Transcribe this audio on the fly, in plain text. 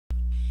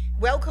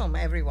Welcome,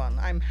 everyone.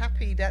 I'm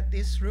happy that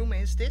this room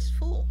is this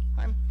full.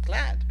 I'm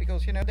glad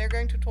because, you know, they're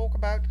going to talk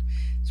about,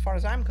 as far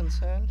as I'm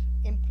concerned,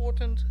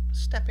 important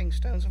stepping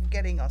stones of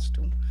getting us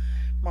to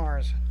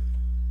Mars.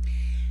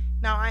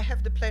 Now, I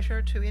have the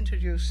pleasure to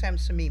introduce Sam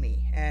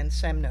Samimi, and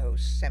Sam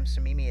knows Sam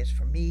Samimi is,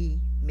 for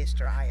me,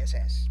 Mr.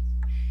 ISS.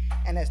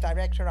 And as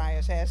Director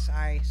ISS,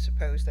 I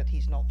suppose that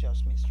he's not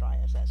just Mr.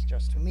 ISS,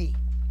 just to me.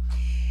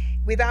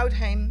 Without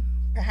him,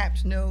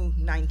 perhaps no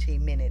 90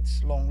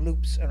 minutes long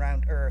loops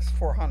around Earth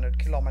 400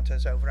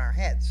 kilometers over our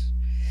heads.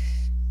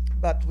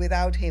 But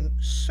without him,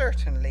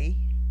 certainly,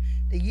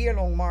 the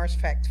year-long Mars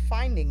Fact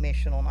finding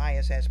mission on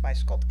ISS by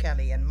Scott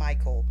Kelly and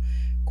Michael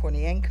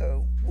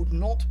Kornienko would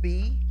not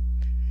be,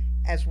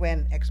 as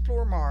when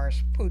Explore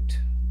Mars put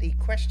the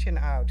question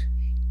out,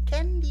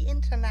 can the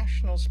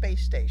International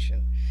Space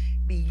Station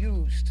be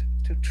used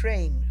to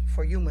train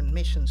for human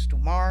missions to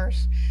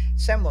Mars?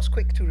 Sam was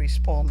quick to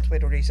respond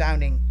with a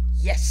resounding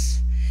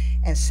yes,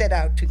 and set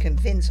out to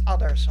convince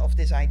others of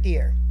this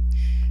idea.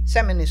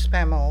 Sam and his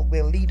panel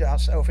will lead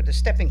us over the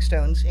stepping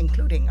stones,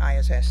 including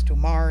ISS to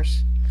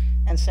Mars.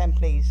 And Sam,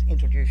 please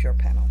introduce your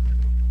panel.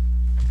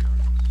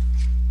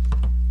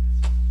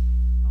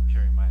 I'll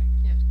carry my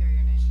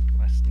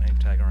last name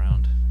tag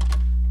around.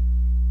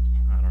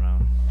 I don't know.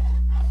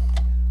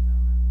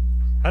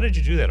 How did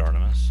you do that,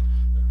 Artemis?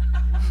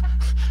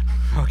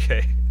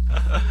 Okay.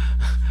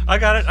 I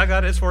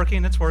got it, it's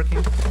working.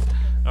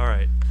 All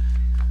right.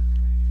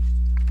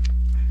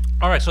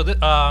 All right, so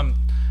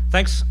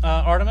thanks,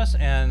 Artemis,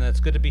 and it's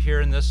good to be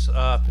here in this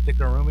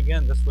particular room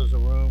again. This was a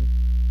room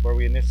where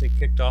we initially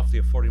kicked off the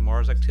Affording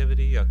Mars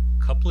activity a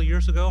couple of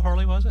years ago,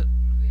 Harley, was it?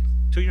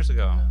 2 years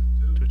ago.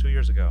 Yeah, 2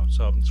 years ago.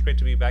 So it's great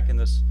to be back in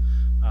this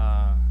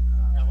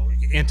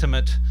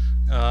intimate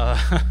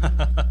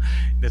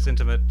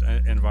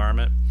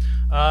environment.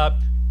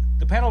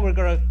 The panel we're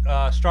going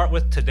to start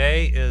with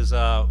today is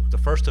the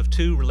first of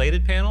two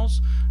related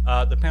panels.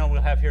 The panel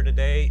we'll have here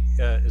today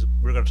is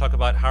we're going to talk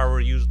about how we're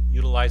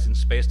utilizing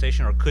space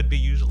station, or could be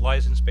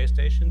utilizing space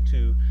station,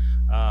 to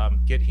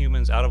get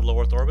humans out of low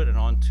Earth orbit and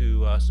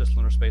onto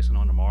cislunar space and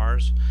onto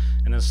Mars.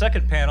 And the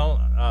second panel,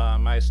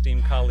 my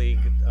esteemed colleague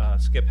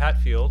Skip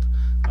Hatfield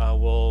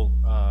will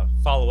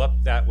follow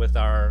up that with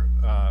our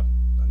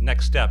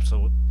next steps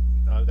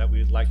that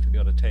we'd like to be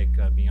able to take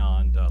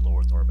beyond low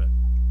Earth orbit.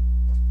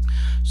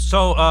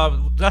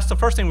 So that's the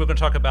first thing we're going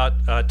to talk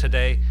about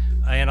today.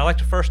 And I'd like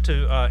to first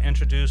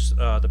introduce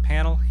the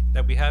panel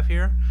that we have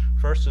here.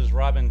 First is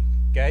Robin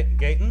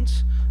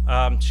Gatens.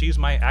 She's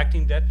my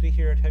acting deputy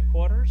here at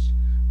headquarters.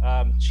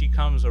 She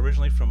comes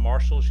originally from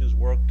Marshall. She's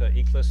worked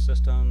Eclipse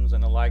systems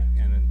and the like,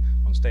 and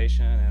on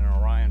station and in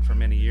Orion for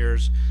many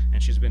years.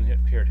 And she's been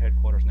here at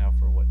headquarters now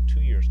for, what, 2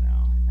 years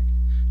now, I think.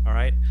 All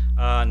right.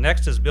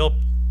 Next is Bill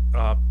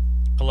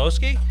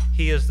Poloski.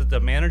 He is the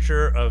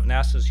manager of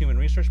NASA's Human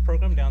Research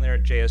Program down there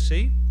at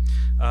JSC.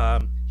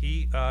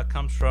 He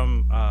comes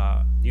from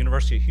the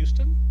University of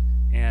Houston,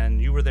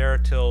 and you were there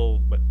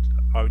till, what,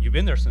 you've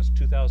been there since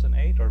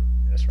 2008, or,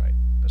 that's right,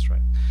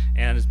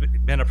 and has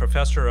been a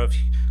professor of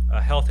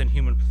health and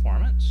human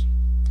performance.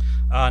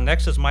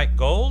 Next is Mike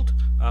Gold.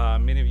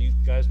 Many of you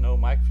guys know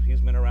Mike.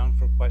 He's been around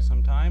for quite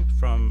some time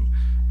from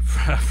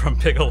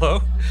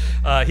Bigelow.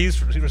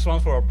 He's responsible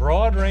for a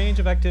broad range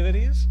of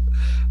activities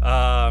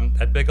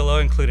at Bigelow,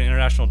 including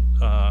international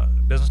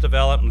business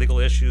development, legal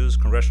issues,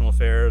 congressional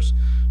affairs,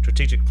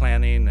 strategic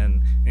planning,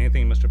 and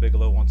anything Mr.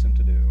 Bigelow wants him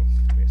to do,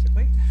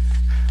 basically.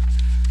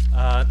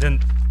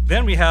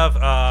 Then we have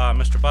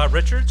Mr. Bob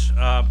Richards.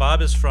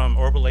 Bob is from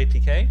Orbital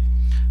ATK,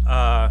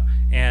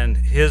 and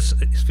his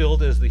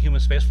field is the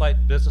human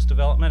spaceflight business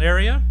development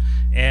area,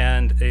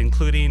 and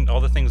including all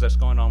the things that's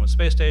going on with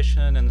space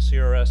station and the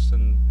CRS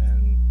and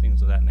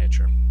things of that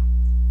nature.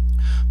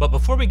 But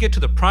before we get to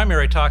the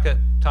primary topic,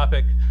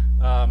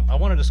 I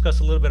want to discuss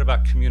a little bit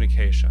about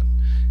communication.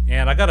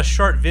 And I got a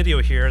short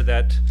video here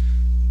that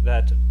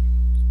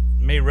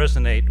may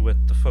resonate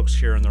with the folks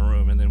here in the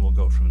room, and then we'll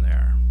go from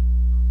there.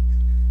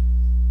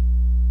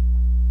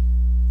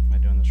 Am I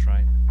doing this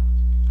right?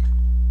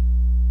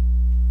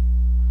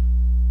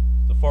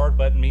 The forward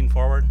button mean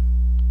forward?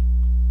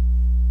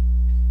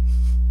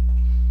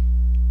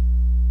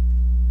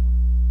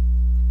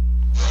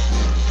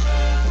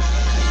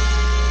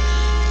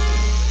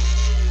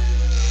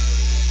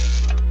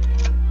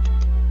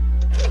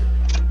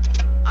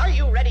 Are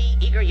you ready,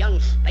 eager young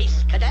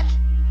space cadet?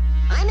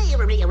 I'm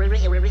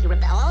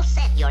all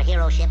set, your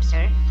hero ship,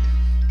 sir.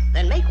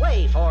 Then make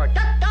way for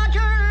Duck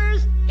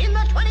Dodgers in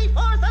the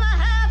 24th and a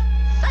half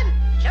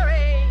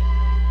century.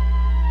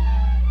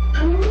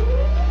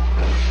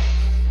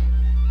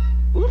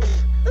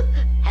 Oops,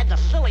 had the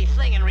silly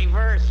thing in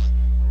reverse.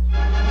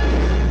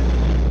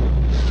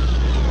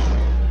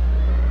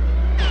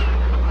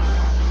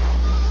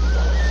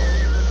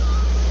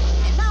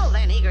 And now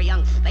then, eager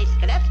young space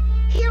cadet,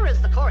 here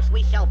is the course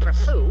we shall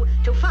pursue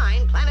to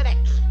find Planet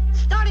X.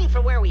 Starting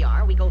from where we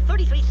are, we go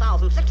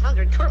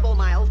 33,600 turbo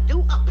miles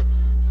due up.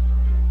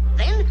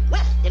 Then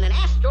west in an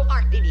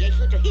astro-arc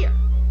deviation to here.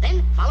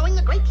 Then, following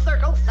the Great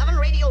Circle, 7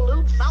 radio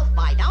loops south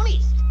by down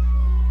east.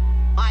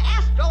 By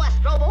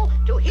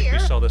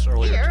this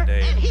earlier here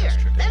today. and here.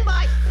 Yesterday. Then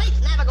by space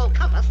navigal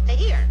compass to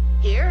here,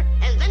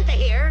 and then to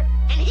here,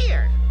 and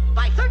here.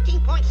 By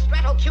 13-point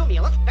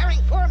stratocumulus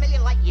bearing 4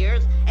 million light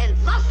years, and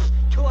thus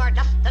to our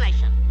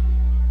destination.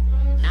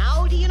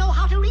 Now, do you know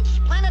how to reach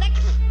Planet X?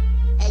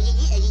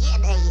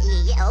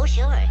 Oh,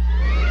 sure.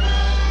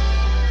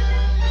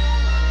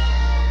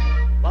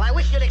 Well, I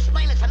wish you'd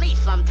explain it to me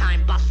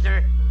sometime,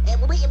 Buster.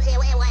 Well,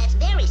 it's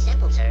very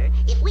simple, sir.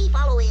 If we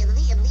follow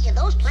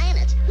those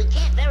planets, we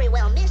can't very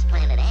well miss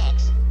Planet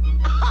X.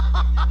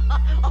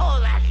 Oh,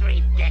 that's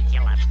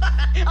ridiculous.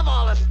 Of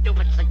all the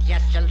stupid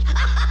suggestions.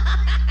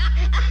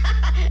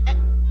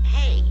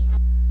 Hey.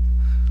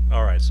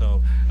 All right,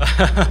 so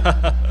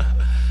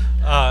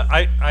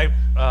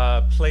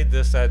I played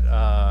this at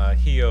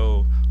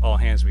HEO All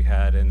Hands we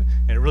had, and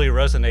it really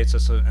resonates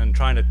us in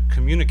trying to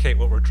communicate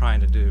what we're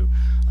trying to do.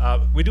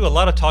 We do a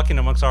lot of talking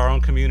amongst our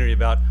own community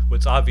about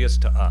what's obvious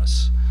to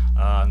us.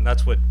 And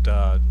that's what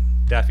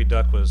Daffy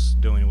Duck was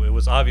doing. It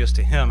was obvious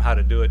to him how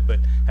to do it, but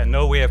had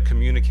no way of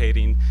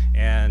communicating.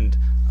 And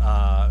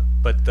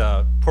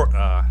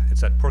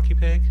it's that Porky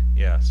Pig,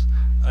 yes.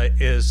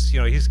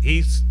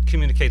 He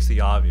communicates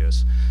the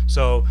obvious.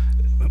 So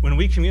when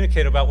we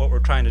communicate about what we're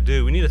trying to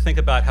do, we need to think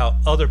about how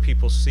other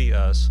people see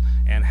us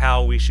and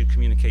how we should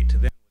communicate to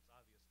them what's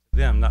obvious to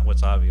them, not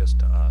what's obvious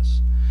to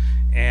us.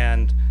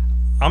 And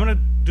I'm going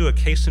to do a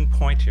case in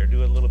point here,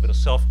 do a little bit of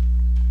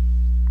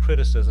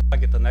self-criticism. I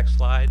get the next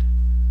slide.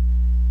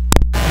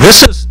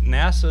 This is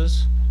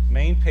NASA's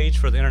main page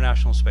for the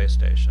International Space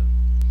Station.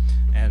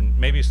 And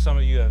maybe some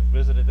of you have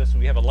visited this, and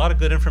we have a lot of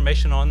good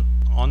information on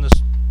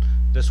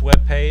this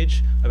web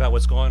page about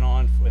what's going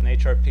on in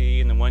HRP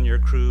and the one-year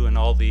crew and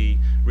all the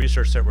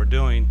research that we're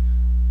doing.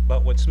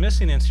 But what's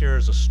missing in here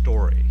is a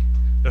story.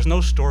 There's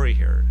no story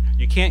here.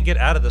 You can't get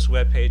out of this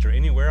web page or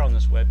anywhere on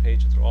this web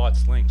page through all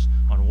its links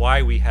on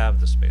why we have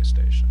the space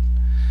station.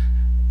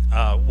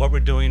 What we're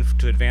doing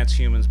to advance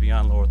humans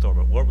beyond low Earth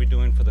orbit, what we're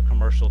doing for the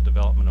commercial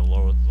development of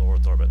low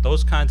Earth orbit.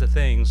 Those kinds of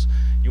things,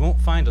 you won't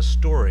find a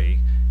story.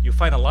 You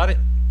find a lot of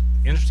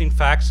interesting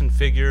facts and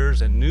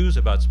figures and news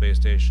about space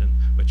station,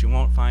 but you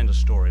won't find a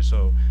story.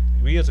 So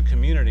we as a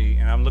community,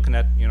 and I'm looking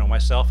at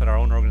myself and our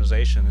own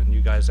organization and you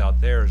guys out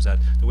there, is that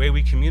the way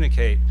we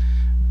communicate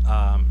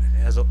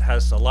has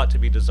a lot to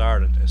be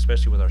desired,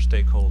 especially with our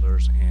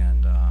stakeholders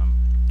and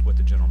with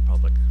the general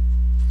public.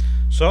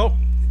 So,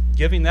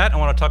 given that, I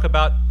want to talk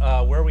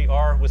about where we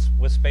are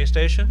with Space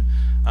Station.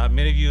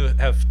 Many of you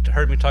have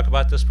heard me talk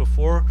about this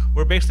before.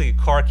 We're basically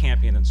car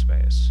camping in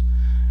space.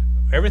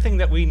 Everything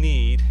that we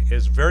need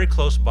is very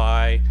close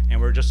by, and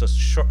we're just a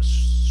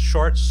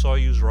short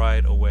Soyuz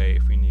ride away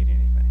if we need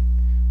anything.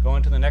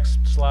 Going to the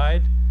next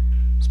slide.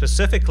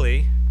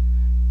 Specifically,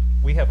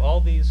 we have all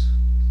these.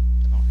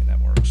 I don't think that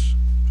works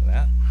for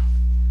that.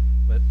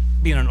 But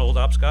being an old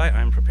ops guy,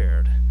 I'm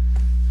prepared.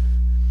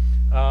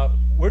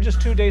 We're just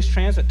 2 days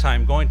transit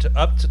time going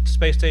up to the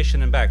space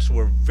station and back, so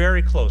we're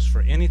very close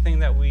for anything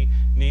that we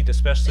need,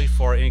 especially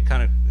for any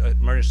kind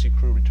of emergency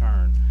crew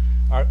return.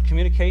 Our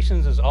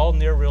communications is all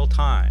near real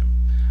time.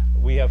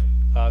 We have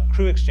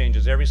crew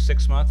exchanges every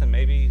 6 months, and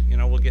maybe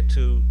we'll get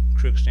to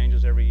crew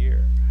exchanges every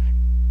year.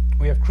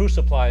 We have crew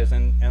supplies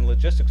and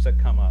logistics that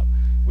come up.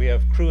 We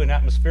have crew and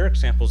atmospheric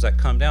samples that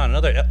come down.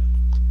 Another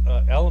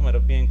element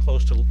of being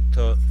close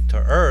to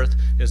Earth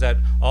is that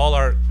all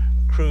our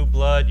crew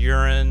blood,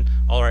 urine,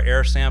 all our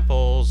air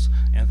samples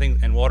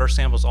and water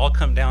samples all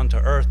come down to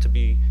Earth to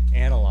be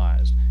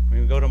analyzed. When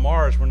we go to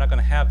Mars, we're not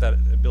going to have that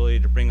ability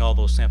to bring all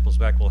those samples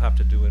back. We'll have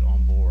to do it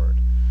on board.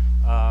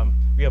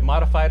 We have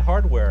modified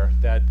hardware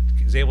that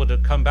is able to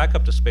come back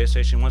up to space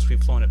station once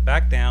we've flown it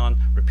back down,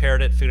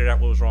 repaired it, figured out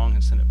what was wrong,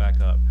 and sent it back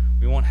up.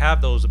 We won't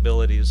have those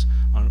abilities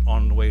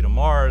on the way to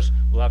Mars.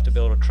 We'll have to be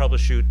able to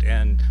troubleshoot,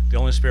 and the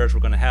only spares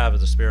we're going to have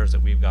is the spares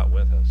that we've got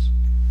with us.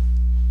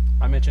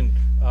 I mentioned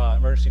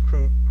emergency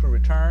crew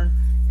return,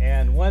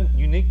 and one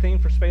unique thing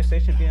for space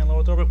station being in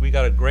low Earth orbit, we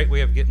got a great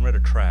way of getting rid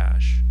of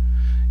trash.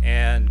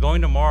 And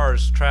going to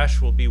Mars,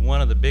 trash will be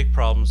one of the big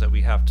problems that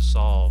we have to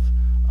solve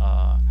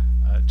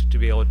to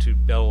be able to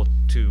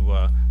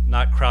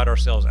not crowd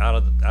ourselves out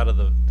of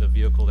the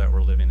vehicle that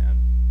we're living in.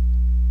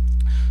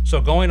 So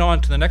going on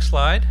to the next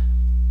slide.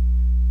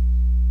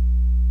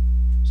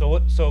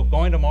 So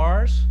going to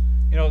Mars,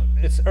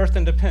 it's Earth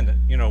independent.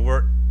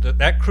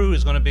 That crew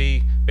is going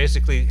to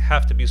basically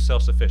have to be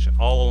self-sufficient,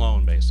 all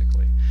alone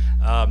basically.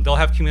 They'll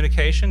have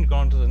communication.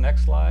 Going to the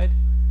next slide.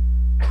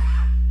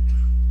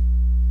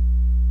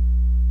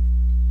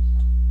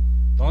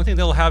 The only thing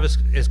they'll have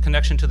is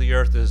connection to the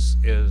Earth is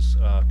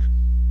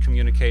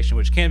communication,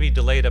 which can be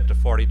delayed up to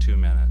 42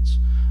 minutes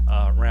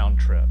round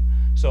trip.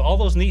 So all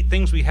those neat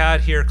things we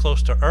had here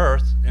close to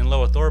Earth in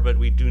low Earth orbit,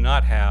 we do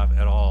not have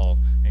at all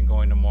in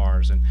going to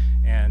Mars.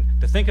 And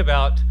to think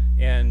about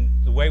in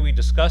the way we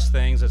discuss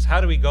things is how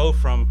do we go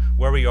from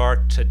where we are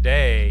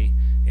today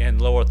in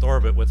low Earth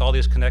orbit with all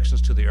these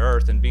connections to the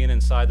Earth and being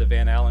inside the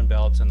Van Allen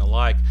belts and the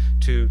like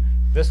to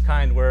this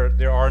kind where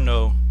there are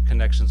no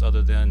connections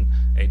other than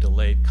a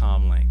delayed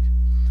comm link.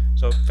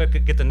 So if I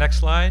could get the next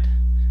slide.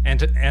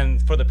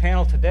 And for the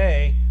panel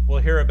today, we'll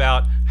hear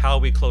about how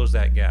we close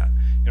that gap.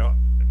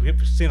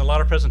 We've seen a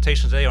lot of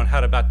presentations today on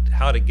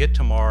how to get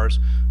to Mars.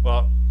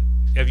 Well,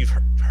 if you've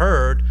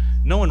heard,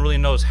 no one really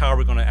knows how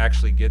we're going to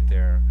actually get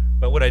there.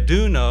 But what I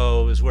do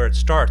know is where it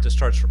starts. It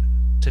starts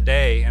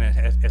today, and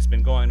it's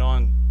been going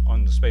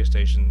on the space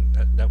station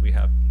that we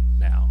have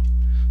now.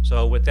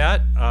 So with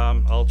that,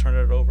 I'll turn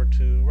it over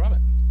to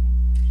Robin.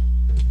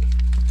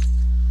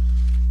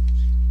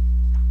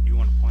 You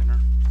want a pointer?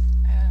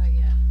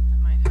 Yeah, that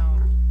might help.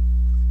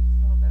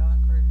 A little bit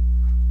awkward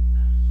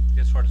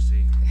It's hard to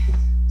see.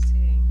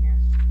 seeing here.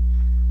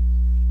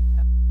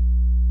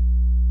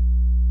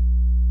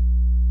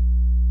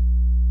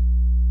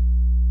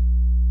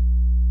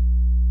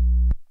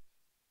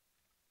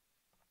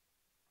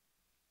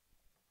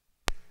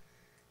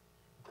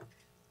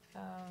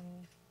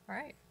 All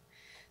right.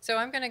 So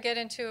I'm going to get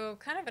into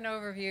kind of an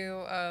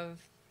overview of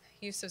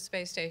use of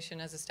space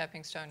station as a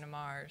stepping stone to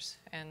Mars.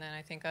 And then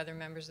I think other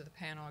members of the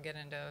panel will get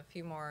into a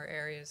few more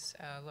areas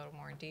a little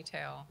more in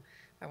detail.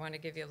 I want to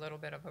give you a little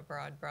bit of a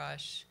broad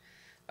brush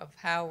of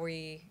how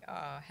we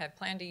had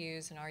planned to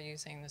use and are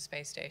using the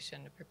space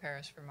station to prepare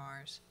us for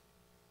Mars.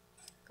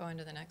 Go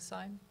into the next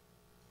slide.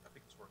 I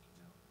think it's working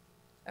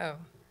now. Oh,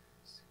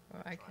 so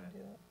I can do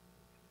it.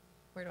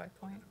 Where do I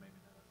point?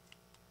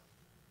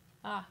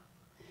 Ah,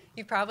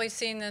 you've probably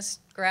seen this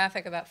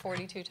graphic about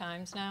 42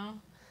 times now.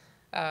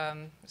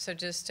 So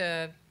just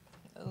to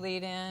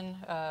lead in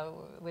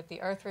with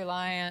the Earth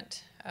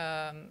reliant,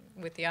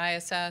 with the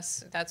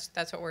ISS,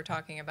 that's what we're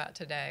talking about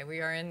today.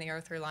 We are in the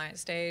Earth reliant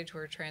stage.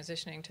 We're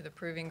transitioning to the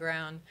proving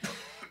ground,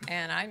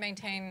 and I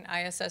maintain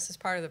ISS as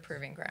part of the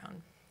proving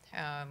ground.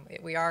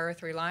 We are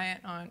Earth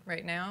reliant on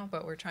right now,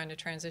 but we're trying to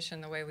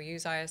transition the way we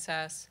use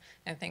ISS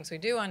and things we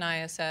do on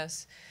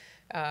ISS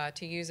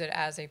to use it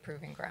as a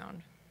proving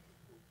ground.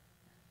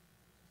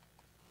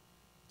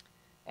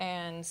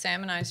 And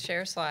Sam and I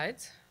share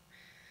slides.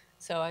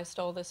 So I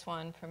stole this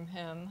one from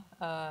him.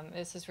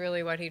 This is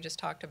really what he just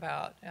talked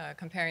about,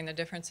 comparing the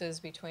differences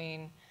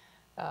between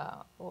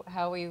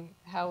how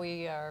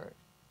we are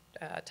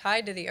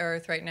tied to the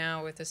Earth right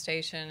now with the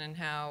station and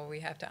how we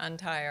have to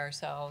untie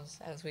ourselves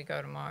as we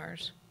go to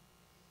Mars.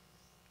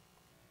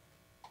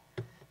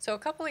 So a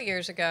couple of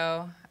years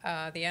ago,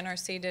 the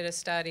NRC did a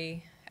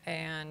study,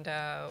 and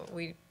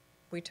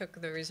we took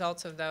the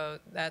results of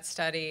that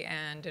study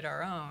and did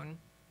our own.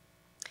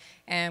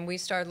 And we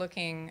started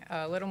looking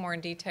a little more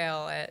in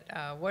detail at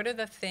what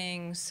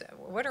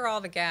are all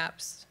the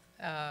gaps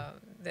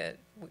that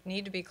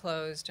need to be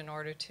closed in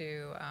order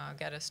to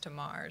get us to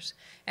Mars.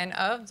 And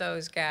of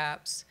those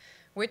gaps,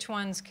 which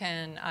ones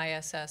can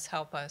ISS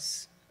help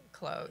us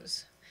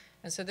close?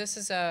 And so this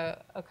is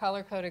a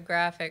color-coded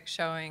graphic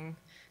showing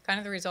kind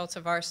of the results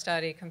of our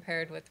study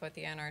compared with what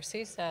the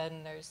NRC said,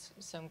 and there's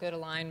some good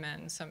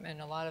alignment in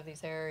a lot of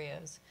these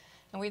areas.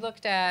 And we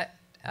looked at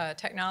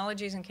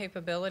technologies and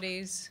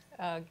capabilities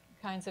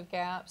kinds of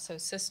gaps, so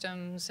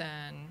systems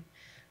and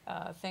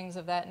things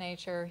of that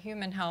nature.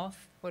 Human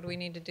health, what do we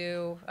need to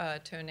do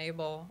to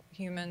enable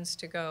humans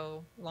to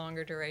go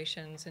longer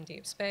durations in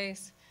deep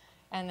space?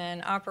 And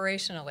then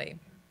operationally,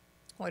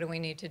 what do we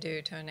need to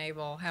do to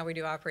enable how we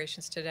do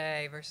operations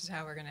today versus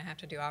how we're going to have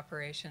to do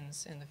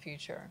operations in the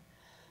future?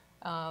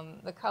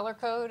 The color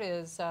code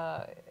is,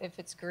 if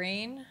it's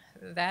green,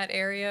 that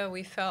area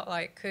we felt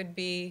like could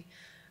be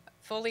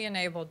fully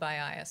enabled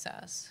by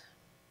ISS.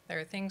 There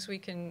are things we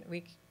can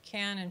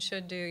and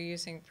should do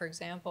using, for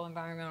example,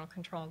 environmental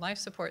control and life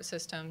support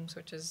systems,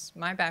 which is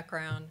my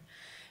background.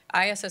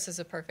 ISS is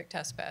a perfect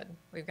test bed.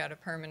 We've got a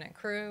permanent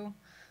crew.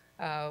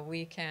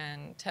 We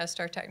can test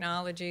our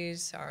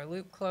technologies, our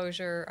loop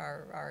closure,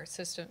 our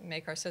system,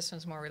 make our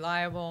systems more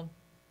reliable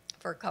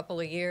for a couple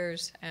of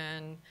years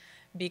and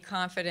be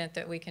confident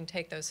that we can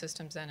take those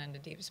systems then into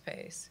deep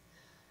space.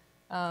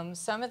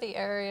 Some of the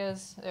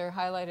areas that are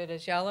highlighted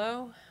as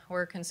yellow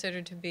were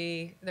considered to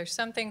be, there's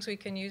some things we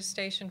can use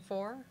station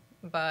for,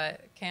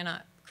 but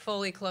cannot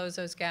fully close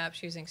those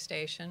gaps using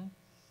station.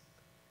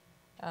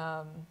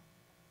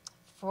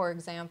 For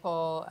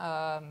example,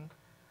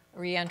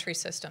 re-entry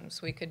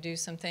systems. We could do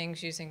some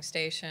things using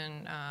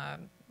station,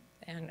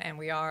 and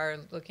we are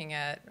looking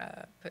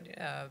at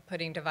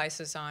putting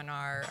devices on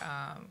our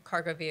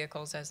cargo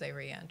vehicles as they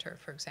re-enter,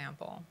 for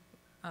example.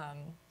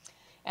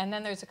 And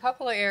then there's a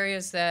couple of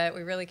areas that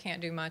we really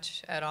can't do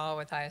much at all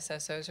with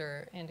ISS. Those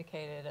are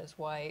indicated as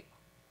white.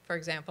 For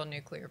example,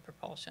 nuclear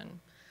propulsion.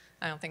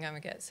 I don't think I'm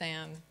going to get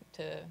Sam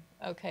to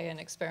okay an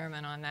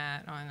experiment on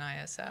that on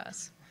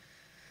ISS.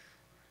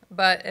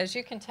 But as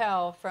you can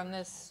tell from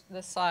this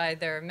slide,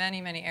 there are many,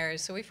 many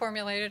areas. So we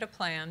formulated a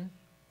plan,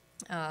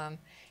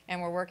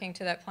 and we're working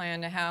to that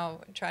plan to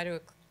try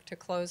to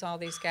close all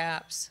these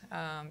gaps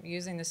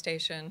using the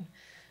station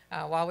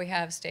while we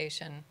have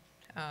station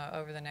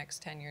over the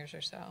next 10 years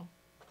or so.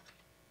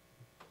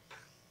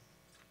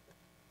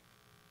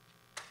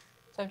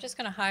 So I'm just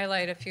going to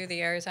highlight a few of the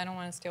areas. I don't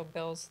want to steal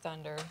Bill's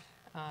thunder,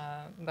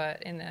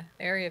 but in the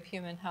area of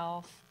human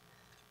health,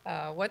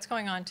 what's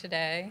going on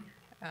today?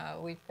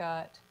 We've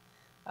got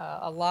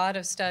a lot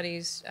of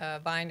studies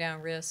bind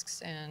down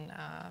risks in,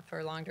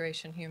 for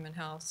long-duration human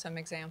health. Some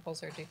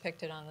examples are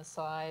depicted on the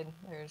slide.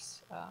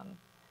 There's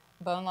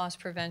bone loss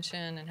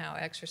prevention and how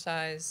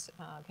exercise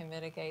can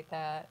mitigate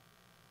that.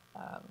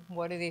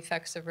 What are the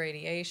effects of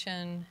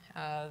radiation?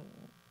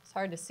 It's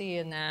hard to see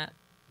in that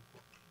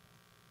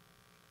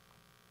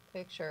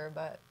picture,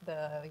 but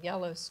the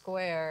yellow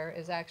square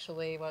is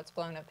actually what's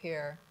blown up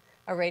here,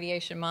 a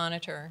radiation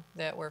monitor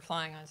that we're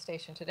flying on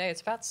station today.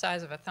 It's about the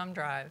size of a thumb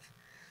drive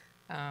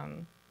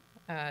to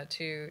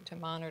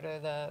monitor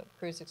the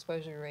crew's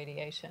exposure to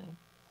radiation.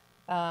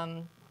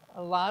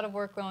 A lot of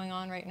work going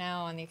on right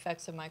now on the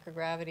effects of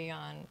microgravity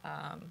on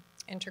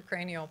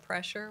intracranial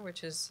pressure,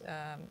 which is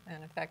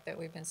an effect that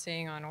we've been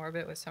seeing on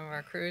orbit with some of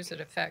our crews. It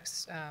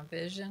affects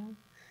vision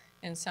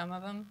in some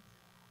of them.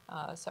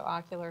 So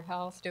ocular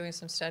health, doing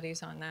some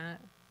studies on that.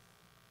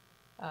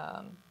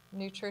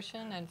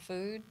 Nutrition and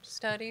food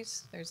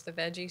studies. There's the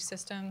veggie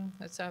system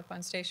that's up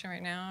on station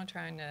right now,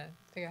 trying to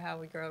figure out how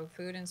we grow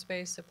food in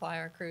space, supply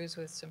our crews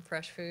with some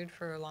fresh food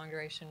for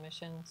long-duration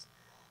missions.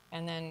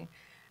 And then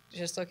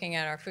just looking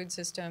at our food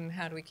system,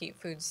 how do we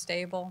keep food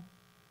stable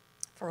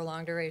for a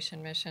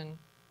long-duration mission?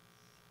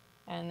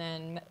 And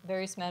then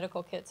various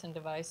medical kits and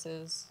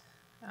devices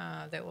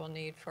that we'll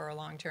need for a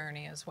long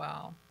journey as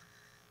well.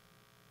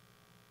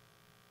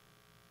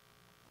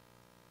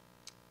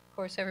 Of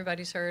course,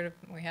 everybody's heard of,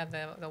 we have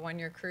the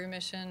one-year crew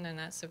mission, and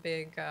that's a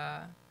big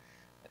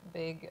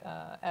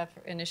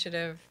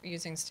initiative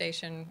using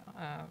station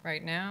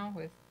right now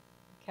with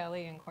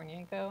Kelly and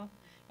Kornienko.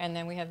 And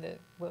then we have the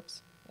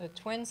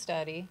twin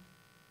study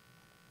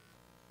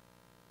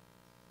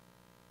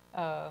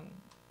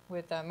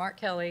with Mark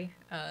Kelly,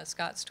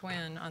 Scott's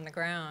twin, on the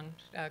ground,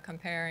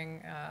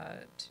 comparing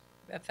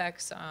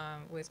effects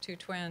with two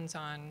twins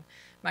on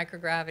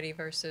microgravity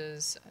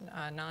versus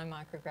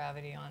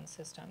non-microgravity on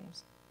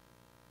systems.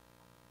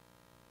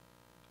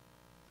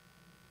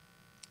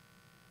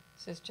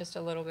 This is just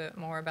a little bit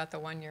more about the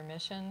one-year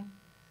mission.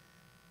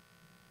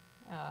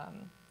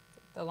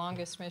 The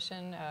longest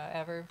mission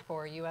ever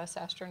for a U.S.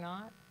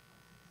 astronaut,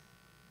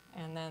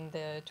 and then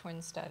the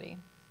twin study.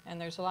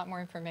 And there's a lot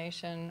more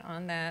information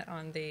on that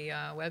on the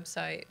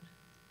website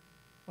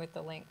with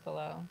the link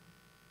below.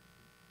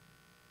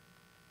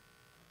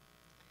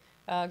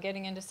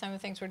 Getting into some of the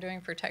things we're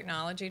doing for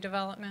technology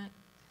development.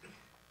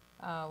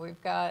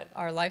 We've got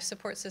our life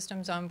support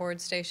systems on board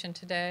station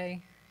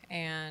today,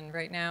 and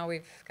right now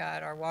we've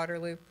got our water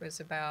loop is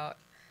about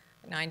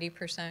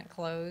 90%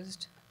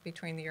 closed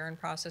between the urine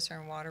processor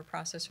and water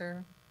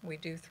processor. We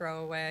do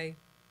throw away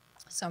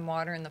some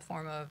water in the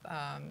form of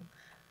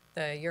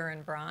the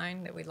urine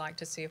brine that we'd like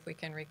to see if we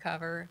can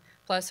recover.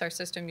 Plus, our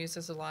system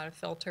uses a lot of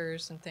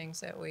filters and things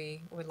that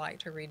we would like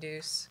to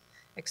reduce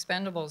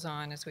expendables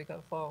on as we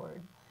go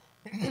forward.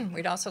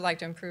 We'd also like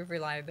to improve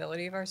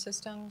reliability of our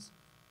systems.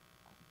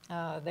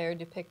 There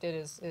depicted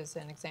is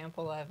an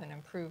example of an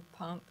improved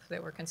pump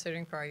that we're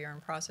considering for our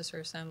urine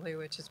processor assembly,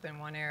 which has been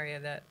one area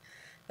that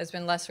has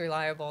been less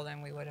reliable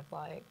than we would have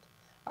liked.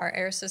 Our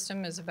air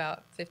system is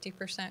about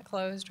 50%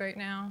 closed right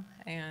now,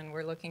 and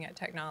we're looking at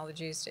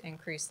technologies to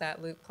increase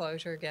that loop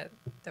closure, get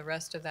the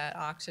rest of that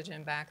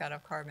oxygen back out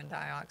of carbon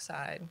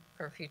dioxide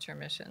for future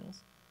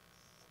missions.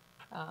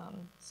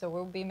 So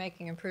we'll be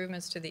making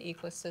improvements to the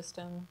ECLIS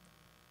system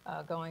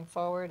going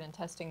forward and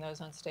testing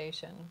those on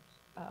station.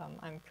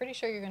 I'm pretty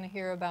sure you're going to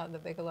hear about the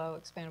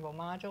Bigelow expandable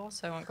module,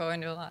 so I won't go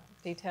into a lot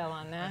of detail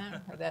on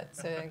that.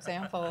 That's an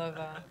example of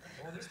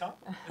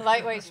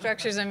lightweight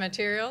structures and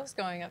materials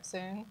going up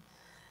soon.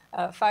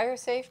 Fire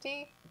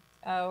safety,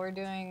 we're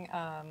doing,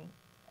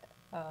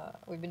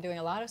 we've been doing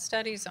a lot of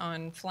studies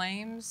on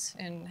flames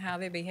and how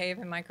they behave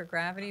in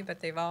microgravity,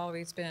 but they've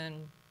always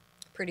been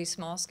pretty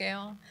small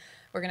scale.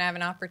 We're going to have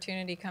an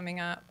opportunity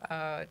coming up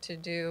to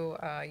do,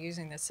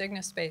 using the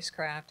Cygnus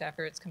spacecraft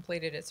after it's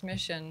completed its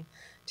mission,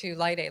 to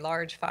light a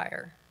large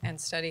fire and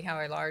study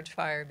how a large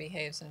fire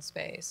behaves in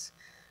space.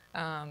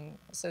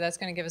 So that's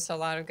going to give us a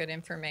lot of good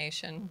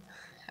information.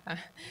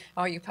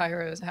 All you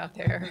pyros out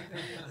there,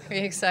 be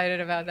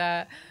excited about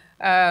that.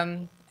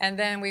 And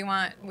then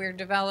we're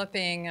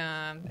developing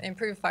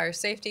improved fire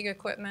safety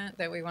equipment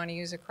that we want to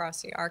use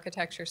across the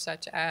architecture,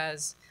 such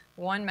as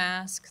one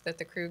mask that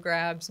the crew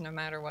grabs no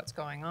matter what's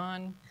going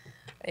on,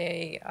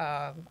 a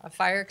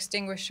fire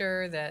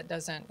extinguisher that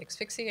doesn't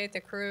asphyxiate the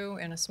crew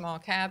in a small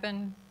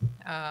cabin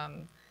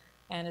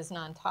and is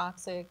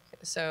non-toxic,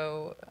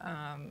 so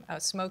a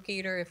smoke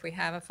eater if we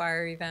have a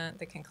fire event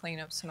that can clean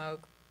up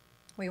smoke.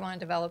 We want to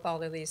develop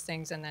all of these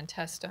things and then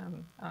test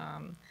them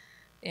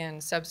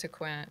in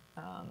subsequent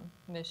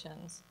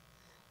missions.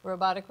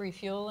 Robotic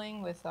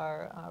refueling with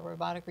our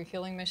robotic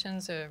refueling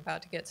missions are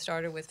about to get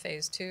started with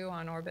phase 2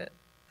 on orbit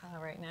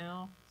right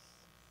now.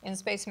 In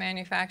space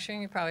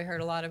manufacturing, you probably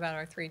heard a lot about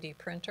our 3D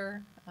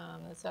printer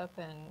that's up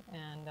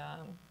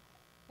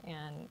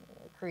and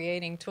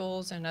creating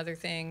tools and other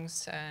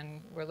things,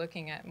 and we're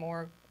looking at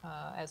more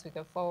as we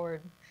go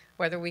forward,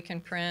 whether we can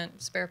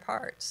print spare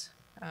parts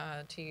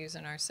to use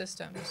in our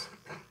systems.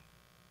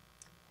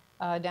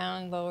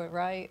 Down lower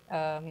right,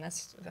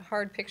 that's a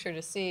hard picture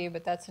to see,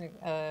 but that's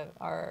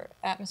our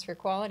atmosphere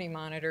quality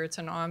monitor. It's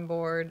an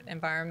onboard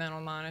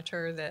environmental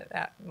monitor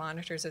that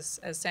monitors,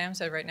 as Sam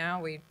said, right now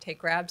we take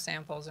grab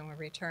samples and we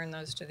return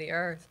those to the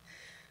Earth.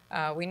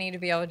 We need to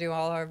be able to do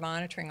all our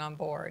monitoring on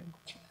board.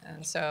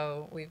 And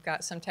so we've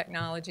got some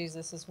technologies.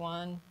 This is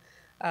one.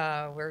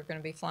 We're going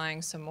to be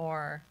flying some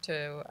more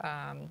to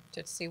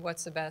see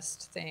what's the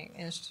best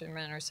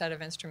instrument or set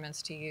of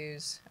instruments to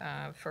use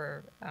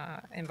for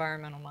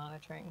environmental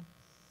monitoring.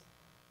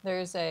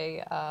 There's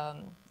a,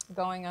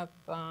 going up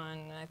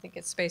on, I think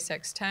it's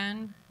SpaceX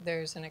 10,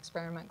 there's an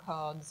experiment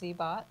called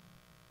ZBOT,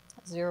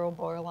 Zero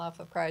Boil-Off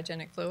of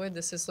Cryogenic Fluid.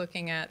 This is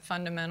looking at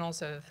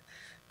fundamentals of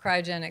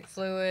cryogenic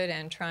fluid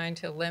and trying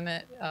to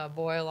limit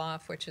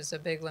boil-off, which is a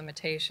big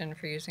limitation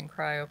for using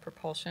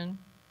cryopropulsion.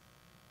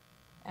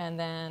 And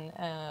then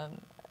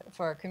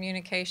for our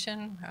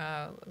communication,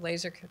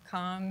 laser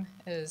comm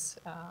is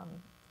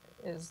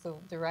the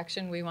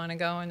direction we want to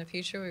go in the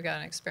future. We've got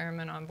an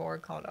experiment on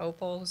board called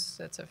Opals.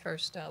 That's a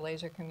first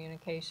laser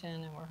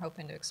communication, and we're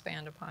hoping to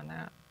expand upon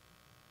that.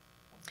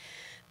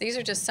 These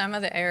are just some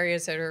of the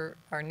areas that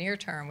are near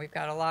term. We've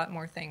got a lot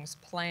more things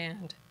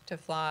planned to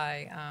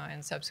fly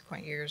in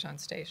subsequent years on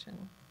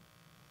station.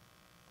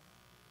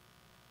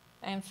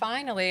 And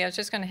finally, I was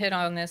just going to hit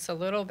on this a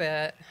little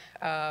bit.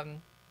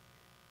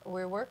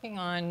 We're working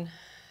on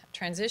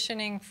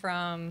transitioning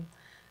from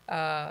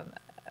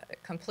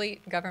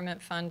complete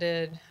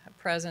government-funded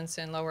presence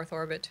in low Earth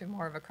orbit to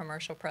more of a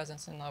commercial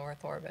presence in low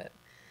Earth orbit.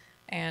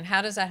 And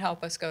how does that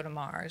help us go to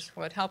Mars?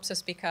 Well, it helps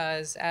us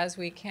because as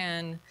we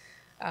can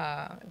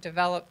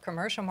develop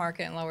commercial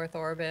market in low Earth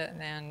orbit,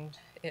 and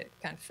it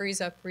kind of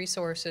frees up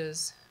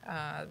resources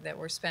that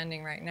we're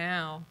spending right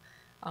now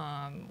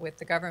with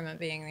the government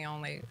being the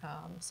only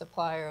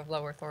supplier of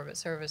low Earth orbit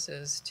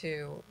services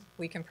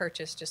we can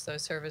purchase just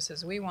those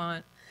services we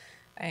want,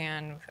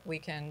 and we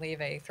can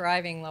leave a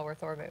thriving low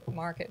Earth orbit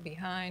market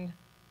behind,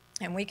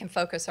 and we can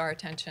focus our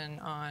attention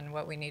on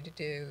what we need to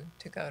do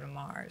to go to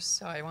Mars.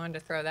 So I wanted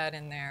to throw that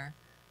in there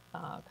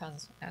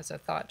as a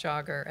thought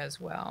jogger as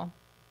well.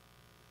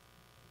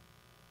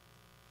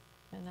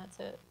 And that's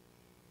it.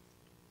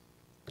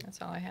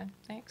 That's all I had.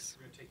 Thanks.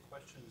 We're going to take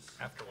questions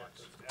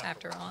afterwards.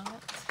 After all of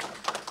it.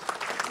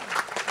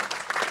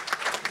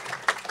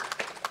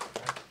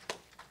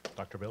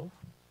 Dr. Bill?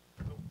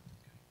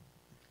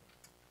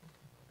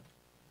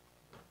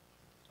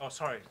 Oh,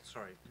 sorry.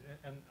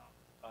 And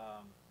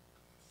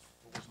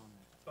what was on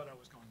there? Thought I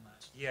was going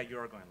last. Yeah, you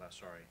are going last,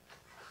 sorry.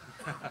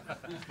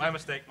 My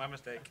mistake. I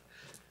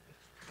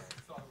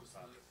thought it was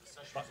the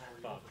session was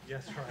already over.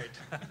 Yes, right.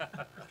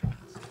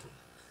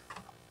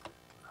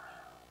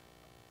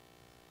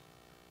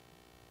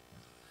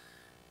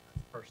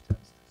 First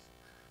test.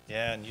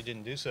 Yeah, and you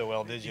didn't do so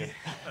well, did you?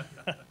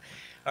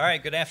 All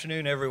right, good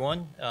afternoon,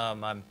 everyone.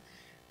 I'm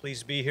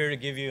pleased to be here to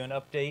give you an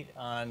update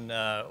on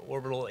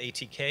orbital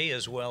ATK,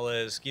 as well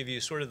as give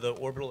you sort of the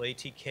orbital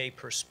ATK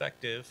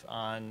perspective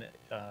on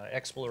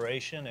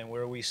exploration and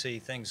where we see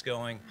things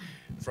going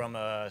from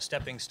a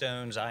stepping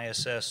stones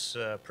ISS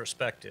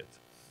perspective.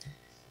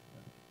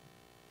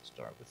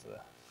 Start with the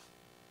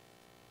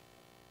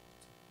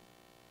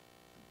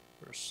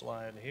first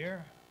slide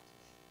here.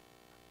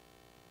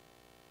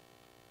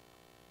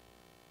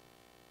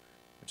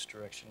 Which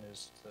direction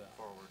is the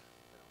Forward.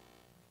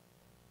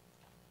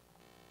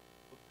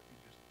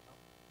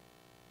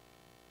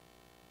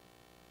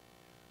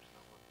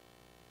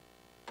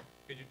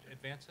 Could you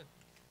advance it?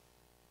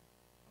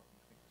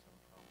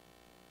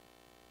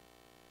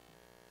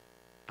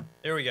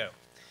 There we go.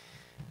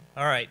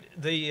 All right.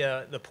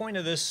 The point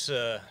of this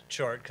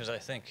chart, because I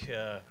think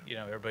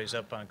everybody's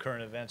up on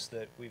current events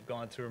that we've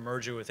gone through a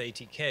merger with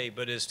ATK,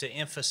 but is to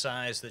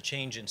emphasize the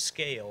change in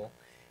scale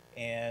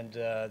and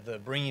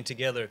the bringing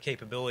together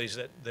capabilities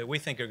that we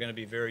think are going to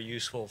be very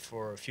useful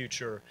for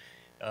future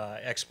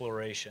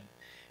exploration.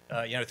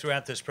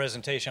 Throughout this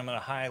presentation, I'm going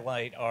to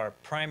highlight our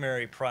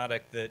primary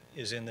product that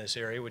is in this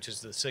area, which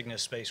is the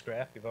Cygnus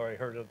spacecraft. You've already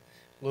heard a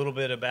little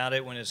bit about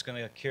it when it's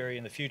going to carry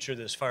in the future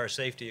this fire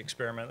safety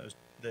experiment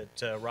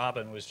that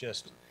Robin was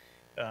just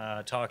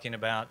talking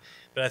about.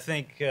 But I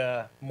think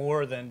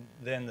more than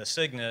the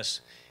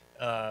Cygnus,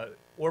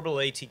 orbital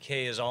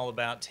ATK is all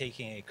about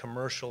taking a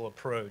commercial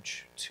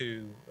approach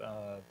to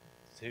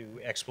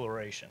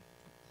exploration.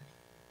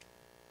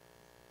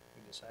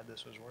 We decided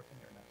this was working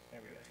or not?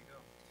 There we go.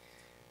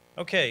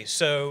 Okay,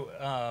 so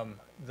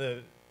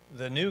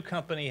the new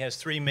company has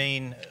three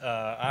main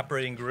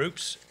operating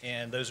groups,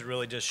 and those are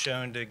really just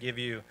shown to give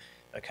you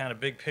a kind of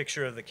big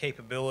picture of the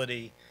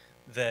capability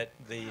that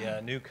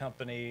the new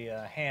company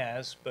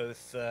has,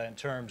 both in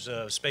terms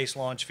of space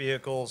launch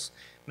vehicles,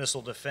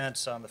 missile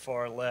defense on the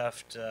far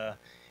left,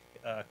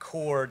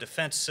 core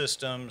defense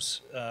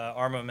systems,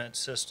 armament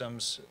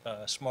systems,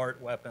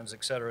 smart weapons,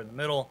 et cetera, in the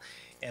middle.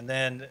 And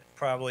then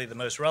probably the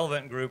most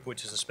relevant group,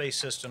 which is the space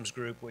systems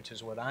group, which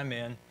is what I'm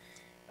in,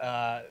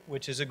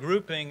 which is a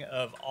grouping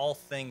of all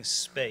things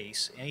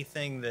space,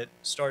 anything that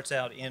starts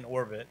out in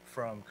orbit,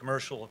 from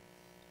commercial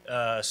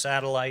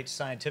satellites,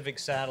 scientific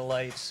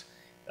satellites,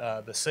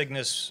 the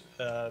Cygnus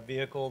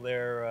vehicle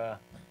there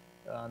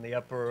on the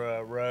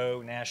upper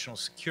row, national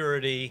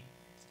security,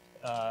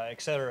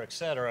 et cetera, et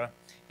cetera.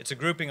 It's a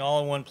grouping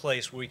all in one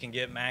place where we can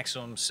get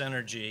maximum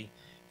synergy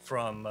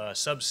from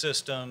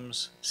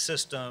subsystems,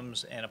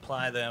 systems, and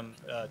apply them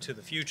to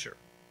the future.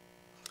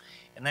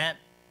 And that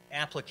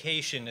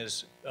application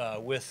is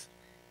with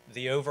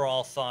the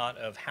overall thought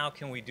of how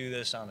can we do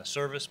this on a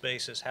service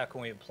basis, how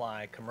can we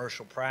apply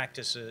commercial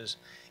practices,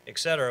 et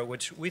cetera,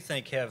 which we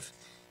think have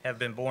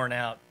been borne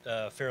out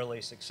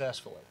fairly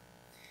successfully.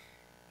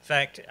 In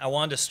fact, I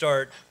wanted to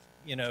start,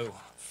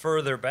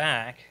 further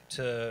back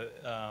to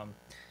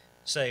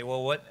say,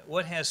 well,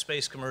 what has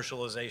space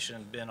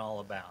commercialization been all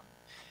about?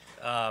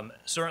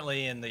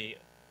 Certainly in the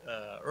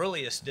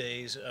earliest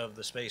days of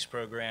the space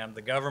program,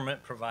 the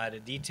government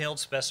provided detailed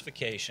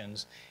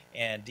specifications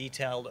and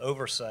detailed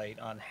oversight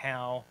on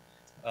how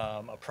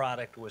a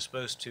product was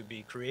supposed to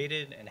be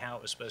created and how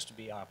it was supposed to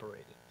be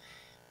operated.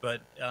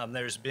 But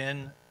there's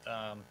been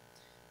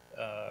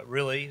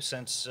really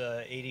since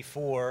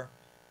 '84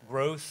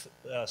 growth,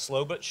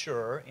 slow but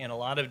sure, in a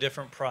lot of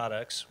different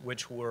products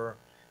which were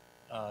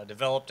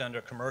developed under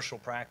commercial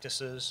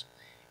practices.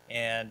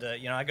 And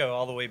I go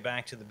all the way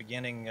back to the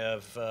beginning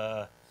of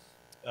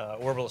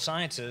Orbital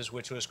Sciences,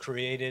 which was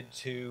created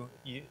to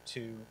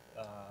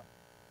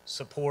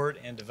support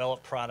and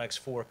develop products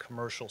for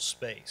commercial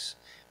space.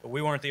 But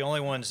we weren't the only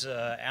ones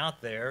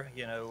out there.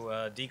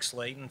 Deke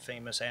Slayton,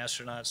 famous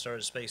astronaut,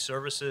 started Space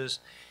Services,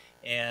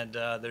 and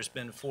there's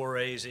been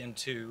forays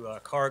into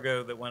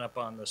cargo that went up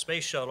on the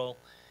space shuttle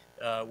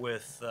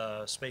with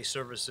Space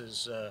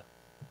Services.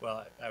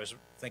 Well, I was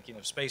thinking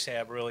of Space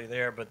Hab really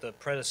there, but the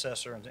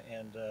predecessor,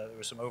 and there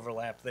was some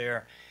overlap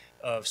there,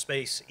 of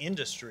Space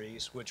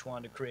Industries, which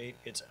wanted to create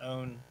its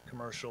own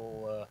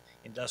commercial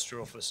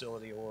industrial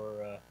facility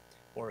or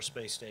a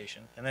space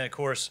station. And then, of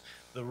course,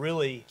 the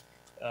really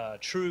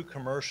true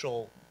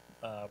commercial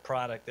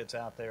product that's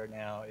out there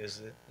now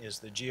is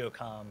the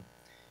Geocom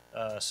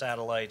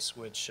satellites,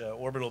 which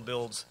Orbital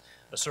builds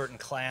a certain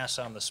class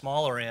on the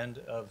smaller end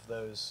of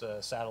those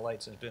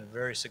satellites, and has been a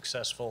very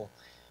successful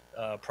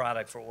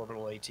product for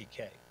Orbital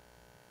ATK.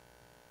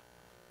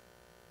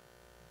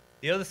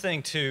 The other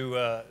thing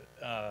to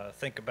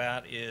think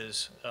about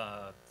is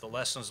the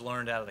lessons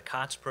learned out of the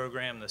COTS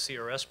program and the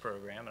CRS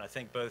program, and I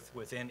think both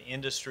within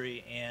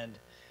industry and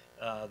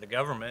the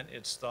government,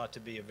 it's thought to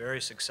be a very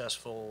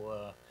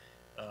successful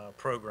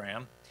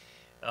program.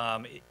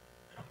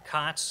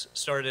 COTS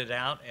started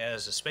out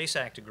as a Space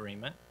Act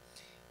agreement.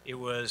 It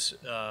was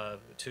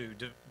to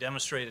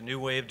demonstrate a new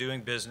way of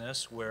doing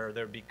business where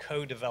there'd be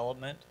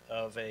co-development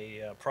of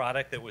a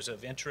product that was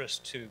of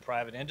interest to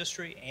private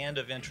industry and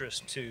of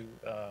interest to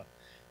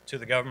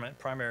the government,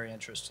 primary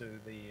interest to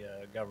the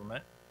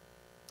government.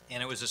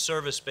 And it was a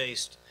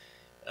service-based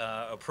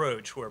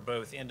approach where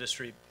both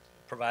industry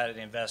provided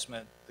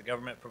investment, the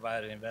government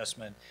provided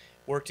investment,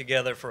 worked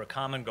together for a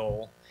common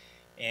goal.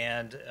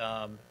 And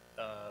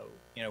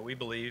we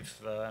believe,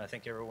 I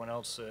think everyone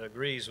else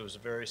agrees, it was a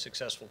very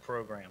successful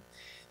program.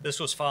 This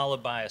was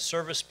followed by a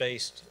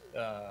service-based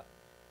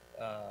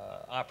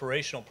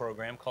operational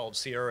program called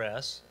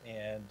CRS,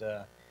 and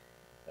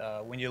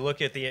when you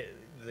look at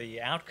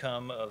the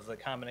outcome of the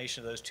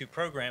combination of those two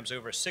programs,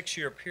 over a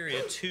 6-year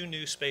period, 2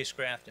 new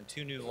spacecraft and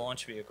 2 new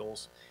launch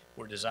vehicles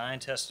were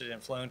designed, tested,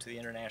 and flown to the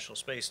International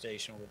Space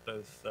Station with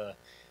both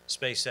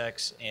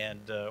SpaceX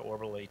and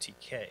Orbital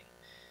ATK.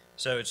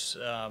 So it's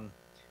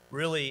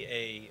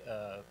really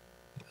I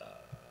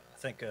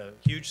think a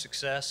huge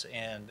success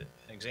and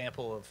an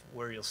example of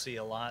where you'll see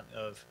a lot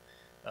of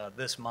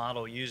this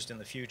model used in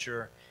the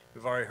future.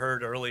 We've already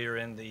heard earlier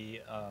in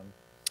the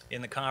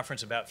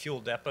conference about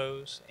fuel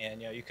depots,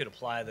 and you could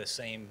apply the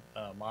same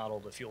model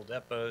to fuel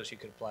depots. You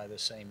could apply the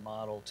same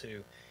model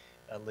to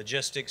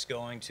logistics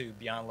going to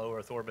beyond low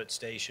Earth orbit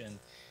station.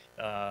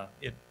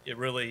 It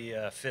really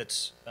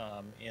fits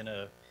in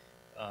a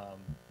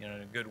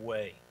good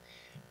way.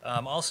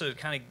 Also, to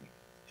kind of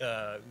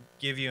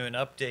give you an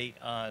update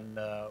on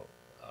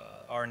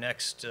our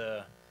next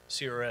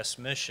CRS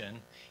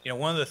mission.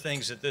 One of the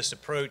things that this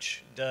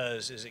approach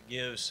does is it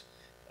gives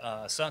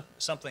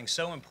something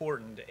so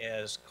important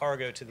as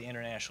cargo to the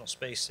International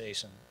Space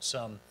Station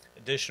some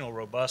additional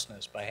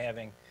robustness by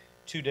having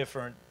 2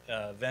 different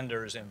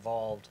vendors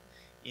involved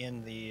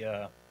in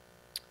the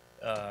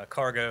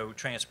cargo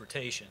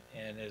transportation.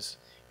 And as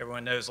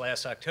everyone knows,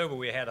 last October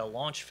we had a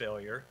launch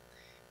failure,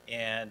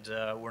 and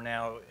we're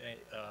now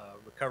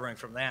recovering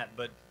from that.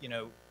 But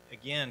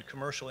again,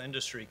 commercial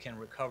industry can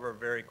recover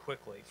very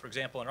quickly. For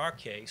example, in our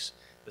case,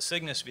 the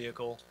Cygnus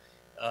vehicle,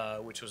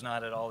 which was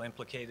not at all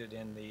implicated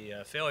in the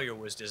failure,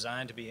 was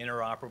designed to be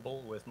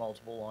interoperable with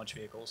multiple launch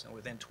vehicles, and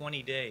within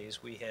 20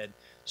 days we had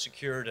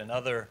secured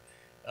another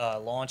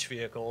launch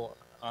vehicle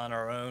on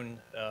our own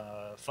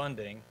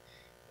funding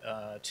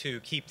to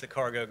keep the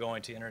cargo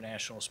going to the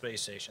International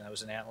Space Station. That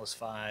was an Atlas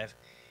V,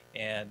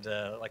 and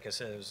like I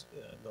said, it was,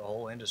 the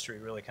whole industry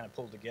really kind of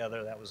pulled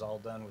together. That was all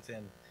done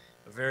within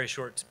a very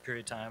short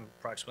period of time,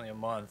 approximately a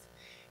month.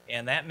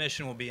 And that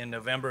mission will be in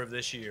November of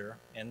this year.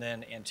 And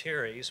then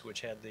Antares,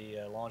 which had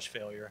the launch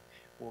failure,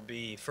 will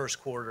be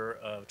first quarter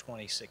of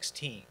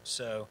 2016.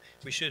 So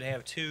we should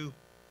have two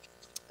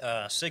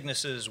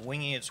Cygnuses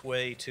winging its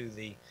way to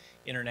the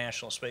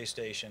International Space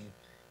Station,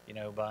 you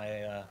know,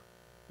 by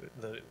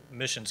the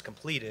mission's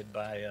completed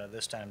by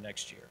this time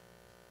next year.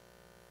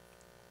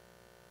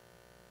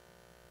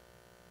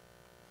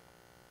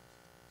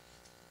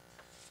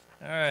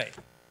 All right,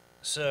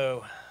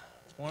 so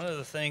one of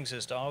the things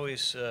is to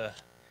always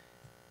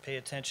pay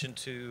attention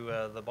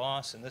to the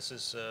boss, and this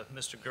is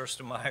Mr.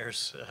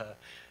 Gerstenmaier's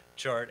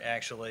chart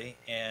actually,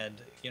 and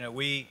you know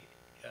we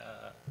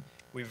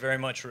very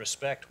much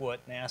respect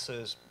what NASA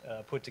has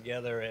put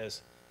together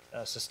as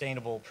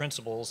sustainable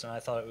principles, and I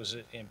thought it was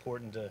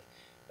important to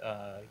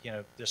you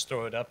know, just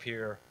throw it up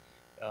here,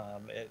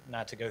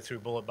 not to go through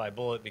bullet by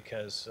bullet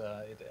because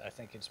I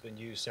think it's been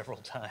used several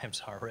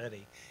times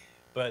already,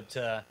 but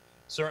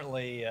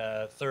certainly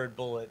third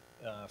bullet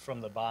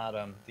from the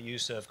bottom, the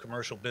use of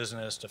commercial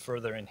business to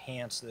further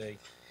enhance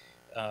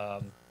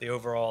the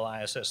overall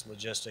ISS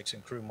logistics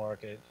and crew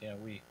market. You know,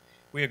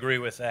 we agree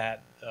with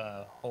that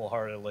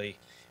wholeheartedly.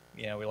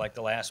 You know, we like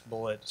the last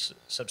bullet,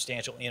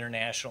 substantial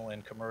international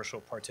and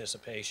commercial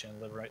participation,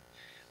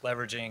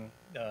 leveraging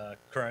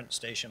current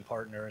station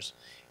partners.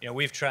 You know,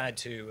 we've tried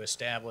to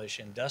establish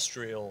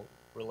industrial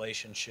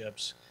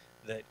relationships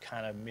that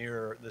kind of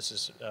mirror, this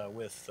is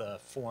with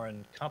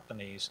foreign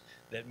companies,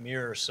 that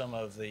mirror some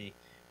of the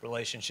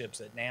relationships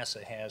that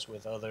NASA has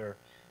with other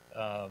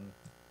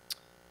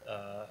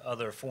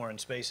foreign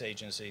space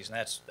agencies,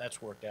 and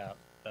that's worked out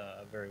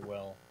very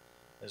well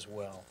as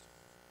well.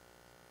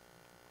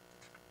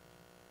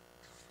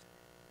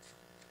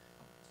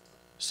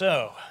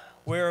 So,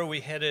 where are we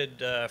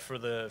headed for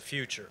the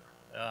future?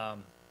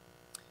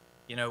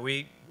 You know,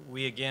 we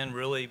again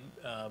really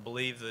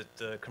believe that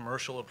the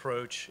commercial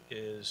approach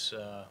is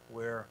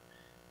where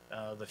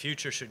the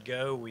future should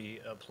go. We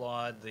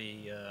applaud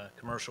the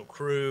commercial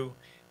crew.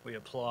 We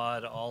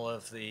applaud all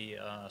of the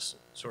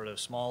sort of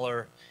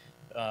smaller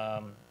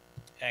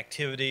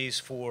activities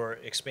for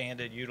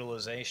expanded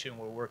utilization.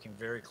 We're working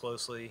very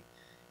closely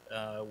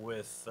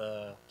with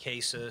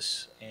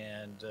CASIS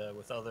and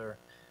with other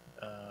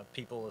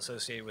people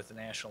associated with the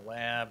National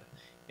Lab.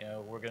 You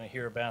know, we're going to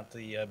hear about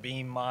the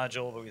beam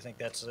module, but we think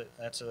that's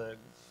a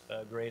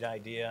great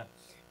idea.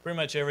 Pretty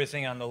much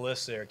everything on the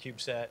list there,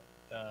 CubeSat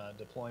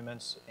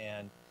deployments,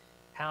 and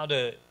how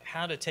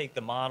to take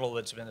the model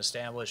that's been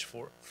established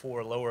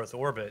for low Earth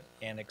orbit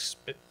and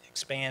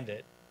expand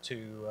it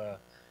to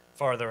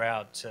farther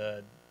out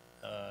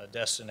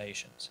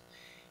destinations.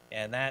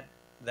 And that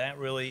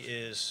really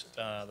is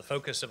the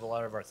focus of a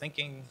lot of our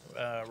thinking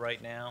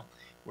right now.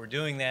 We're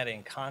doing that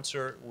in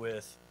concert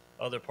with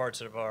other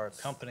parts of our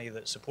company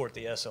that support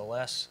the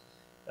SLS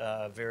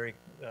very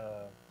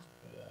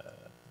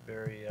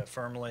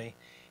firmly,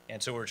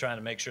 and so we're trying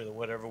to make sure that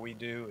whatever we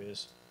do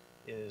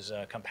is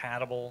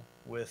compatible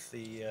with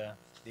the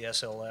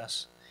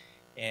SLS.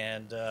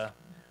 And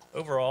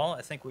overall,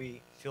 I think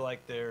we feel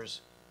like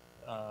there's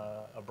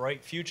a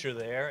bright future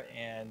there,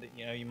 and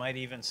you know, you might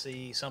even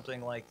see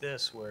something like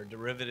this where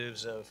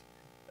derivatives of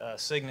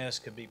Cygnus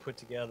could be put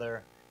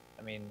together.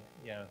 I mean,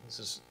 you know, this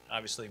is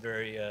obviously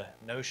very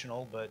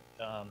notional, but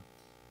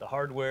the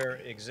hardware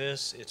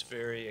exists. It's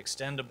very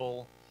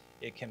extendable.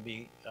 It can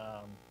be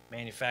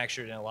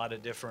manufactured in a lot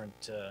of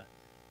different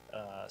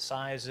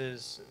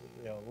sizes,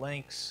 you know,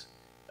 lengths.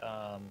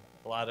 A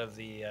lot of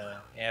the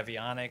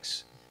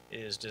avionics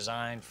is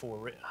designed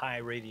for high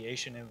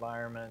radiation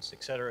environments,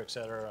 et cetera, et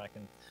cetera. I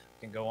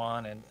can go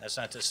on, and that's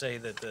not to say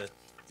that the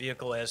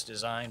vehicle as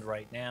designed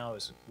right now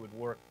would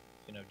work,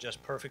 you know,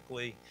 just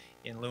perfectly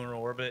in lunar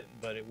orbit,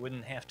 but it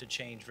wouldn't have to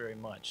change very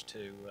much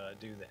to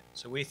do that.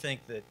 So we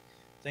think that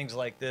things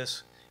like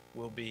this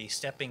will be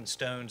stepping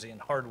stones in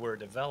hardware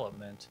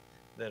development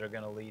that are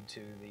going to lead to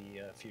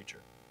the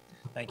future.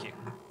 Thank you.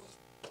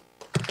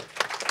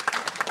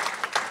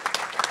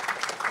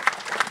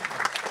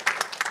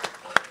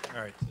 All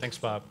right, thanks,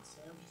 Bob.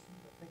 Sam, I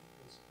think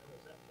was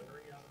that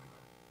Larry out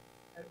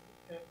of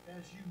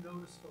as you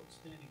notice folks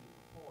standing in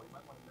the hall, you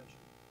might want to mention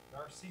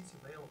there are seats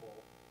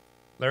available.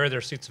 Larry, there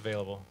are seats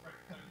available.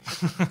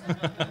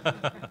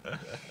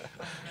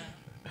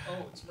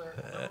 Oh, it's Larry.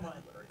 Never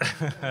mind, Larry.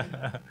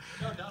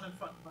 No, down in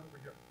front over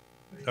here.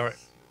 All right.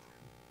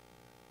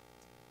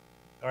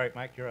 All right,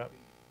 Mike, you're up.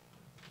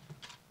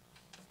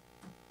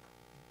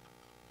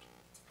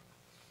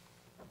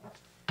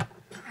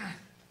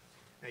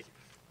 Thank you.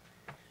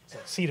 So,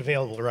 seat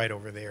available right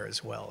over there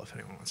as well if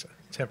anyone wants a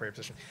temporary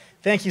position.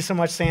 Thank you so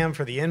much, Sam,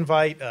 for the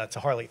invite, to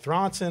Harley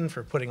Thronson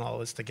for putting all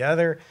this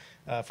together,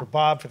 for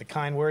Bob for the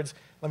kind words.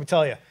 Let me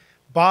tell you,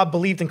 Bob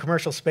believed in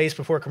commercial space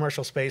before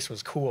commercial space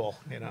was cool.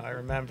 You know, I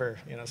remember,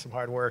 you know, some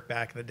hard work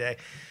back in the day.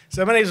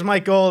 So my name is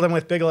Mike Gold. I'm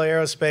with Bigelow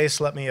Aerospace.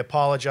 Let me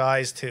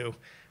apologize to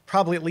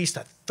probably at least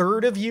a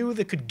third of you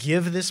that could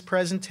give this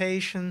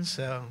presentation.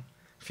 So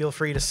feel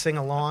free to sing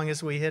along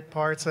as we hit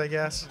parts, I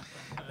guess.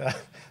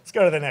 Let's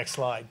go to the next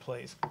slide,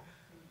 please.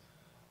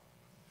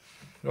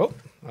 Oh,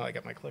 I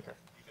got my clicker.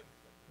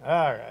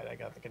 All right, I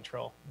got the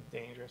control.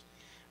 Dangerous.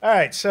 All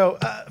right, so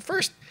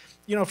first,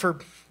 for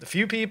the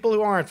few people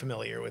who aren't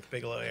familiar with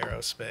Bigelow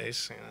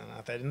Aerospace,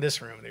 not that in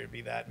this room there would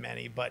be that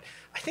many, but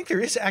I think there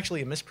is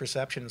actually a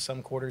misperception in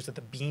some quarters that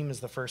the beam is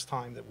the first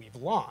time that we've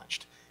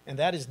launched, and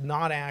that is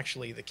not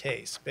actually the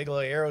case.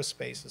 Bigelow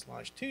Aerospace has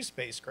launched 2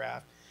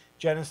 spacecraft,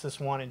 Genesis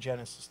 1 and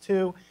Genesis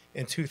 2,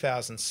 in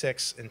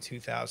 2006 and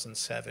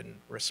 2007,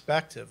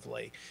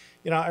 respectively.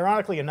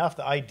 Ironically enough,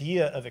 the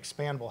idea of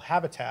expandable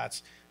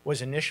habitats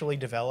was initially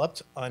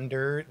developed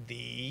under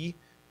the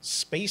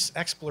Space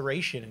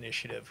Exploration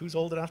Initiative. Who's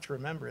old enough to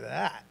remember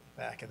that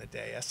back in the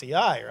day?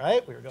 SEI,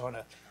 right? We were going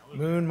to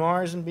Moon,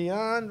 Mars, and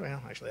beyond.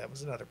 Well, actually, that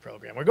was another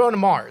program. We're going to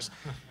Mars.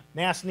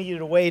 NASA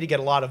needed a way to get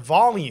a lot of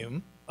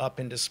volume up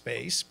into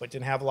space, but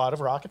didn't have a lot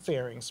of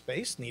rocket-faring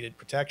space, needed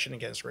protection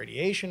against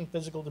radiation,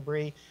 physical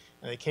debris,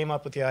 and they came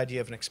up with the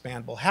idea of an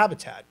expandable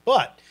habitat.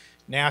 But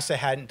NASA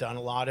hadn't done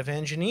a lot of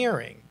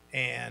engineering,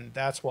 and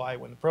that's why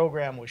when the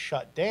program was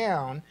shut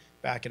down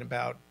back in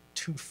about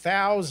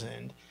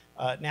 2000,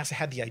 NASA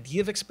had the idea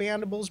of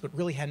expandables, but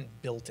really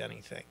hadn't built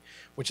anything,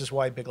 which is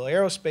why Bigelow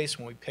Aerospace,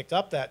 when we picked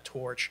up that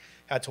torch,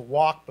 had to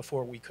walk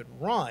before we could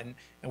run,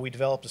 and we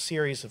developed a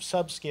series of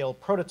subscale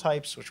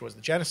prototypes, which was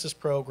the Genesis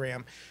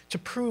program, to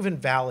prove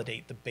and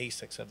validate the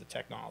basics of the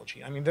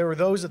technology. I mean, there were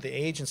those at the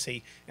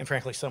agency, and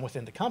frankly some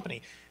within the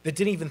company, that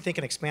didn't even think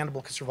an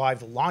expandable could survive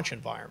the launch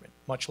environment,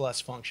 much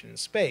less function in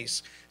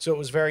space, so it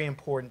was very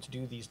important to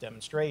do these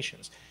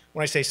demonstrations.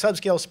 When I say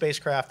subscale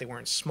spacecraft, they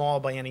weren't small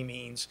by any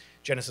means.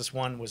 Genesis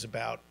 1 was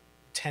about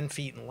 10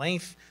 feet in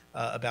length,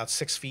 about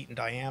 6 feet in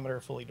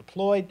diameter, fully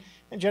deployed,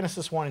 and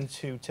Genesis 1 and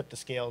 2 tipped the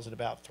scales at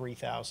about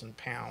 3,000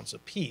 pounds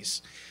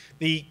apiece.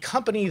 The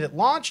company that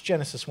launched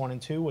Genesis 1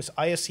 and 2 was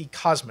ISS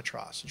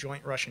Kosmotros, a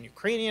joint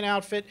Russian-Ukrainian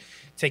outfit,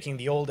 taking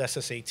the old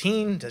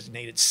SS-18,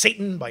 designated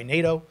Satan by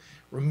NATO,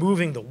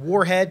 removing the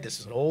warhead, this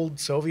is an old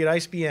Soviet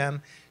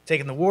ICBM,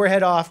 taking the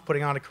warhead off,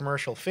 putting on a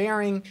commercial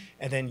fairing,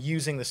 and then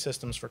using the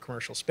systems for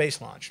commercial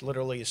space launch,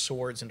 literally a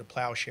swords into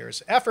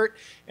plowshares effort.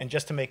 And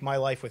just to make my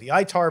life with the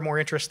ITAR more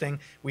interesting,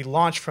 we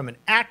launched from an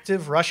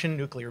active Russian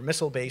nuclear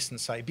missile base in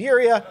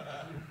Siberia,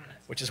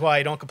 which is why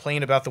I don't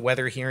complain about the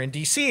weather here in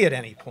DC at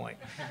any point.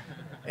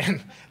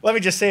 And let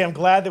me just say, I'm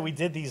glad that we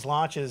did these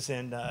launches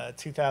in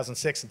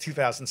 2006 and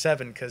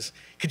 2007, because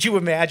could you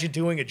imagine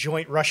doing a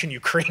joint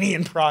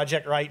Russian-Ukrainian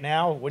project right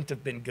now? It wouldn't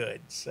have been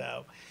good.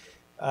 So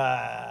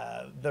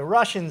the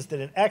Russians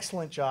did an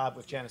excellent job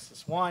with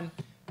Genesis 1.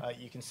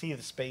 You can see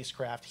the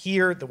spacecraft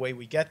here. The way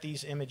we get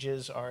these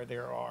images are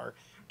there are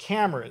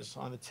cameras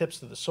on the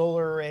tips of the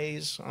solar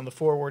arrays on the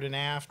forward and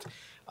aft.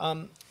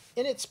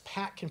 In its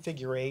pack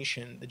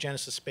configuration, the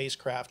Genesis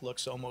spacecraft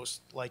looks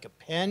almost like a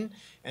pen,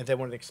 and then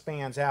when it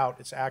expands out,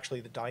 it's actually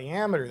the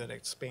diameter that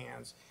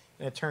expands,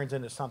 and it turns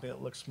into something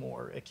that looks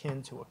more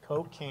akin to a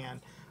Coke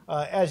can.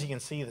 As you can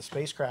see, the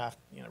spacecraft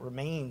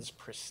remains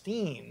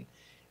pristine,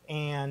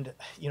 and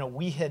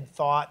we had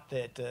thought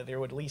that there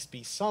would at least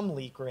be some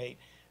leak rate.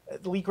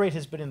 The leak rate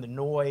has been in the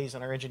noise,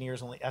 and our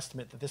engineers only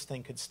estimate that this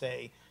thing could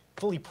stay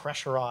fully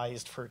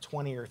pressurized for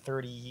 20 or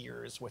 30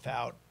 years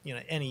without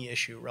any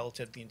issue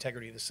relative to the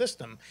integrity of the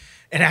system.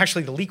 And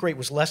actually the leak rate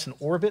was less in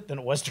orbit than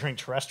it was during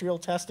terrestrial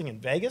testing in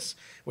Vegas,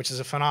 which is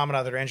a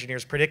phenomenon that our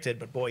engineers predicted,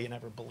 but boy, you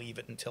never believe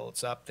it until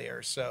it's up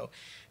there. So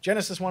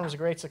Genesis 1 was a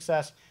great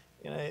success.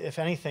 If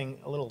anything,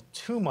 a little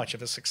too much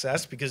of a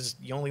success, because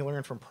you only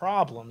learn from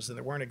problems, and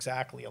there weren't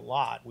exactly a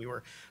lot. We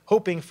were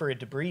hoping for a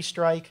debris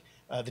strike.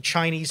 The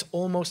Chinese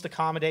almost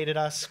accommodated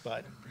us,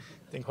 but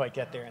didn't quite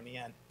get there in the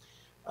end.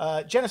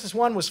 Genesis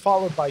 1 was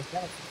followed by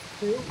Genesis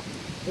 2.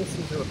 This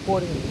is a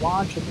recording of the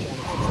launch of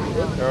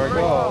Genesis 2. There it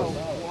goes.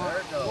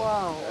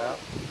 Wow.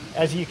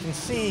 As you can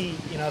see,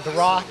 the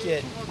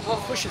rocket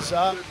pushes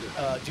up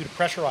due to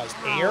pressurized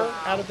air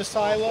out of the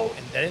silo,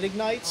 and then it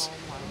ignites.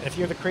 And if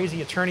you're the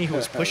crazy attorney who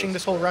was pushing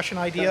this whole Russian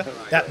idea,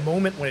 that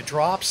moment when it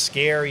drops,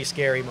 scary,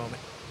 scary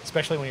moment,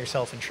 especially when you're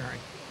self-insuring.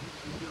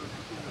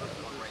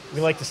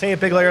 We like to say at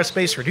Bigelow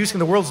Aerospace, reducing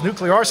the world's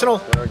nuclear arsenal,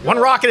 one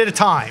rocket at a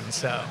time.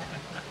 So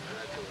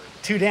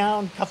 2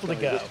 down, couple to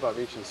go. Just about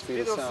reaching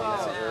speed of sound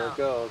now. There it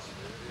goes.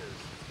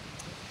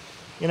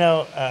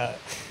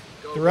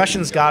 The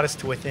Russians got us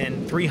to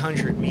within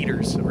 300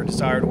 meters of our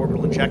desired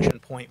orbital injection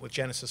point with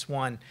Genesis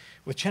 1.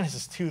 With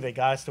Genesis 2, they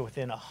got us to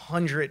within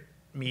 100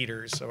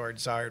 meters of our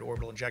desired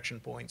orbital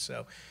injection point.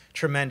 So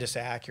tremendous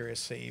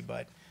accuracy,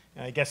 but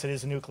I guess it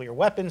is a nuclear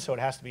weapon, so it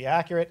has to be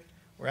accurate.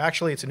 Or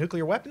actually, it's a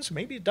nuclear weapon, so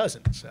maybe it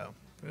doesn't. So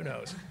who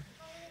knows?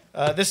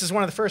 This is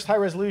one of the first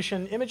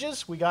high-resolution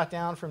images we got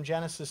down from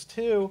Genesis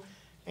 2.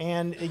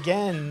 And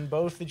again,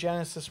 both the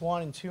Genesis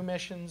 1 and 2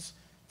 missions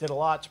did a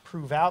lot to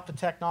prove out the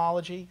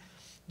technology.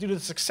 Due to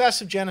the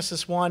success of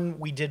Genesis 1,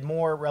 we did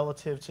more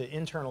relative to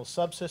internal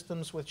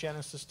subsystems with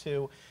Genesis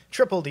 2,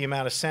 tripled the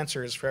amount of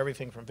sensors for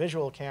everything from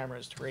visual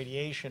cameras to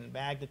radiation,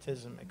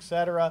 magnetism,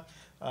 etc.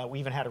 We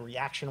even had a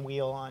reaction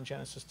wheel on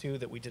Genesis 2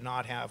 that we did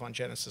not have on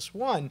Genesis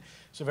 1.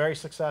 So very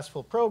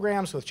successful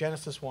programs with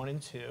Genesis 1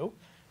 and 2.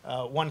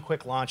 One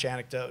quick launch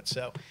anecdote.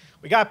 So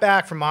we got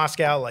back from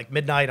Moscow like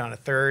midnight on a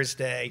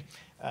Thursday.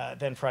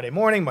 Then Friday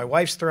morning, my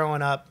wife's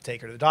throwing up,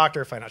 take her to the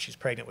doctor, find out she's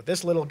pregnant with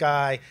this little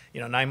guy.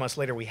 9 months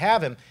later, we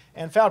have him.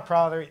 And proud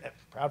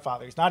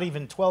father, he's not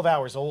even 12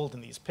 hours old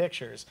in these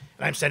pictures.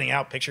 And I'm sending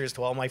out pictures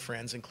to all my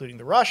friends, including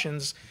the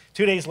Russians.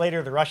 2 days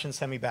later, the Russians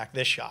send me back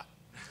this shot.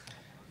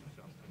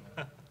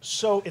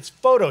 So it's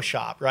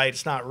Photoshop, right?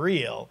 It's not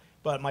real.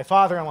 But my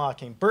father-in-law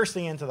came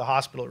bursting into the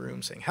hospital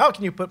room saying, "How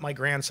can you put my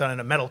grandson in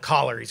a metal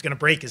collar? He's going to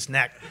break his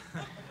neck."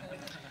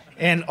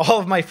 And all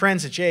of my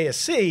friends at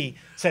JSC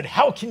said,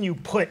 "How can you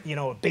put,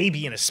 a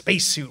baby in a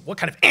spacesuit? What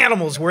kind of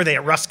animals were they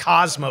at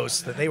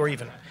Roscosmos that they were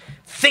even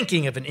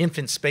thinking of an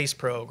infant space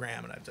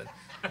program?" And I've done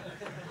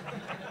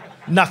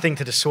nothing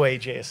to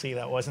dissuade JSC.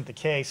 That wasn't the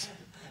case.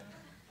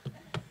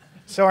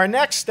 So our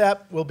next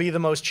step will be the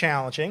most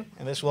challenging,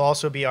 and this will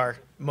also be our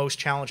most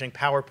challenging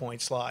PowerPoint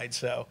slide.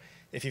 So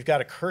if you've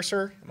got a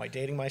cursor, am I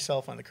dating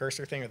myself on the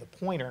cursor thing or the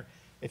pointer?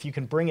 If you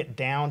can bring it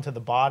down to the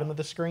bottom of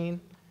the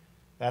screen,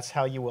 that's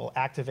how you will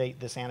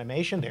activate this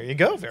animation. There you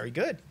go. Very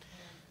good.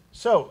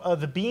 So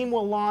the beam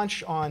will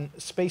launch on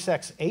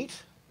SpaceX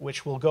 8,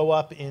 which will go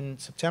up in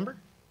September.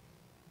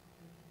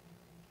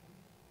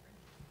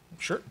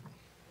 Sure.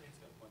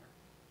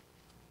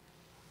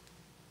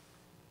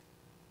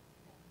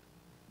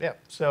 Yeah,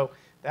 so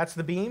that's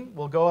the beam.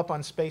 We'll go up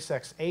on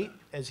SpaceX 8.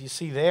 As you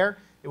see there,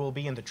 it will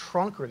be in the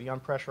trunk or the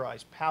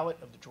unpressurized pallet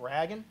of the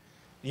Dragon.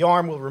 The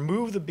arm will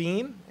remove the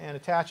beam and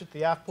attach it to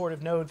the aft port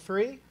of Node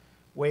 3,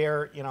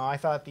 where, I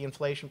thought the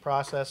inflation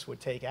process would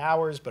take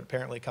hours, but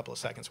apparently a couple of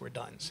seconds we're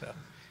done. So,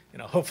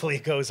 hopefully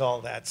it goes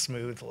all that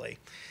smoothly.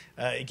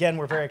 Again,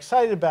 we're very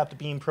excited about the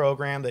beam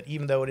program, that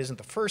even though it isn't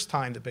the first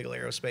time that Bigelow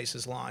Aerospace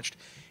is launched,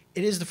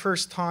 it is the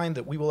first time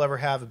that we will ever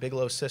have a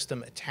Bigelow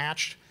system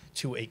attached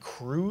to a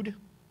crewed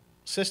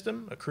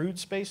system, a crewed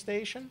space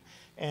station.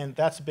 And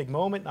that's a big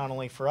moment, not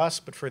only for us,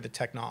 but for the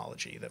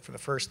technology, that for the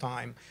first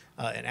time,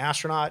 an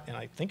astronaut, and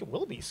I think it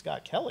will be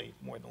Scott Kelly,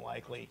 more than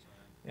likely,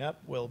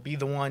 will be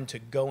the one to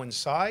go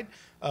inside.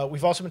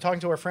 We've also been talking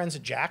to our friends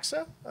at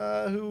JAXA,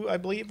 who I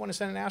believe want to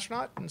send an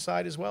astronaut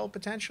inside as well,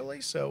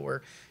 potentially. So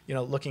we're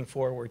looking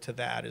forward to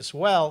that as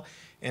well.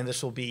 And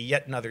this will be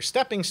yet another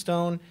stepping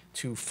stone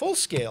to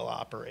full-scale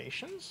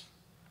operations,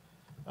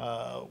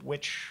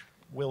 which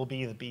will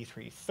be the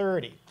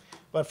B330.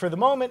 But for the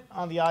moment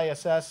on the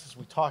ISS, as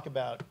we talk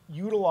about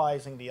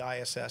utilizing the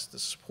ISS to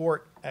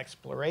support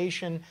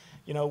exploration,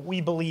 we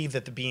believe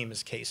that the beam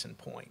is case in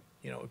point.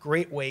 A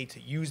great way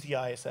to use the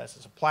ISS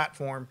as a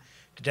platform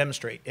to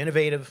demonstrate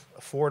innovative,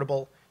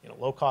 affordable,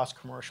 low-cost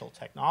commercial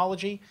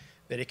technology,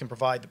 that it can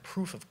provide the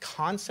proof of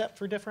concept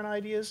for different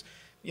ideas.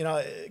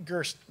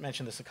 Gerst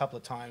mentioned this a couple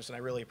of times, and I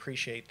really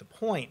appreciate the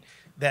point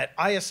that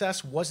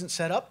ISS wasn't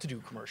set up to do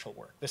commercial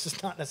work. This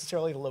is not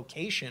necessarily the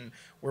location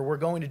where we're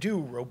going to do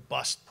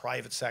robust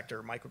private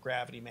sector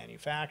microgravity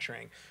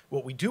manufacturing.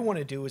 What we do want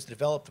to do is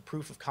develop the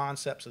proof of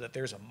concept so that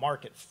there's a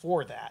market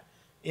for that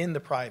in the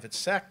private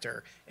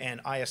sector, and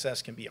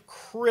ISS can be a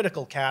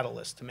critical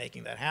catalyst to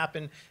making that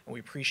happen. And we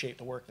appreciate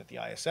the work that the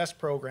ISS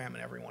program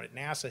and everyone at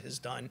NASA has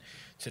done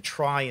to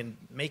try and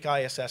make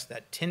ISS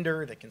that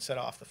tinder that can set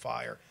off the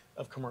fire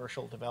of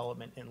commercial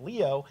development in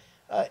LEO.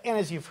 And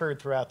as you've heard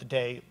throughout the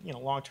day,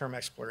 long-term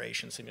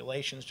exploration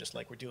simulations, just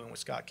like we're doing with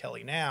Scott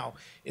Kelly now,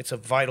 it's a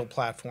vital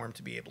platform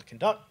to be able to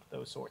conduct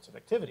those sorts of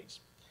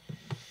activities.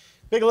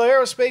 Bigelow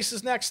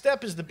Aerospace's next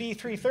step is the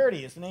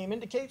B330. As the name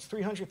indicates,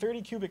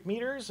 330 cubic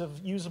meters of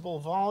usable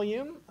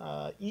volume.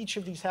 Each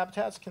of these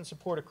habitats can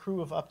support a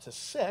crew of up to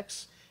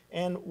 6.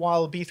 And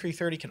while the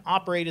B330 can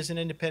operate as an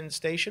independent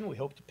station, we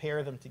hope to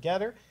pair them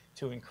together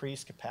to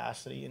increase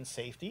capacity and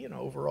safety and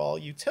overall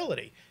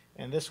utility.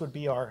 And this would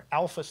be our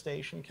Alpha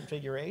Station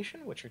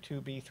configuration, which are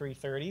 2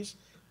 B330s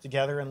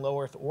together in low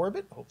Earth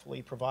orbit,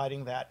 hopefully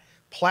providing that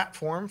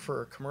platform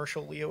for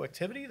commercial LEO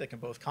activity that can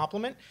both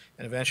complement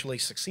and eventually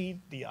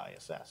succeed the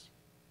ISS.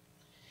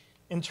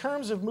 In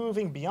terms of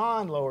moving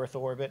beyond low Earth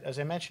orbit, as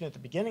I mentioned at the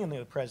beginning of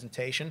the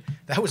presentation,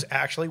 that was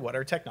actually what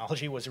our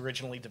technology was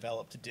originally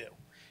developed to do.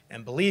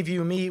 And believe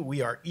you me,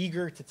 we are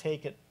eager to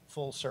take it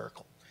full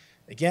circle.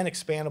 Again,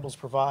 expandables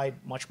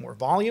provide much more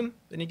volume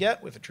than you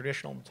get with a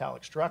traditional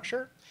metallic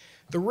structure.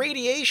 The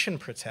radiation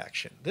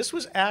protection, this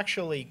was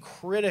actually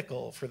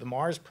critical for the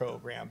Mars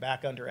program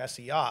back under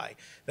SEI,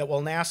 that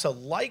while NASA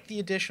liked the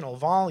additional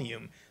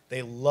volume,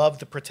 they love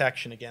the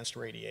protection against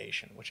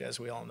radiation, which, as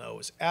we all know,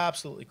 is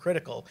absolutely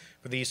critical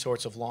for these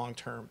sorts of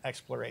long-term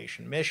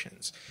exploration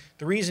missions.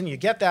 The reason you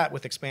get that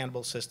with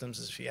expandable systems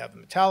is if you have a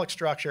metallic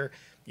structure,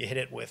 you hit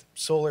it with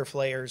solar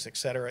flares, et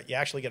cetera, you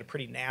actually get a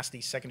pretty nasty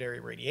secondary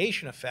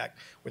radiation effect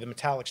where the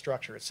metallic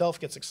structure itself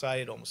gets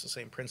excited, almost the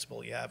same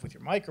principle you have with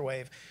your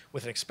microwave.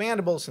 With an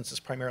expandable, since it's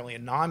primarily a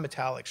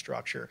non-metallic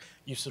structure,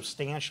 you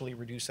substantially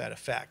reduce that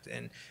effect.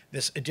 And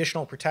this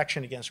additional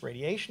protection against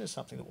radiation is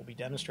something that we'll be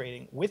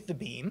demonstrating with the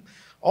beam.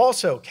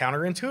 Also,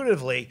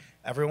 counterintuitively,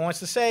 everyone wants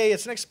to say,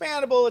 it's an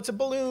expandable, it's a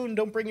balloon,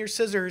 don't bring your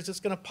scissors,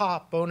 it's going to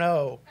pop, oh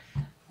no.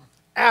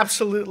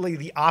 Absolutely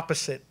the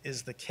opposite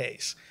is the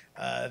case.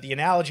 The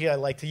analogy I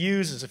like to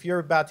use is if you're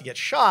about to get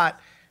shot,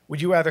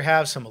 would you rather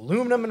have some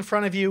aluminum in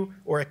front of you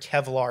or a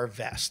Kevlar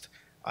vest?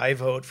 I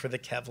vote for the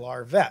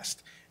Kevlar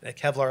vest. And a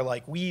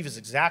Kevlar-like weave is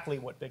exactly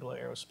what Bigelow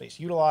Aerospace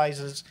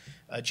utilizes.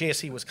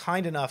 JSC was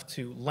kind enough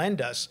to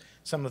lend us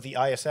some of the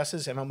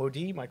ISS's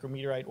MMOD,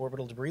 micrometeorite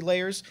orbital debris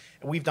layers.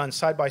 And we've done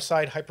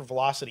side-by-side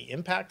hypervelocity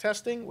impact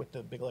testing with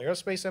the Bigelow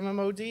Aerospace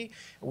MMOD.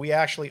 And we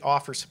actually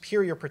offer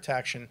superior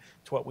protection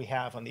to what we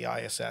have on the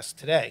ISS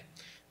today.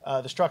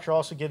 The structure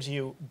also gives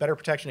you better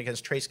protection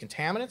against trace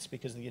contaminants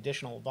because of the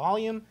additional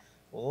volume,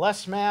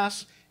 less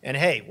mass, and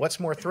hey, what's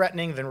more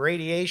threatening than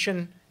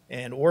radiation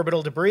and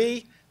orbital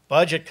debris?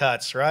 Budget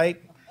cuts,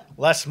 right?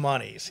 Less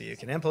money, so you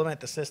can implement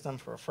the system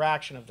for a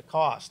fraction of the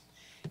cost.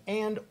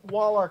 And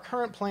while our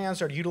current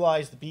plans are to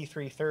utilize the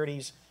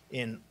B330s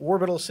in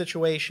orbital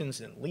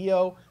situations in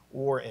LEO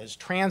or as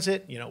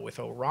transit, with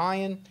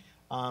Orion,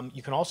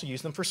 you can also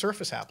use them for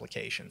surface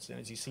applications. And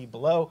as you see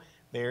below,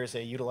 there's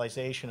a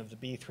utilization of the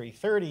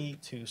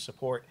B330 to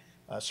support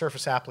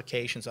surface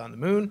applications on the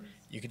moon.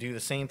 You could do the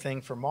same thing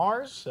for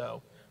Mars.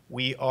 So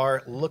we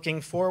are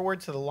looking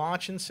forward to the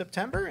launch in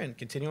September and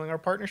continuing our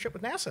partnership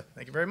with NASA.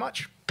 Thank you very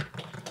much.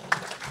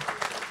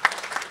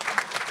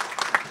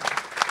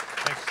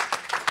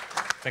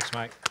 Thanks,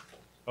 Mike.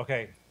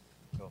 Okay,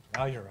 so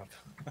now you're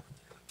up.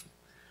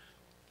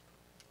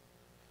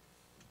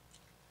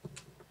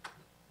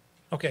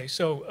 Okay,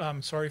 so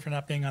sorry for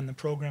not being on the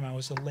program. I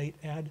was a late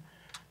ad.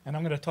 And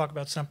I'm going to talk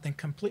about something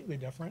completely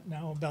different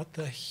now, about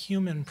the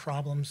human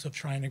problems of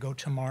trying to go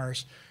to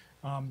Mars.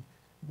 Let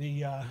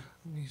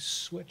me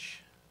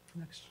switch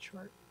next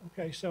chart.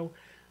 Okay, so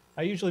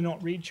I usually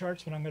don't read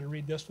charts, but I'm going to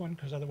read this one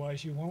because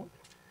otherwise you won't.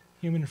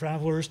 Human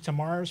travelers to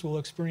Mars will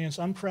experience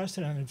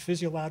unprecedented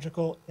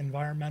physiological,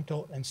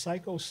 environmental, and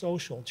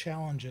psychosocial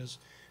challenges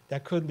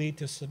that could lead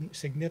to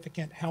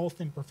significant health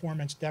and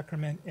performance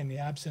decrement in the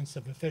absence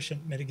of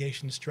efficient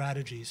mitigation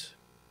strategies.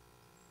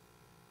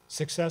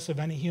 Success of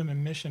any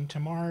human mission to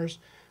Mars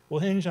will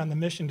hinge on the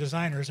mission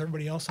designers,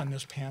 everybody else on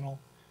this panel,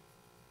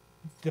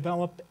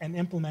 develop and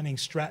implementing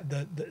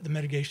the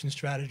mitigation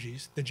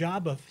strategies. The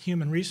job of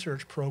human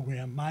research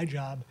program, my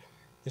job,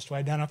 is to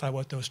identify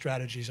what those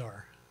strategies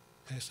are.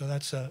 Okay, so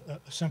that's a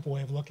simple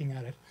way of looking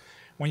at it.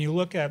 When you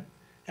look at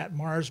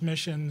Mars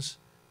missions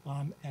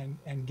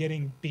and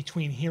getting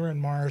between here and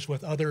Mars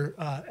with other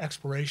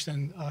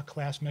exploration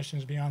class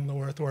missions beyond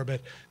low Earth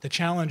orbit, the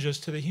challenges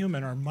to the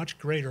human are much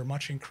greater,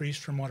 much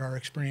increased from what our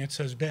experience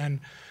has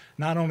been,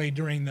 not only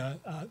during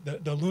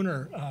the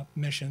lunar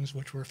missions,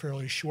 which were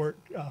fairly short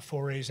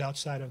forays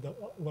outside of the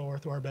low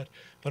Earth orbit,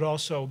 but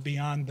also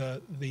beyond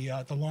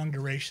the long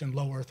duration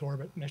low Earth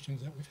orbit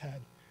missions that we've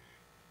had.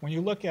 When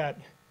you look at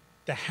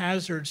the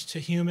hazards to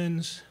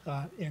humans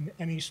in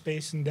any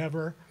space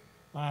endeavor,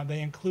 they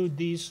include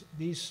these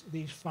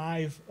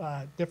 5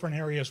 different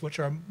areas which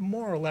are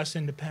more or less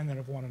independent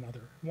of one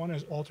another. One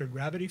is altered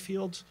gravity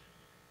fields.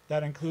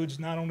 That includes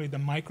not only the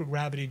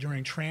microgravity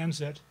during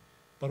transit,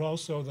 but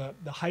also the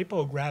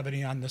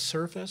hypogravity on the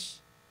surface,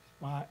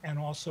 and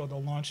also the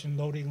launch and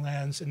loading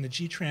lands and the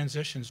G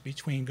transitions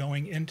between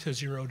going into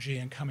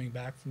 0G and coming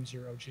back from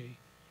 0G.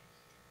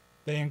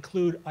 They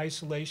include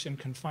isolation,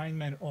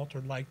 confinement,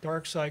 altered light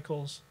dark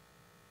cycles.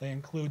 They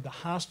include the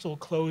hostile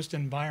closed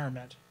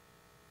environment.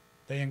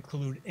 They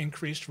include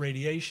increased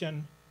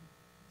radiation,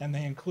 and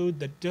they include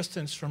the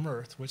distance from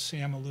Earth, which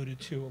Sam alluded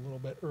to a little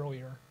bit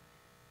earlier.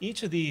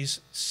 Each of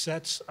these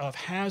sets of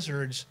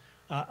hazards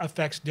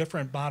affects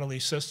different bodily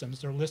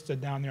systems. They're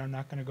listed down there. I'm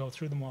not going to go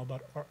through them all,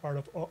 but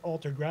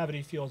altered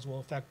gravity fields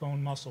will affect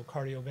bone, muscle,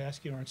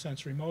 cardiovascular, and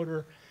sensory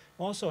motor.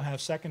 Also have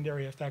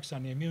secondary effects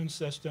on the immune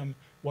system,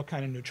 what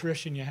kind of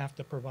nutrition you have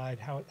to provide,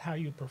 how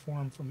you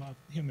perform from a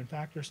human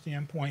factor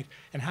standpoint,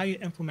 and how you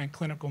implement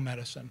clinical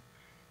medicine.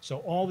 So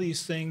all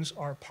these things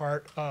are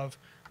part of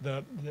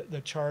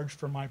the charge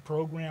for my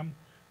program.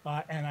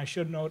 And I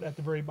should note at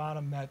the very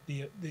bottom that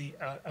the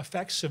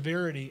effect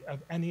severity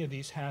of any of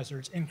these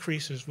hazards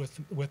increases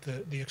with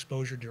the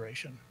exposure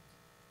duration.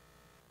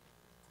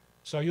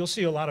 So you'll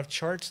see a lot of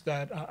charts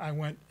that I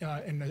went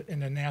in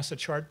the NASA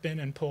chart bin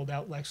and pulled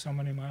out like so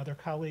many of my other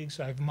colleagues.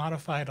 I've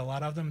modified a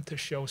lot of them to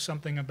show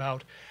something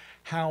about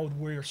how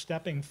we're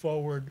stepping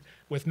forward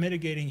with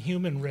mitigating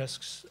human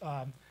risks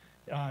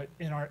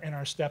in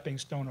our stepping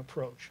stone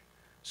approach.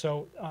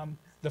 So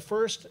the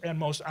first and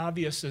most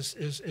obvious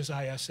is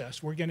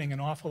ISS. We're getting an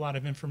awful lot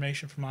of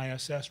information from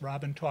ISS.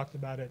 Robin talked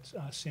about it.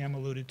 Sam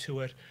alluded to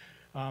it.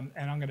 And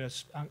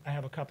I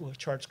have a couple of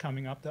charts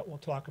coming up that will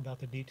talk about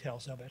the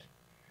details of it.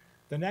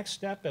 The next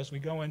step, as we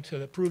go into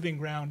the proving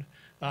ground,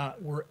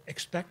 we're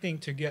expecting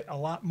to get a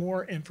lot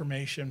more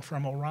information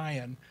from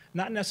Orion,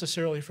 not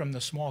necessarily from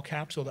the small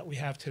capsule that we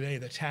have today,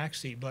 the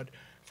taxi, but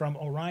from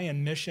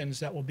Orion missions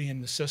that will be in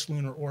the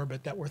cislunar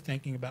orbit that we're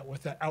thinking about,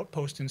 with the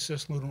outpost in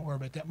cislunar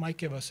orbit that might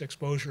give us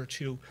exposure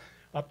to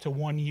up to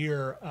 1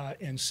 year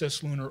in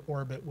cislunar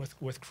orbit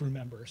with crew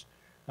members.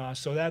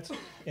 So that's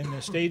in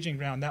the staging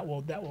ground. That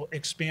will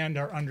expand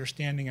our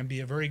understanding and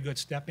be a very good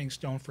stepping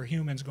stone for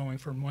humans going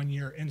from 1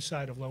 year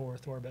inside of low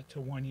Earth orbit to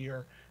 1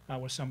 year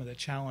with some of the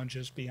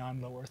challenges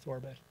beyond low Earth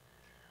orbit.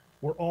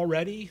 We're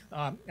already,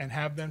 and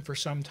have been for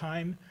some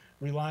time,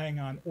 relying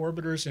on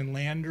orbiters and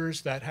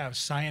landers that have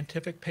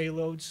scientific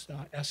payloads.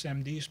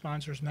 SMD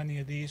sponsors many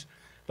of these.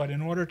 But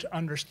in order to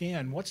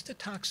understand what's the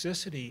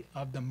toxicity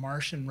of the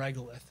Martian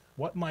regolith,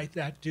 what might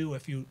that do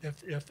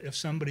if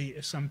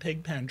some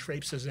pig pen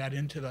traipses that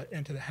into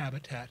the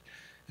habitat?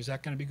 Is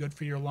that going to be good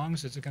for your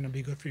lungs? Is it going to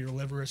be good for your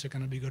liver? Is it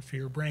going to be good for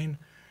your brain?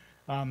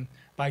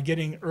 By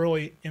getting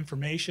early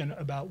information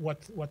about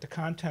what the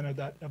content of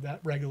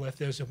that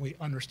regolith is, and we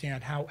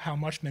understand how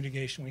much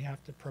mitigation we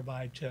have to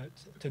provide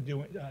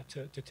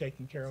to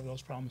taking care of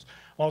those problems.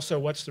 Also,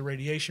 what's the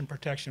radiation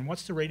protection?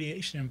 What's the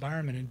radiation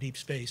environment in deep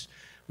space?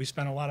 We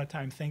spent a lot of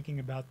time thinking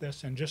about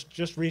this, and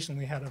just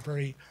recently had a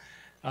very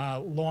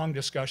long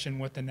discussion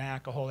with the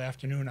NAC a whole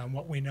afternoon on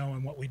what we know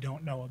and what we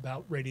don't know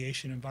about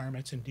radiation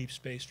environments in deep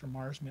space for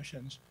Mars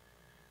missions.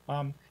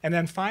 And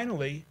then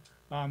finally,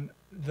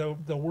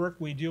 the work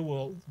we do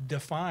will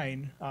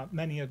define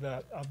many of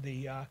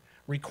the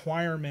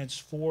requirements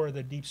for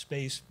the deep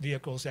space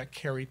vehicles that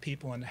carry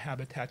people and the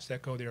habitats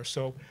that go there.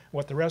 So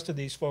what the rest of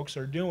these folks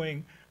are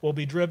doing will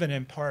be driven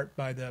in part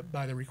by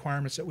the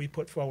requirements that we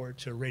put forward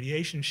to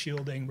radiation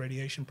shielding,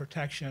 radiation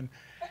protection,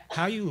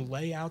 how you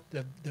lay out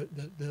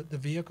the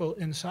vehicle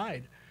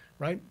inside,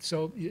 right?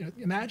 So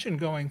imagine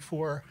going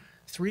for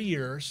 3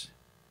 years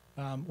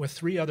with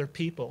 3 other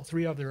people,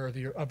 3 other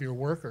of your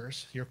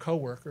workers, your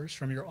co-workers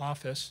from your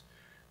office.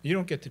 You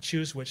don't get to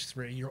choose which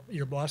 3.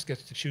 Your boss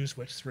gets to choose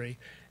which 3.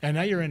 And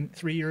now you're in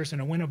 3 years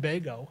in a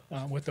Winnebago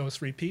with those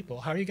 3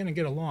 people. How are you going to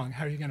get along?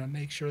 How are you going to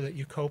make sure that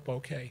you cope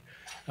okay?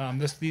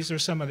 These are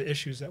some of the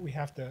issues that we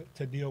have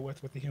to deal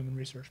with the Human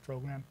Research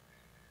Program.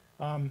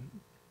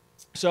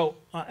 So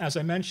as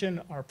I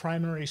mentioned, our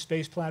primary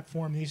space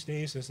platform these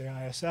days is the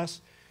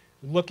ISS.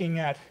 Looking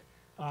at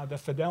the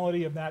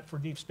fidelity of that for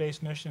deep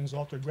space missions,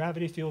 altered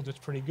gravity fields, it's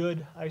pretty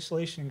good.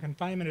 Isolation and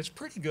confinement, it's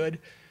pretty good.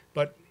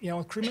 But,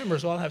 crew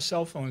members all have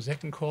cell phones. They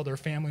can call their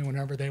family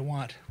whenever they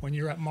want. When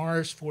you're at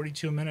Mars,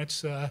 42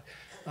 minutes,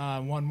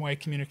 one-way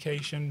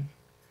communication,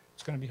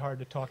 it's going to be hard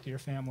to talk to your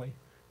family.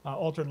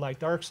 Altered light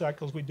dark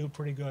cycles, we do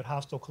pretty good.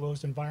 Hostile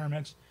closed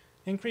environments.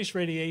 Increased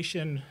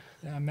radiation,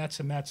 Mets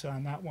and Mets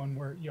on that one.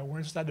 We're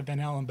inside the Van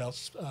Allen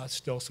belt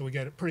still, so we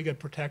get a pretty good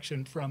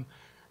protection from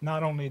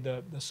not only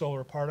the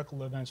solar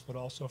particle events, but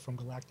also from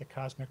galactic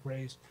cosmic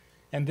rays.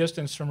 And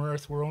distance from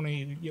Earth,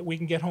 we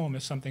can get home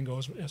if something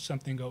goes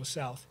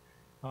south.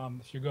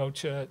 If you go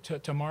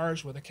to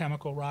Mars with a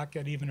chemical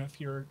rocket, even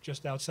if you're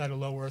just outside of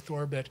low Earth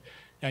orbit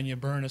and you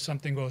burn, if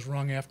something goes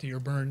wrong after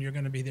your burn, you're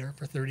going to be there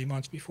for 30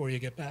 months before you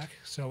get back.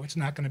 So it's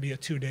not going to be a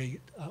 2-day.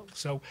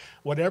 So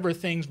whatever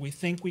things we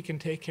think we can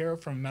take care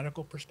of from a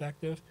medical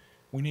perspective,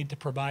 we need to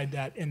provide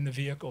that in the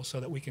vehicle so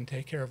that we can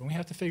take care of it. And we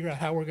have to figure out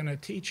how we're going to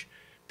teach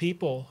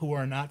people who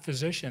are not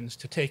physicians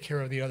to take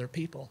care of the other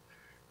people.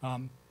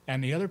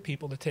 And the other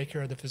people to take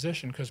care of the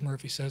physician, because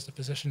Murphy says the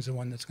physician's the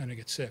one that's going to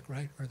get sick,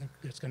 right? Or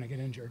that's going to get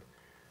injured.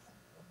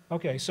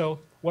 Okay, so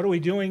what are we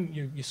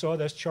doing? You saw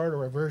this chart,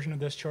 or a version of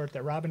this chart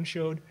that Robin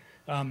showed.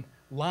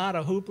 Lot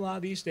of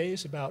hoopla these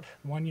days about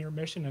one-year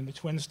mission and the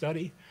twin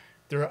study.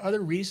 There are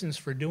other reasons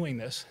for doing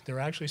this. There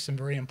are actually some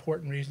very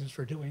important reasons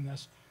for doing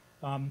this.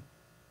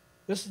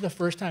 This is the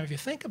first time, if you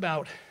think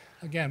about,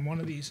 again, one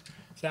of these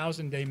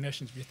 1,000-day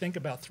missions, if you think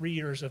about 3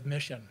 years of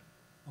mission,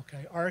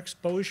 okay, our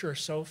exposure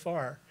so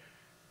far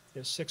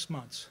is 6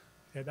 months.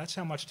 Okay, that's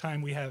how much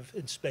time we have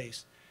in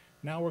space.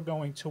 Now we're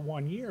going to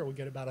 1 year. We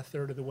get about a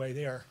third of the way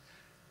there.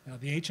 Now,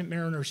 the ancient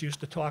mariners used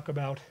to talk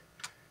about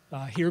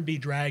here be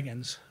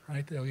dragons,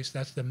 right? At least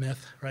that's the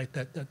myth, right?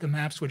 That the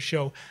maps would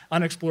show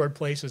unexplored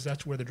places.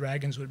 That's where the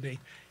dragons would be.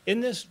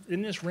 In this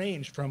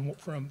range from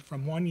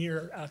 1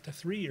 year out to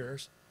 3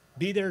 years,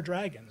 be there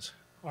dragons.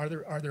 Are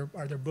there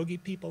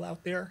boogie people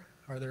out there?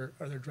 Are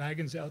there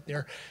dragons out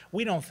there?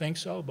 We don't think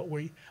so, but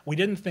we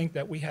didn't think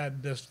that we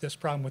had this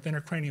problem with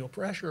intracranial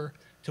pressure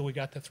till we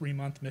got to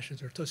 3-month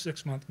missions or to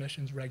 6-month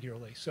missions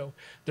regularly. So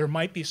there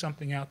might be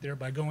something out there.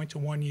 By going to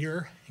 1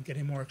 year and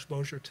getting more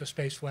exposure to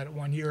spaceflight at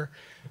 1 year,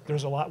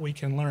 there's a lot we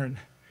can learn.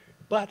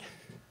 But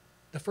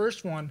the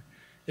first one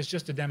is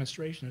just a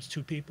demonstration. It's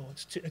 2 people.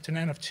 It's an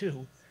N of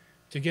 2.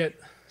 To get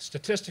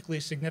statistically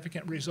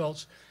significant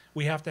results,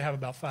 we have to have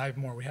about 5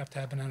 more. We have to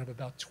have an N of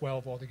about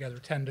 12 altogether,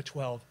 10 to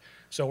 12.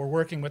 So we're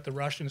working with the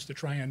Russians to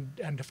try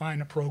and define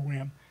a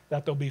program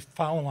that they'll be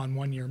follow-on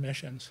 1-year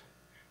missions.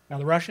 Now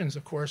the Russians,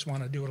 of course,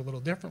 want to do it a little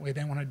differently.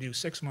 They want to do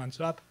 6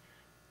 months up,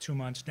 2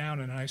 months down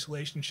in an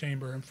isolation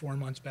chamber, and 4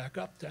 months back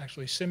up to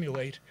actually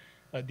simulate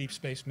a deep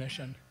space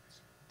mission.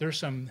 There's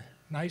some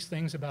nice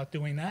things about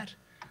doing that,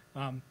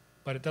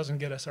 but it doesn't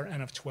get us our N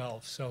of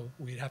 12. So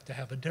we'd have to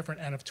have a different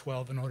N of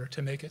 12 in order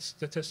to make it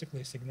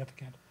statistically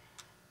significant.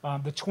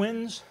 The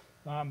twins,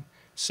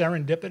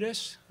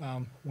 serendipitous.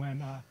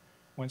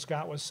 When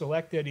Scott was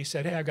selected, he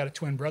said, hey, I've got a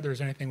twin brother. Is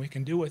there anything we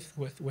can do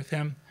with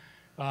him?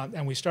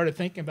 And we started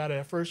thinking about it.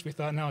 At first, we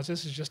thought, no,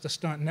 this is just a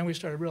stunt. And then we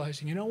started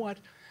realizing, you know what?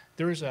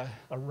 There's a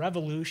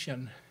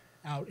revolution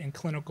out in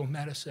clinical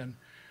medicine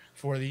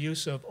for the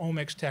use of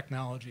omics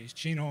technologies,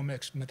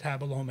 genomics,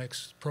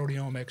 metabolomics,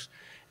 proteomics,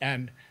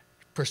 and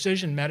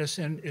precision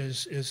medicine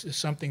is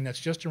something that's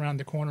just around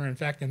the corner. In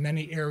fact, in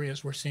many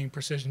areas, we're seeing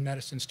precision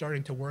medicine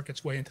starting to work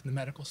its way into the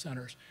medical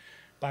centers.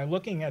 By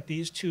looking at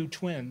these two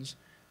twins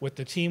with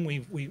the team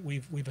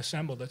we've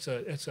assembled, it's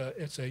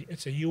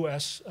a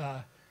U.S.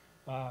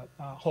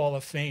 Hall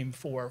of Fame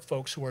for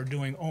folks who are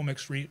doing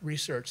omics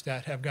research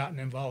that have gotten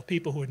involved,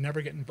 people who would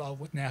never get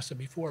involved with NASA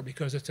before,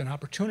 because it's an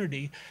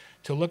opportunity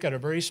to look at a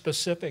very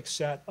specific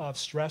set of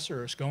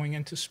stressors going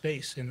into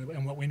space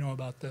and what we know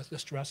about the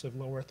stress of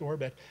low Earth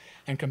orbit,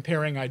 and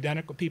comparing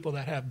identical people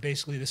that have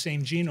basically the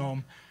same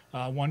genome,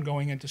 one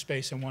going into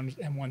space and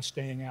one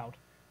staying out.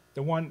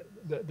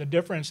 The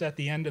difference at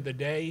the end of the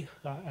day,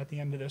 at the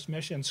end of this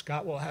mission,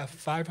 Scott will have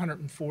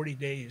 540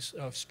 days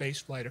of space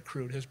flight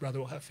accrued. His brother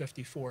will have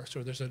 54.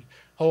 So there's a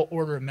whole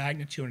order of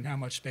magnitude in how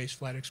much space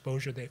flight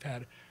exposure they've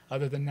had.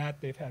 Other than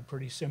that, they've had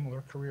pretty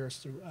similar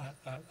careers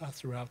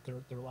throughout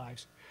their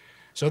lives.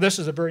 So this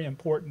is a very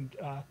important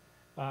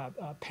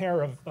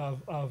pair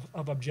of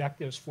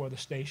objectives for the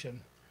station.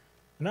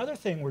 Another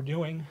thing we're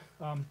doing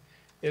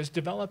is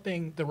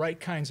developing the right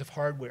kinds of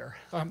hardware.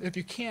 If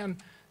you can,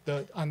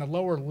 on the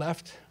lower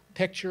left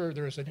picture,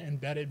 there's an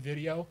embedded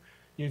video.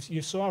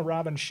 You saw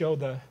Robin show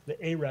the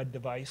ARED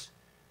device.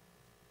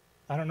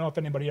 I don't know if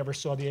anybody ever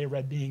saw the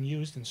ARED being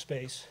used in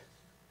space.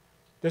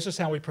 This is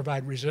how we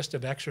provide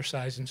resistive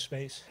exercise in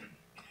space.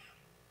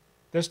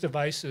 This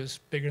device is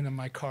bigger than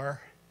my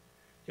car.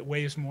 It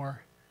weighs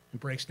more and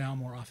breaks down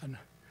more often.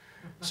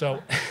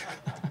 So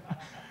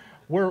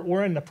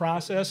we're in the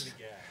process.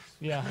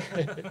 Yeah.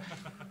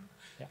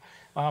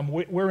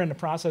 We're in the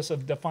process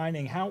of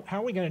defining how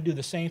are we going to do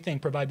the same thing,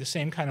 provide the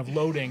same kind of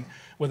loading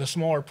with a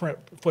smaller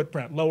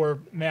footprint, lower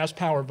mass,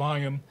 power,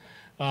 volume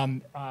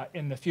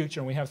in the future.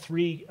 And we have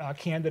three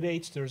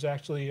candidates. There's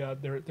actually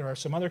there are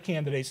some other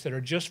candidates that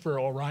are just for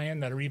Orion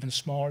that are even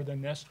smaller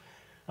than this,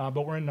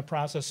 but we're in the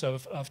process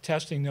of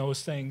testing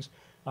those things.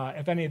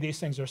 If any of these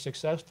things are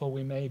successful,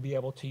 we may be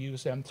able to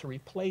use them to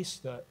replace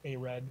the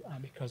ARED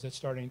because it's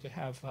starting to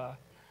have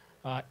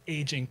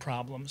aging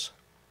problems.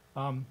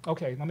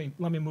 Okay,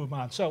 let me move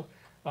on. So,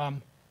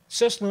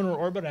 cislunar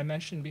orbit, I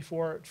mentioned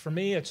before. For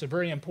me, it's a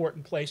very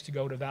important place to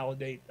go to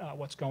validate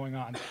what's going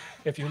on.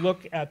 If you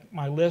look at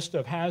my list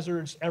of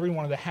hazards, every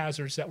one of the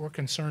hazards that we're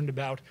concerned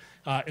about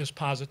is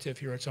positive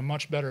here. It's a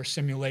much better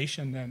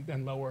simulation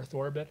than low Earth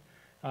orbit,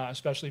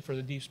 especially for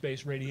the deep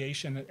space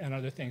radiation and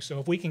other things. So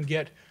if we can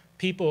get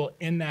people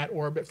in that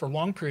orbit for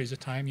long periods of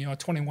time, you know, a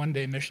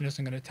 21-day mission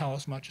isn't going to tell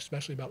us much,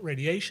 especially about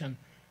radiation.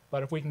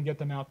 But if we can get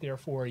them out there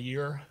for a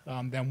year,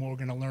 then we're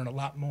going to learn a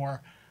lot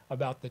more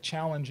about the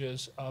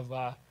challenges of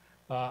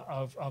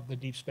the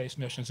deep space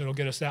missions. It'll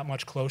get us that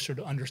much closer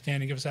to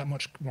understanding, give us that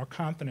much more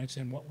confidence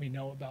in what we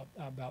know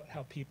about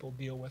how people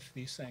deal with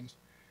these things.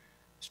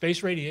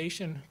 Space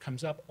radiation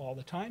comes up all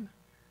the time.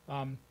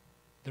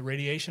 The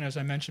radiation, as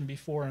I mentioned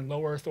before, in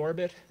low Earth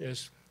orbit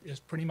is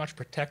pretty much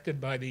protected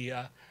by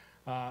the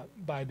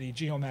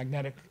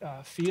geomagnetic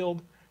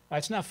field.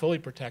 It's not fully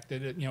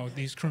protected. You know,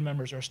 these crew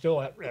members are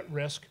still at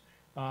risk.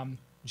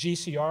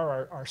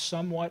 GCR are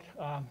somewhat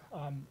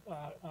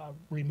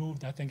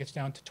removed. I think it's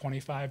down to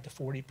 25 to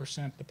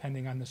 40%,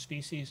 depending on the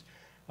species.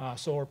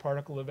 Solar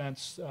particle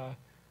events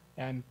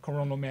and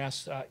coronal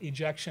mass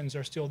ejections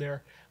are still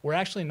there. We're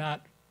actually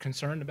not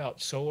concerned about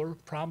solar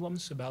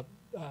problems, about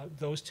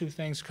those two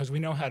things, because we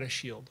know how to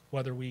shield,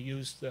 whether we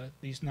use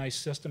these nice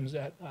systems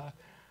that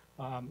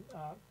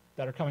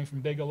are coming from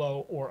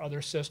Bigelow or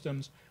other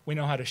systems. We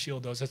know how to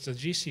shield those. It's the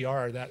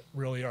GCR that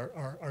really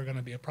are going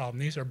to be a problem.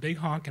 These are big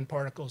honking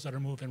particles that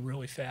are moving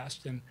really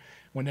fast, and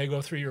when they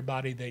go through your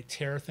body, they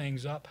tear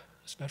things up,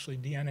 especially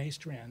DNA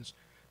strands.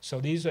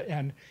 So these are,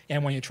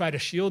 and when you try to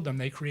shield them,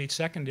 they create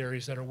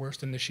secondaries that are worse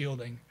than the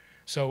shielding.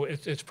 So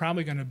it's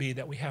probably going to be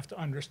that we have to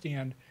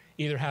understand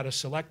either how to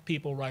select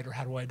people right or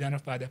how to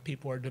identify that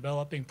people are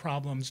developing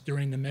problems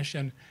during the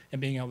mission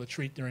and being able to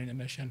treat during the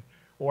mission,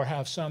 or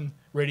have some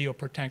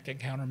radioprotectant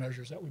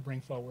countermeasures that we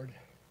bring forward.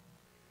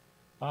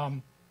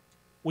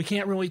 We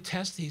can't really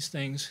test these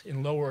things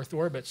in low Earth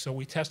orbit, so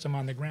we test them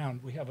on the ground.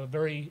 We have a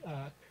very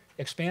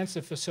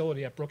expansive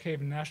facility at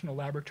Brookhaven National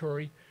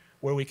Laboratory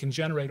where we can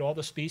generate all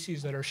the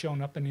species that are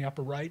shown up in the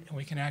upper right, and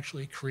we can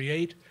actually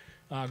create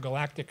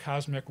galactic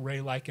cosmic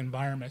ray-like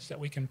environments that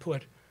we can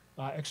put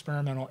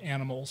experimental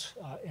animals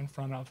in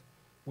front of.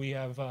 We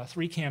have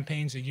 3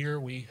 campaigns a year.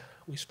 We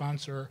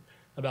sponsor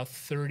about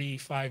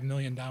 $35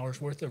 million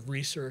worth of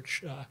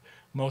research,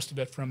 most of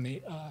it from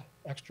the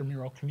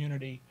extramural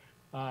community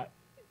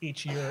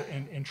each year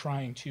in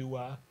trying to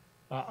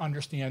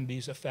understand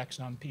these effects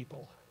on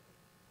people.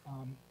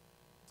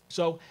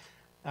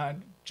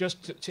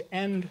 Just to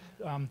end,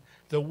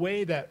 the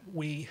way that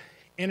we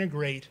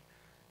integrate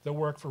the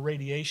work for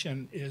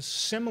radiation is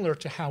similar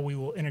to how we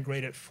will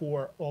integrate it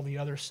for all the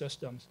other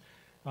systems.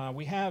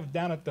 We have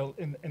down at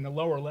in the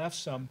lower left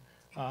some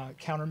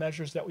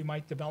countermeasures that we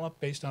might develop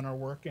based on our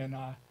work at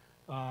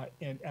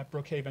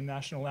Brookhaven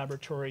National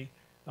Laboratory.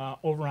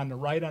 Over on the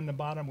right on the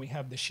bottom, we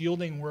have the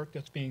shielding work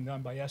that's being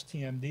done by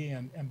STMD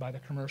and by the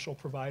commercial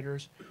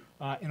providers.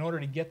 In order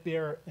to get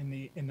there, in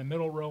the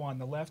middle row on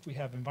the left, we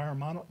have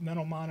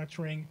environmental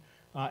monitoring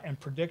and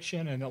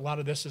prediction, and a lot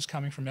of this is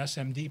coming from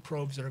SMD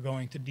probes that are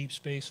going to deep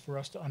space for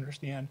us to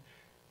understand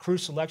crew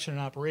selection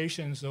and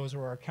operations. Those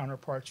are our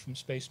counterparts from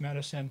space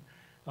medicine.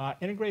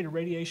 Integrated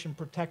radiation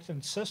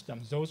protection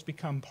systems, those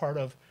become part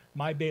of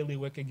my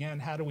bailiwick again.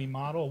 How do we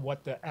model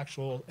what the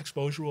actual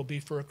exposure will be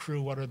for a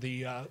crew? What are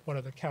the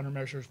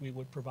countermeasures we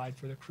would provide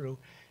for the crew?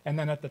 And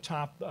then at the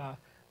top,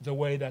 the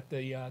way that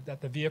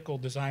the vehicle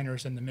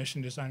designers and the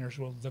mission designers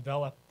will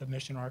develop the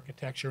mission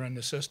architecture and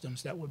the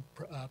systems that would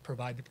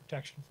provide the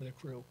protection for the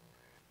crew.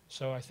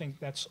 So I think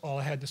that's all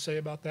I had to say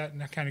about that, and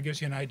that kind of gives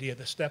you an idea of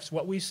the steps.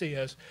 What we see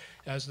as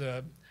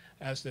the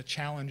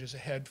challenges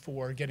ahead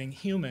for getting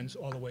humans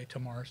all the way to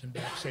Mars and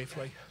back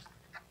safely.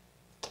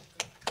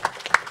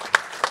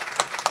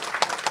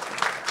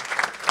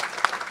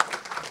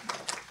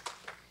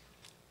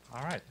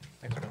 All right.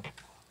 Thanks, Bill.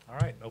 All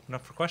right. Open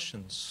up for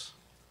questions.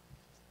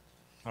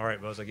 All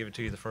right, Buzz, I'll give it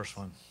to you, the first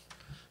one.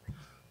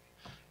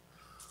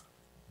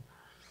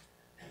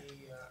 The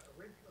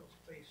original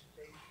space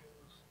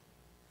stations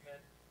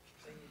had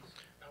things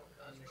out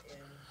on the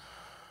end,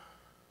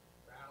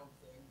 round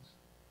things.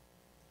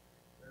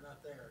 They're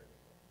not there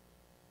anymore.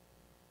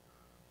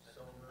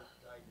 Solar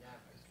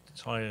dynamic.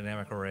 Solar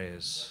dynamic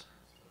arrays.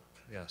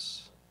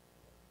 Yes.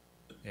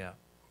 Yeah.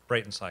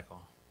 Brayton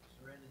cycle. Is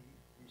there any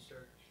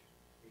research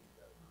being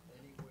done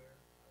anywhere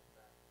like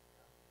that?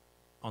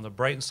 On the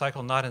Brayton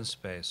cycle, not in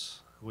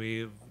space.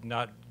 We've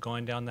not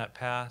going down that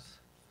path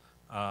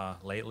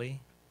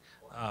lately.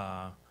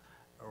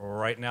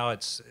 Right now,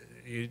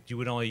 you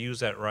would only use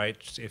that right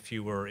if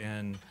you were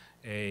in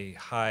a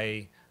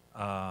high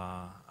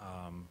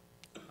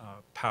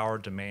power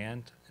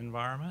demand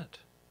environment,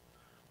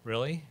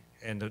 really.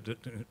 And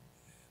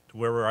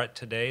where we're at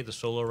today, the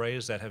solar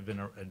arrays that have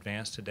been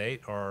advanced to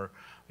date are,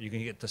 you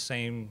can get the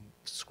same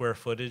square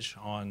footage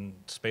on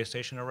space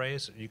station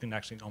arrays. You can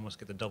actually almost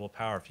get the double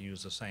power if you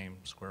use the same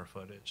square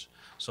footage.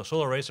 So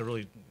solar arrays are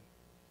really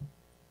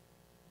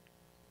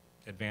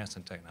advanced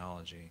in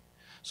technology.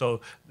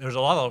 So there's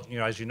a lot of,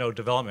 as you know,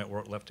 development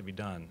work left to be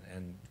done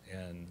and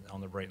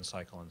on the Brayton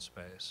cycle in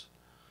space.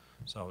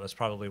 So that's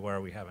probably where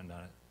we haven't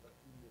done it.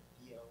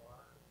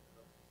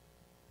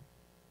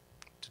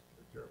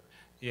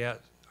 Yeah,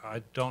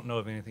 I don't know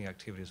of anything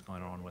activities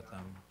going on with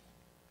them.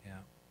 Yeah.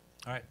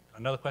 All right,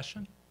 another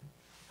question?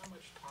 How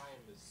much time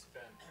is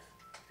spent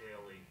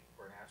daily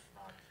for an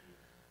astronaut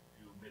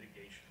to do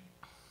mitigation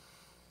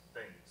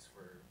things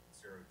for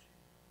zero-G,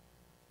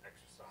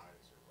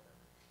 exercise or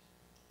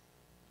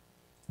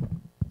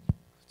whatever?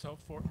 So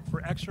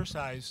for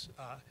exercise,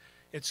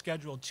 it's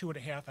scheduled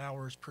 2.5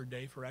 hours per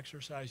day for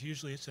exercise.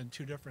 Usually it's in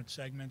 2 different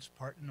segments,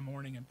 part in the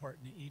morning and part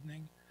in the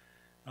evening.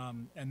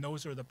 And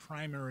those are the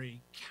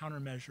primary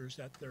countermeasures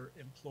that they're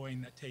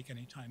employing that take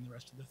any time. The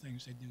rest of the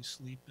things they do,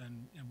 sleep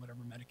and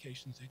whatever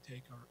medications they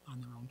take, are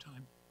on their own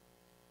time.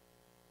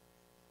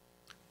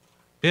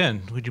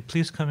 Ben, would you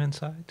please come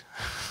inside?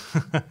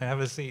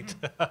 Have a seat.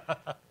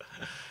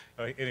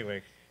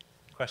 Anyway,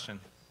 question.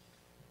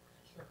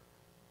 Sure.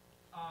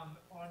 On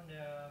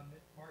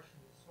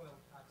Martian soil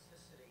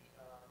toxicity,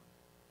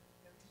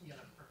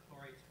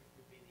 perchlorates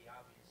would be the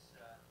obvious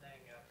thing.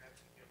 Perhaps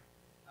you could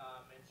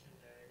mention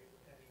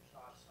any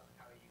thoughts on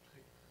how you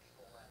could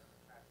control that in a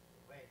practical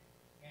way,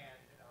 and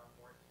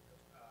more to the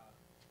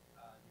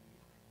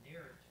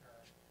nearer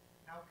term,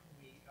 how can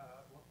we?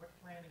 What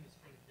planning is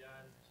being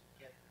done to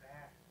get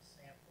back the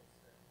samples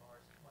that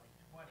Mars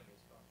 2020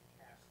 is going to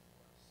cast for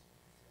us?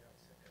 So they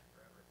don't sit there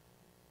forever.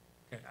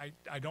 Okay,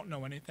 I don't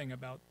know anything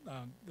about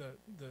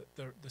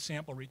the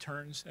sample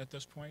returns at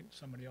this point.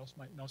 Somebody else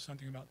might know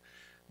something about.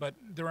 But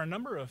there are a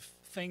number of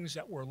things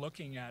that we're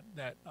looking at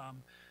that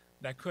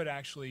that could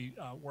actually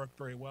work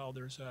very well.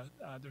 There's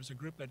a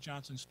group at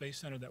Johnson Space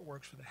Center that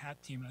works for the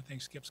HAT team, and I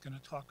think Skip's going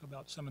to talk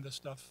about some of this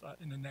stuff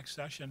in the next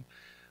session,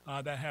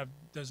 that have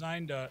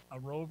designed a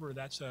rover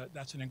that's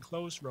an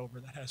enclosed rover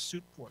that has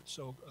suit ports.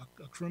 So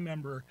a crew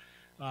member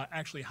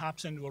actually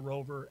hops into a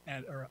rover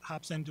or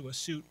hops into a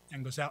suit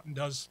and goes out and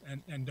does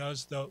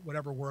the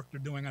whatever work they're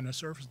doing on the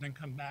surface, and then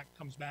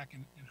comes back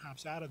and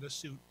hops out of the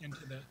suit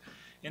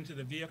into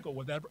the vehicle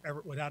without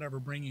ever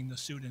bringing the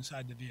suit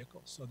inside the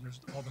vehicle. So there's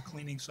all the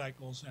cleaning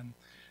cycles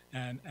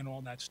and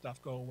all that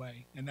stuff go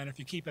away. And then if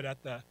you keep it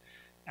at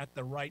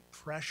the right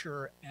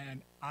pressure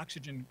and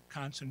oxygen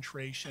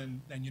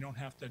concentration, then you don't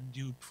have to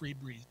do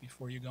pre-breathe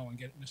before you go and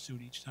get in the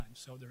suit each time.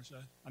 So there's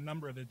a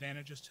number of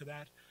advantages to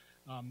that.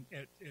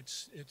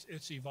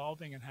 It's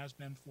evolving and has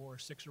been for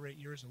 6 or 8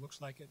 years. It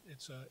looks like it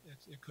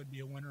could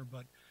be a winner,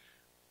 but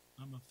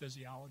I'm a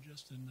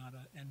physiologist and not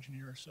an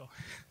engineer, so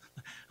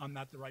I'm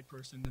not the right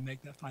person to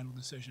make that final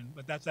decision.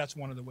 But that's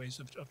one of the ways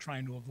of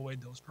trying to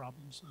avoid those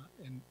problems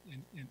in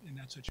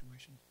that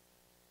situation.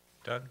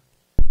 Doug?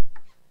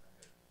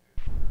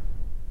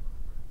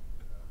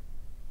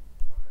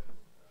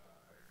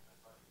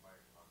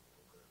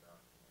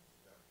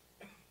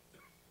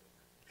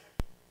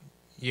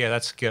 Yeah,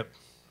 that's Skip.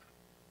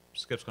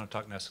 Skip's going to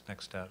talk next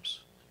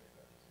steps.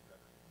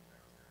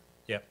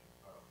 Yep.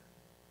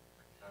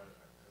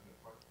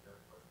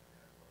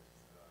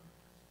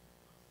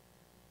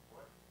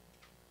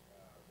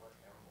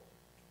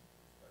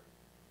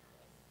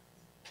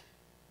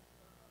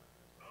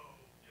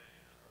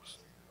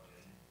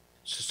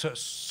 So,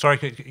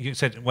 sorry, you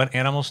said what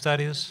animal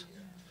studies?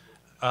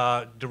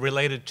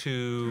 Related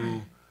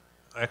to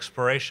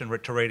exploration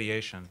to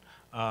radiation.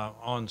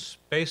 On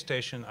space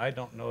station, I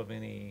don't know of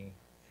any.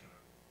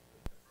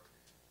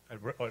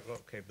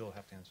 Okay, Bill will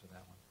have to answer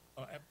that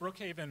one. At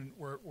Brookhaven,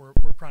 we're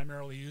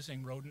primarily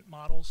using rodent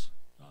models,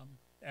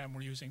 and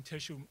we're using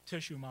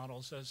tissue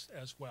models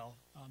as well.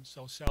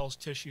 So cells,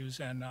 tissues,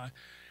 and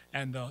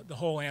the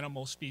whole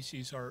animal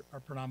species are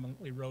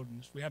predominantly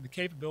rodents. We have the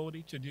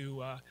capability to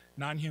do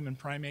non-human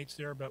primates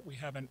there, but we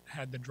haven't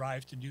had the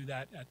drive to do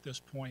that at this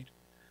point.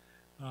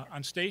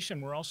 On station,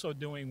 we're also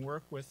doing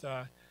work with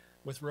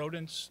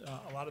rodents.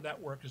 A lot of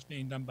that work is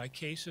being done by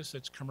CASIS.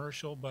 It's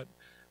commercial, but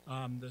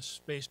the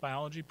space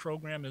biology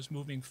program is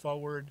moving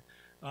forward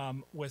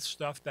with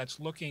stuff that's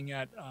looking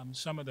at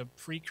some of the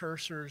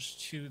precursors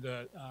to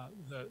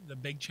the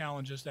big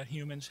challenges that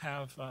humans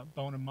have,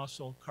 bone and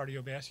muscle,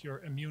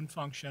 cardiovascular, immune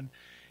function.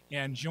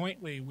 And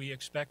jointly, we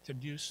expect to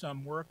do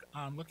some work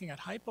on looking at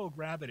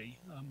hypogravity.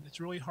 It's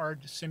really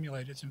hard to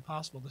simulate. It's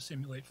impossible to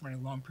simulate for any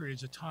long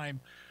periods of time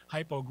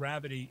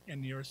hypogravity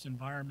in the Earth's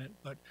environment.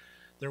 But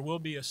there will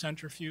be a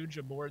centrifuge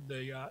aboard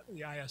the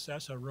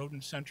ISS, a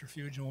rodent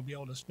centrifuge, and we'll be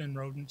able to spin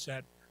rodents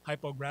at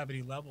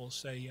hypogravity levels,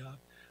 say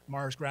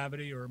Mars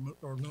gravity or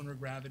lunar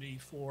gravity,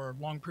 for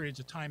long periods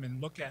of time,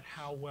 and look at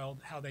how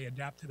they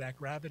adapt to that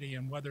gravity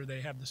and whether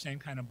they have the same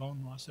kind of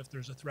bone loss, if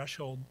there's a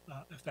threshold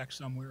effect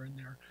somewhere in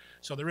there.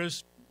 So there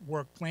is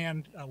work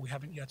planned. We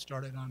haven't yet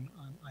started on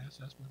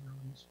ISS with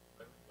rodents.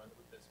 When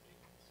would this be?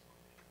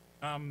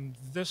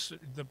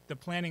 The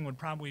planning would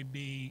probably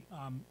be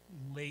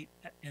late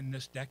in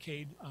this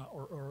decade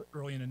or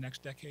early in the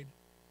next decade.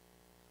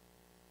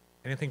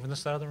 Anything from this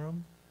side of the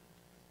room?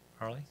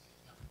 Harley?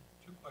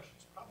 Two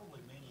questions,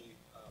 probably mainly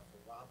for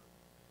Robin.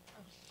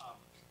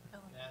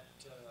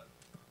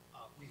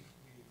 We've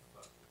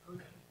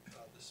heard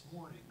this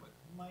morning what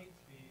might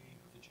be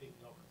the Jake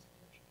Milgram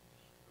situation,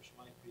 which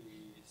might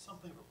be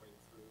something of a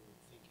breakthrough in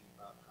thinking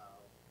about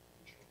how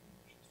initial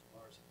missions to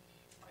Mars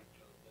might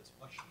go that's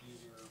much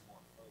neater,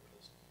 more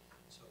focused.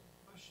 So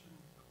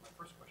my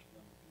first question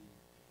then would be,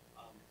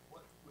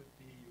 what would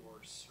be your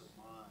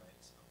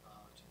surmise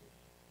about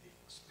the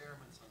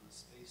experiments on the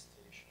space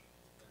station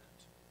that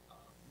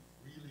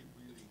really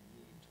need to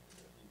be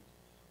complete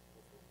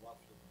over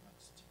roughly the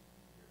next 2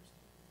 years?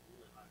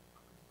 Really high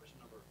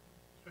number.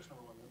 Question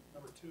number one.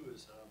 Number two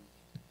is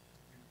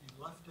you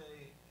left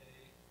a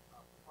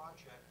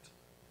project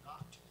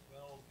not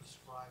well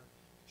described.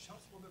 Tell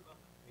us a little bit about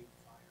the big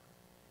fire.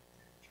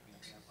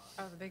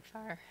 Oh, the big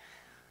fire.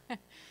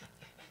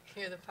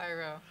 Hear the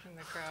pyro in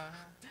the crowd.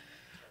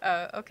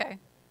 Okay.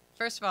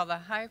 First of all, the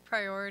high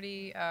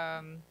priority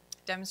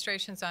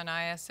demonstrations on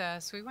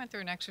ISS, we went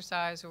through an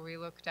exercise where we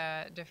looked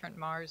at different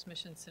Mars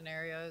mission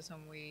scenarios,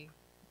 and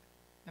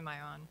am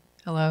I on?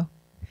 Hello?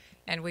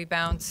 And we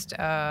bounced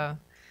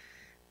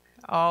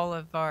all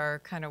of our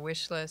kind of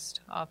wish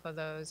list off of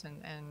those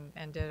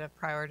and did a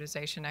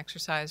prioritization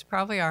exercise.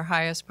 Probably our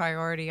highest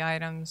priority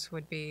items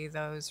would be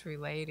those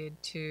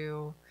related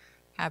to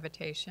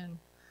habitation.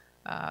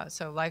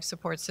 So life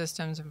support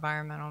systems,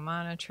 environmental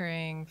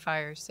monitoring,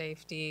 fire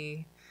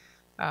safety.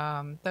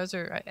 Those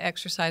are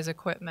exercise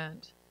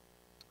equipment.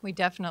 We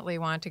definitely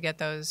want to get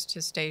those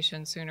to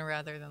station sooner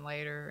rather than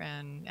later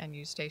and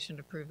use station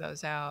to prove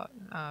those out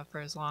for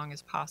as long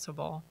as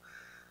possible.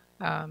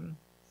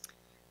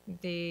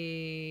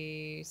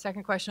 The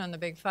second question on the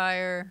big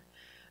fire,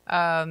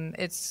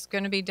 it's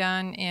going to be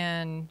done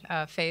in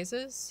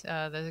phases.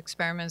 The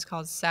experiment is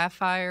called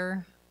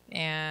Sapphire,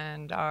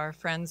 and our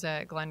friends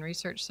at Glenn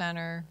Research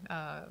Center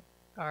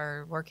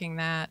are working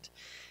that.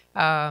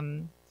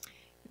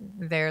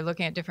 They're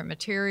looking at different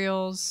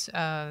materials.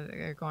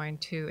 They're going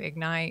to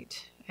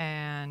ignite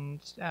and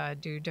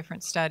do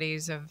different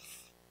studies of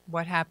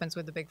what happens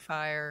with the big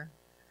fire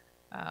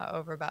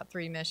over about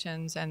 3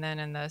 missions. And then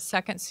in the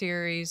second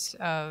series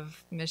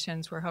of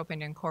missions, we're hoping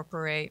to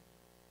incorporate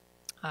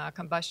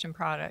combustion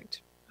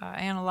product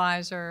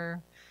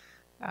analyzer,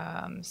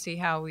 see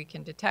how we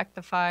can detect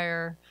the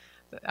fire,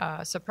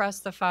 suppress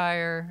the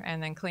fire,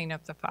 and then clean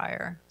up the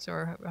fire. So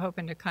we're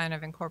hoping to kind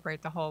of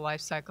incorporate the whole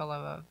life cycle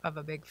of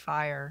a big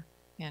fire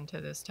into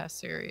this test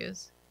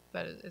series,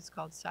 but it's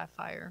called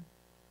Sapphire.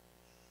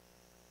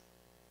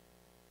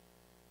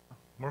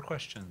 More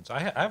questions? I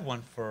have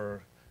one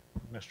for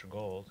Mr.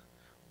 Gold.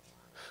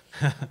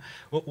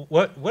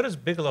 What does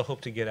Bigelow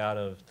hope to get out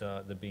of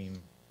the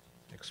beam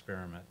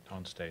experiment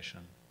on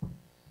station?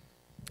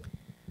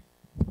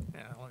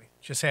 Yeah, let me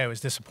just say I was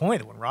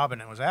disappointed when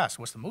Robin was asked,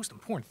 what's the most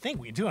important thing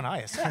we can do on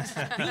ISS?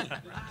 Beam. There's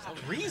no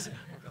reason.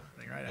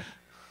 Right? I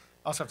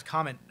also have to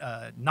comment,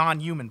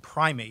 non-human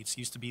primates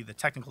used to be the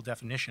technical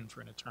definition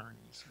for an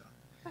attorney. So.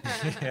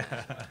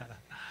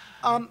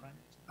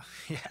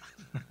 Yeah.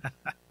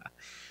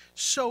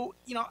 So,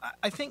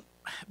 I think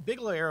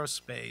Bigelow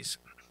Aerospace,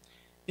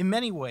 in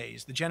many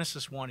ways, the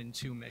Genesis 1 and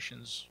 2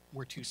 missions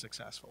were too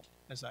successful,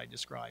 as I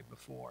described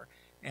before.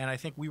 And I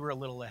think we were a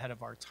little ahead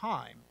of our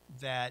time,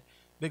 that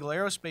Bigelow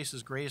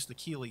Aerospace's greatest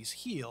Achilles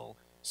heel,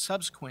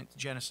 subsequent to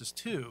Genesis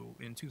 2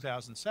 in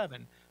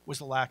 2007, was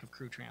the lack of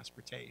crew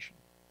transportation.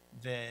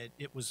 That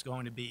it was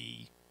going to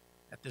be,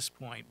 at this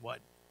point,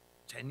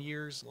 10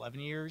 years, 11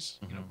 years,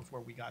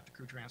 before we got the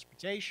crew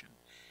transportation.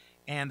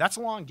 And that's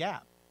a long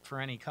gap for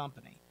any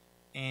company.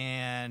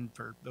 And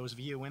for those of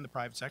you in the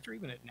private sector,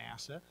 even at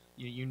NASA,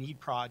 you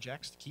need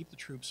projects to keep the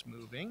troops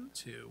moving,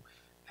 to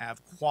have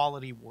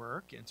quality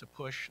work, and to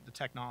push the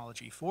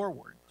technology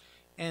forward.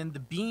 And the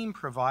beam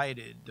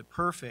provided the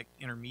perfect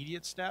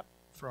intermediate step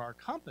for our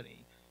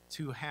company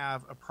to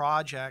have a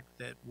project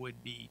that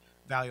would be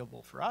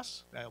valuable for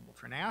us, valuable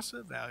for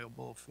NASA,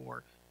 valuable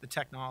for the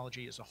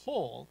technology as a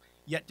whole,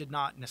 yet did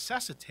not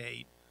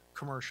necessitate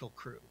commercial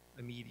crew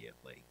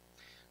immediately.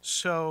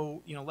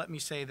 So, let me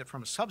say that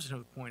from a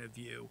substantive point of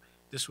view,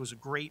 this was a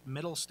great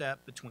middle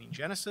step between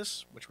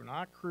Genesis, which were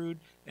not crewed,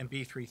 and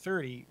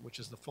B330, which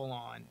is the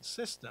full-on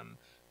system,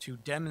 to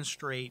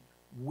demonstrate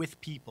with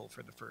people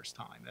for the first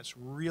time. That's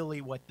really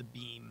what the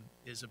beam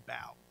is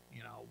about.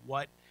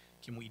 What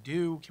can we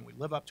do? Can we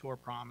live up to our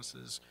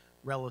promises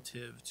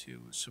relative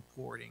to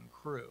supporting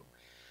crew?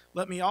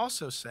 Let me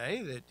also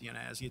say that,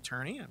 as the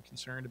attorney, I'm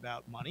concerned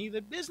about money.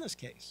 The business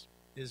case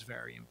is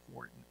very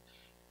important.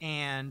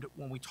 And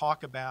when we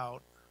talk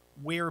about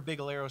where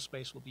Bigelow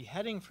Aerospace will be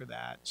heading for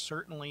that,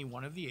 certainly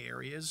one of the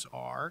areas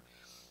are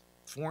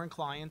foreign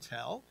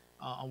clientele.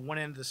 On one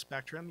end of the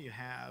spectrum, you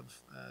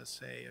have,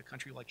 say, a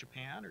country like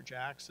Japan or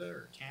JAXA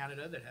or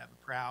Canada that have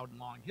a proud and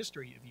long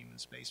history of human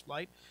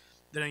spaceflight.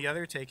 Then on the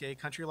other, take a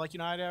country like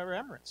United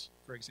Arab Emirates,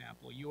 for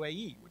example,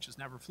 UAE, which has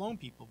never flown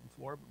people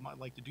before but might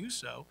like to do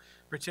so,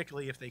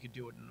 particularly if they could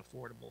do it in an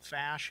affordable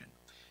fashion.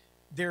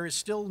 There is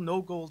still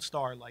no gold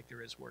star like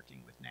there is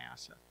working with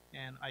NASA.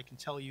 And I can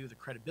tell you the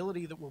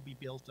credibility that will be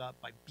built up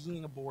by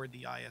being aboard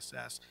the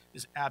ISS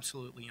is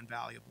absolutely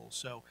invaluable.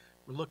 So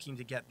we're looking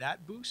to get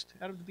that boost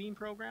out of the beam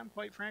program,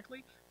 quite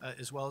frankly,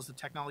 as well as the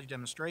technology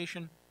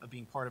demonstration of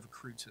being part of a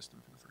crewed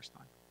system for the first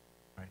time.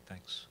 All right,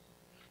 thanks.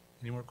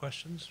 Any more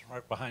questions?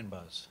 Right behind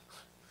Buzz.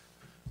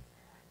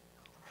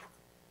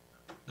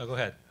 No, go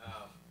ahead.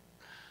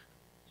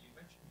 You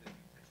mentioned the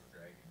potential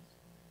dragons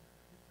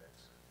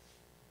effects,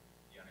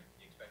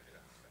 the expected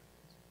unexpected,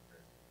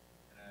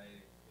 and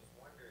I was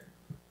wondering.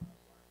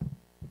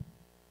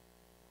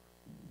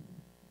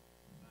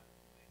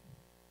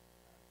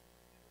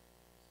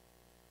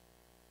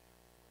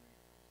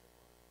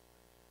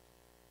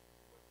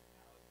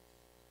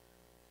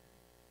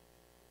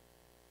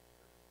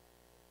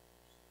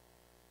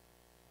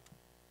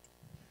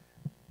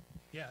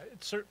 Yeah,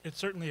 it's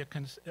certainly a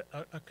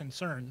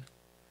concern.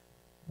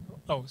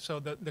 Oh, so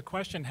the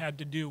question had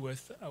to do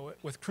with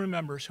crew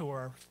members who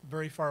are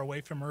very far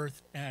away from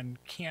Earth and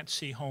can't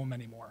see home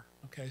anymore.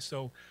 Okay,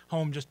 so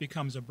home just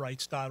becomes a bright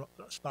spot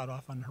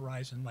off on the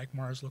horizon, like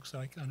Mars looks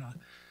like on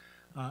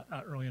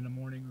early in the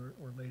morning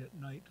or late at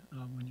night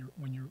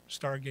when you're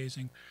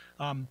stargazing.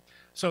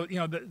 So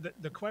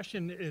the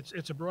question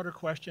it's a broader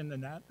question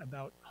than that,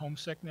 about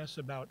homesickness,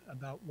 about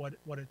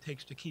what it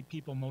takes to keep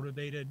people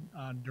motivated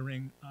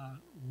during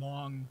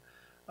long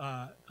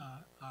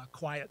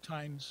quiet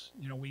times.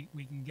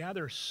 We can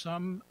gather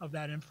some of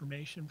that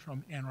information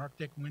from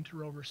Antarctic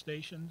winter over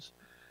stations.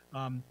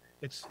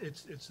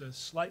 It's a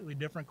slightly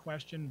different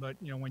question, but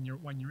when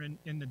you're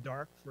in the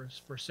dark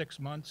for 6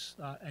 months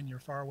and you're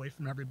far away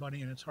from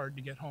everybody and it's hard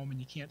to get home and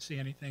you can't see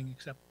anything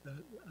except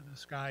the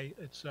sky,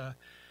 it's a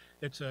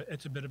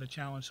bit of a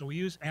challenge. So we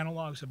use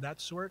analogs of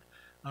that sort,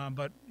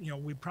 but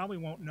we probably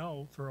won't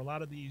know for a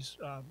lot of these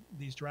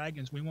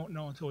dragons. We won't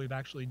know until we've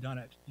actually done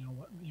it.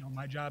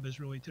 My job is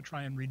really to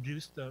try and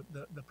reduce the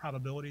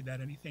probability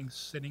that anything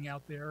sitting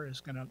out there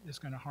is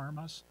gonna harm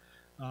us.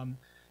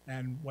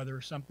 And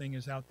whether something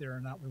is out there or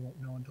not, we won't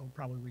know until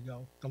probably we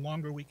go. The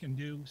longer we can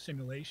do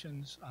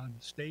simulations on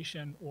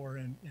station or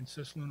in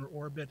cislunar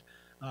orbit,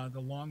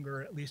 the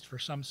longer, at least for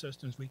some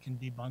systems, we can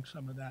debunk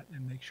some of that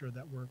and make sure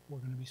that we're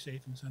going to be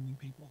safe in sending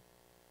people.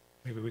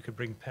 Maybe we could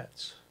bring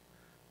pets.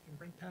 You can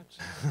bring pets.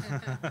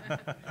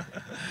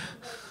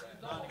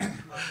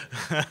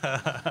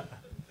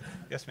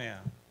 Yes,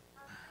 ma'am.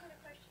 I had a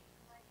question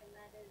for Mike, and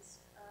that is,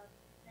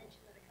 you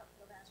mentioned that a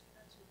couple of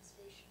astronauts from the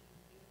station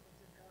will be able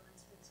to go and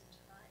spend some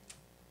time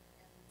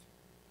and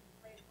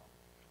inflatable.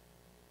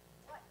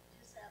 What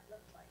does that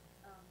look like?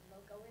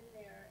 They'll go in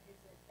there, is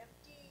it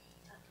empty?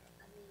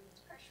 I mean,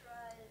 it's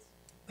pressurized.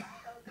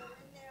 They'll go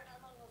in there,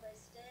 how long will they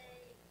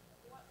stay?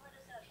 What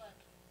is that like?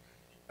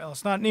 Well,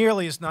 it's not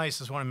nearly as nice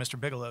as one of Mr.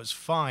 Bigelow's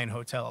fine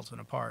hotels and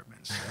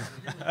apartments.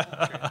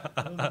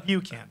 You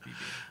can't be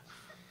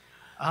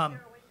beat.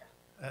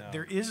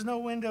 There is no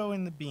window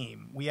in the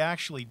beam. We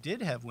actually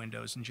did have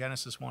windows in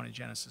Genesis 1 and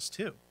Genesis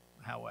 2,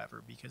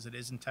 however, because it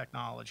isn't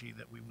technology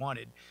that we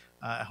wanted.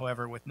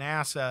 However, with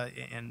NASA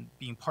and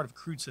being part of a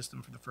crewed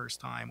system for the first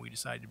time, we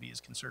decided to be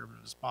as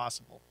conservative as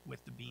possible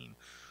with the beam.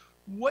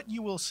 what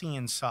you will see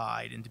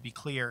inside, and to be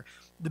clear,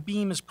 the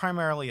beam is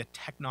primarily a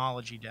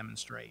technology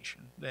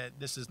demonstration. That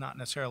this is not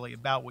necessarily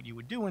about what you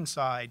would do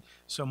inside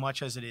so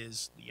much as it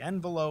is the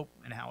envelope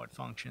and how it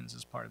functions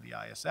as part of the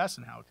ISS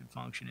and how it can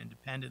function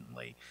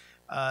independently.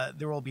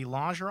 There will be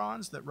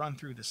longerons that run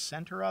through the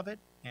center of it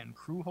and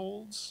crew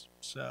holds.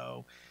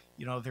 So,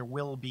 you know, there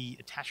will be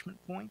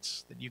attachment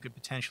points that you could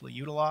potentially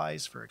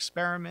utilize for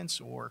experiments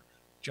or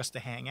just to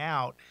hang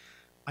out.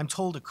 I'm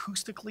told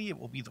acoustically it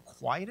will be the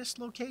quietest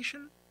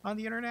location on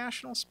the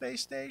International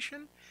Space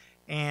Station.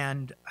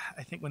 And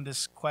I think when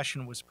this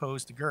question was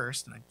posed to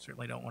Gerst, and I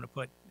certainly don't want to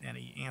put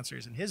any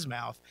answers in his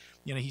mouth,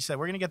 you know, he said,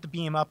 we're going to get the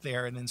beam up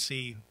there and then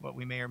see what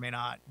we may or may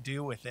not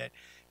do with it.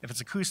 If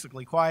it's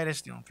acoustically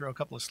quietest, you know, throw a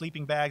couple of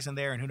sleeping bags in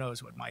there and who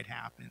knows what might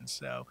happen.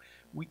 So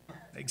we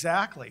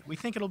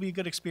think it'll be a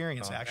good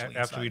experience, actually.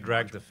 After we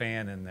drag the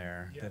fan in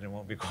there, then it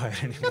won't be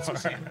quiet anymore.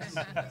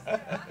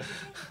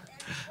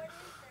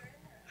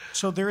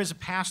 So there is a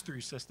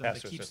pass-through system that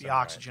Pass-through keeps system, the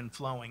oxygen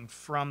flowing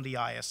from the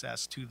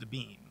ISS to the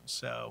beam.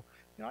 So,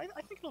 you know,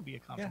 I think it'll be a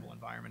comfortable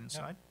environment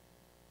inside.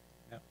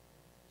 Another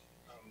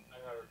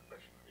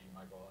question for you,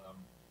 Michael.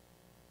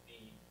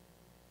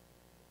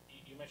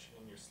 You mentioned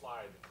in your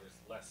slide that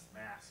there's less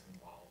mass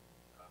involved.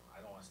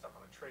 I don't want to step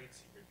on a trade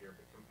secret here,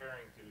 but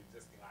comparing to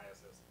existing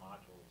ISS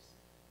modules,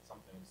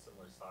 something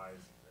similar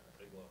size than a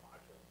Bigelow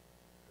module,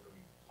 what are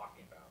we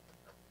talking about?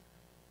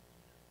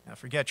 Now,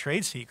 forget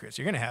trade secrets.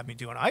 You're going to have me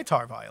do an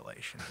ITAR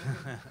violation.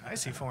 I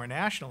see foreign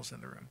nationals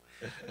in the room.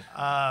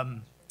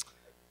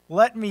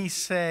 Let me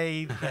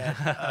say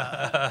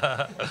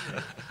that,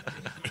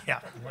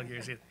 plug your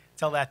ears.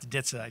 Tell that to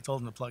Ditsa. I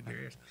told him to plug their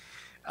ears.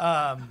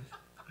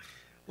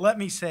 Let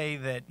me say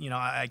that, you know,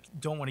 I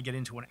don't want to get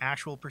into an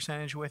actual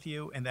percentage with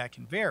you, and that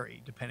can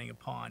vary depending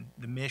upon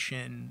the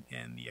mission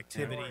and the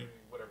activity.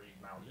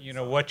 You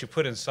know, what you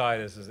put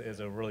inside is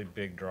a really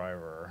big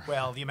driver.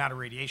 Well, the amount of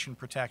radiation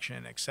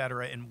protection, et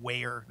cetera, and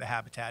where the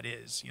habitat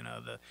is. You know,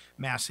 the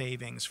mass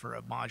savings for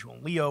a module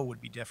in LEO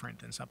would be different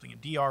than something in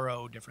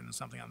DRO, different than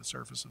something on the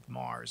surface of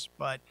Mars.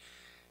 But,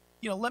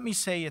 you know, let me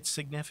say it's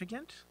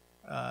significant,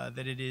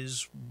 that it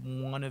is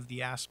one of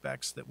the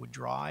aspects that would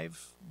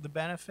drive the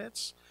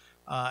benefits.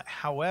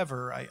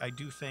 However, I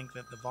do think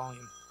that the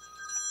volume,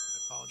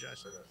 I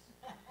apologize for this.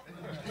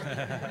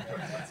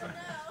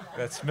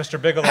 That's Mr.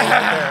 Bigelow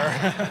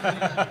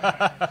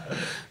right there.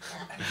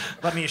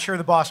 Let me assure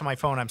the boss on my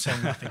phone I'm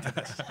saying nothing to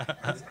this.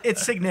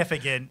 It's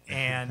significant,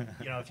 and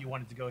you know, if you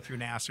wanted to go through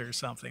NASA or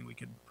something, we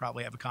could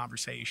probably have a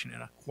conversation in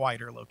a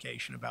quieter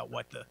location about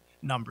what the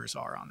numbers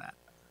are on that.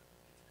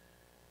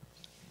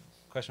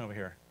 Question over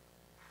here.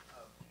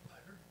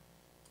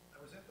 I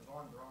was at the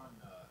Von Braun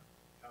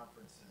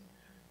conference in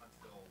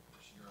Huntsville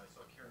this year. I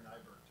saw Karen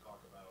Nyberg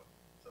talk about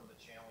some of the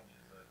challenges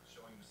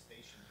showing the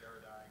station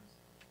paradigms.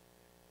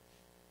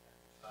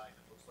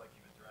 It looks like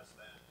you've addressed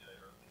that,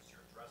 or at least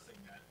you're addressing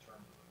that in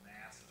terms of the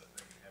mass of the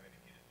thing and having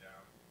to get it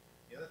down.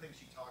 The other thing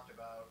she talked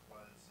about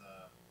was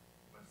the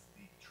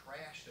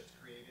trash that's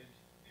created,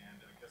 and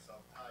I guess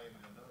I'll tie into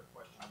another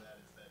question to that,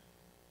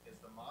 is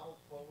the model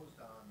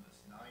closed on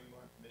this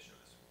 9-month mission,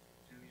 this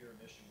 2-year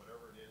mission,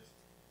 whatever it is,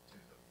 to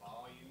the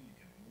volume? You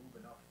can move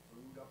enough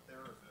food up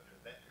there? Is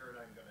that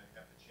paradigm going to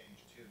have to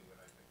change too? And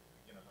I think,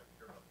 again, I'd like to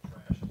hear about the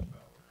trash as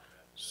well.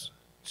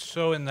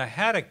 So in the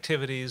HAT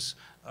activities,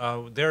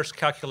 there's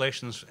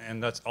calculations,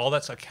 and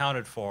that's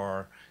accounted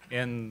for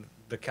in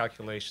the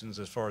calculations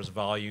as far as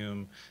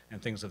volume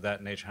and things of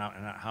that nature,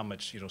 how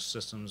much, you know,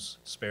 systems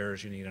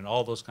spares you need, and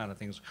all those kind of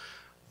things.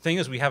 The thing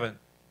is, we haven't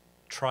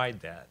tried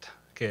that.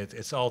 Okay,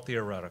 it's all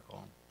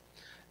theoretical,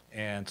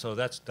 and so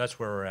that's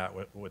where we're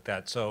at with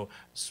that. So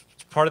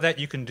part of that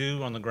you can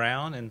do on the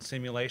ground in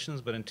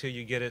simulations, but until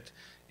you get it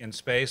in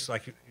space,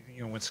 like,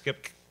 you know, when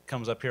Skip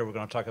comes up here, we're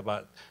going to talk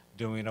about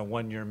doing a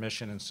 1-year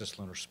mission in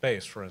cislunar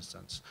space, for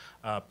instance.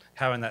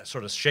 Having that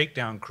sort of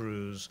shakedown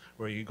cruise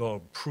where you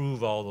go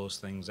prove all those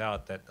things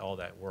out, that all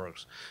that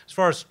works. As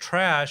far as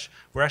trash,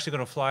 we're actually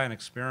going to fly an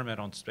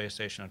experiment on space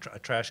station, a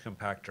trash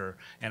compactor.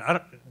 And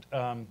I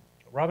don't,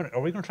 Robin,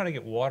 are we going to try to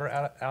get water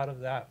out of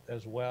that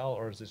as well,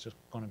 or is this just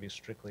going to be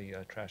strictly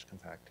trash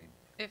compacting?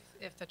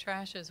 If the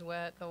trash is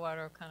wet, the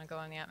water will kind of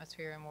go in the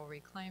atmosphere and we'll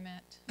reclaim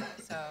it.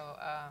 So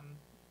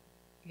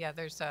yeah,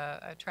 there's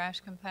a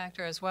trash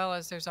compactor, as well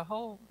as there's a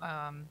whole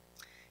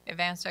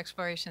advanced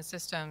exploration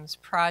systems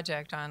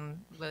project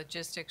on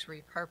logistics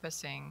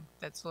repurposing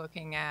that's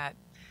looking at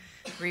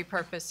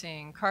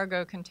repurposing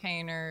cargo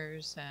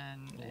containers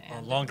and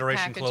long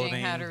duration packaging,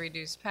 clothing. how to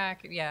reduce how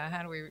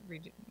do we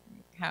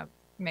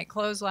make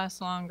clothes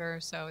last longer.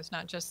 So it's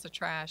not just the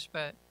trash,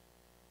 but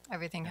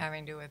everything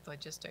having to do with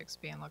logistics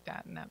being looked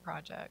at in that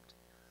project.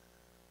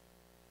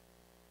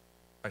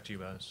 Back to you,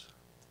 Buzz.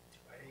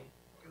 I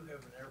do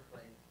have an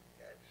airplane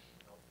catch.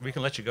 We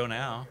can let you go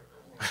now.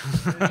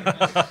 Having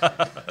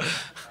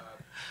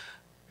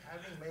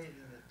made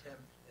an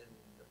attempt in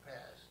the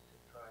past to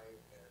try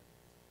and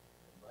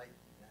enlighten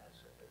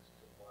NASA as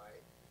to why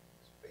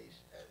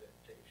space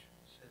adaptation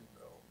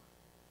syndrome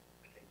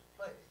takes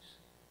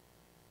place,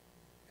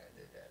 and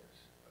it has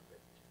a bit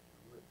to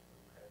do with who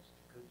has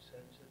the good sense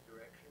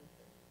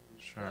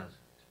Sure. doesn't.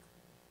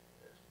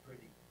 It's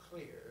pretty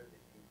clear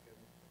that you can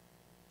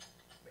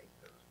make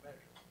those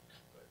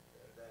measurements, but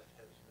that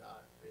has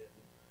not been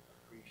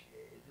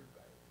appreciated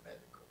by the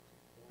medical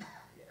people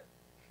yet.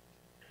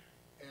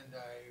 And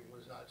I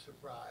was not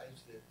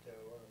surprised that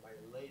one of my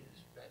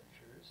latest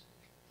ventures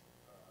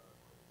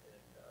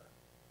in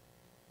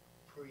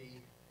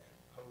pre and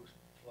post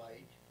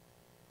flight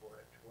for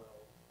a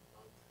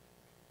 12-month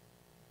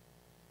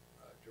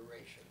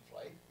duration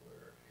flight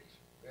where it's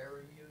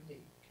very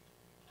unique.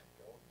 I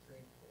don't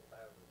think we'll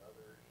have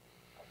another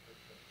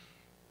opportunity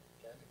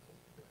identical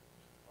to it.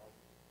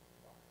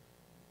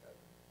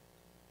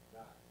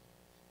 Not.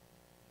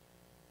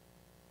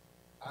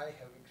 I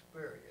have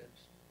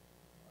experienced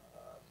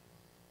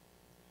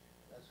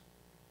that's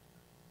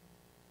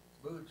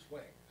mood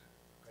swings,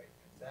 okay?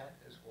 And that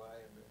is why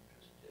I'm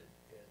interested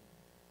in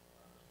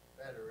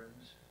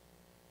veterans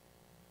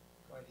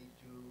 22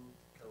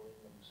 killing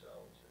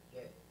themselves a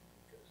day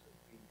because of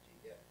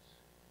PTS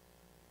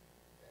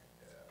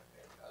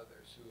and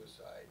other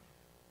suicide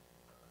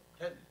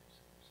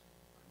tendencies.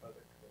 My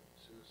mother committed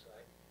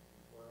suicide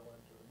before I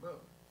went to the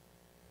moon.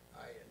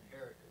 I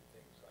inherited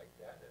things like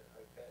that, and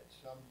I've had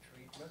some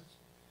treatments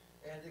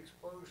and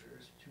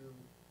exposures to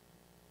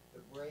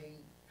the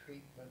Brain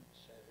Treatment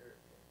Center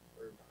in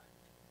Irvine.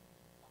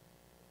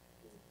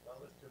 Do a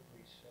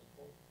relatively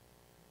simple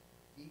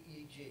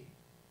EEG.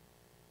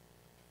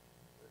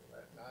 With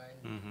about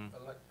 9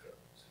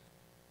 electrodes.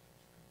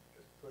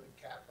 Just put a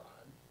cap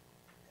on,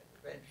 and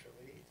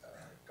eventually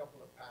a couple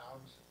of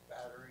pounds of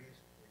batteries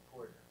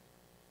recorder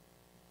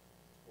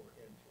for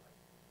in-flight.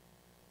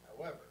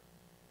 However,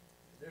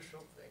 the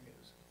initial thing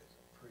is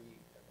a pre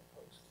and a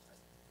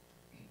post-flight.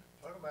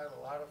 Talk about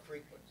a lot of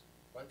frequencies,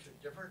 a bunch of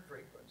different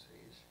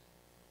frequencies,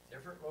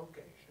 different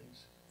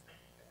locations,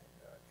 and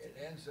it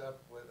ends up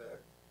with a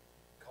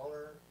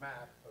color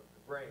map of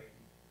the brain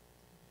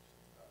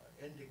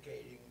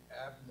indicating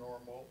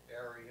abnormal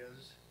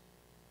areas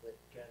that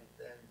can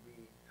then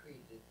be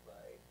treated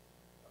by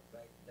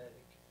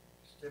magnetic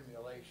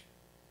stimulation.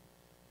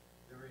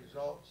 The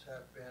results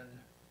have been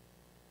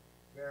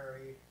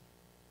very,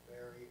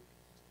 very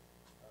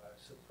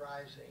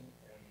surprising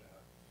in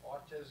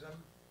autism,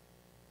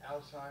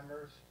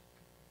 Alzheimer's,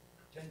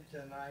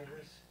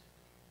 tinnitus,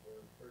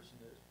 where a person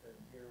has been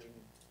hearing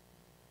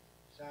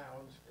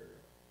sounds for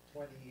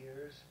 20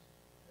 years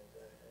and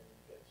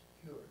gets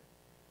cured.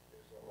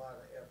 There's a lot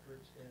of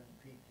efforts in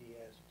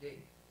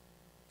PTSD.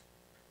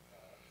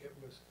 It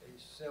was a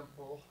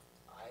simple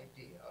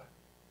idea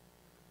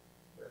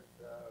with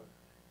a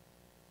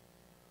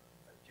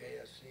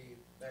JSC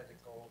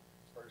medical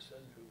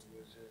person who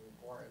was in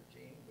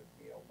quarantine with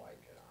Neil,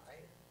 Mike, and I,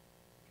 and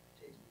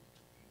continued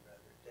to be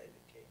rather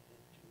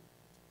dedicated to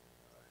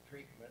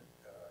treatment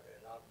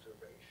and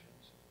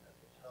observations and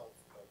mental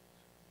health of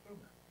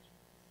humans.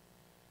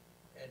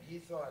 And he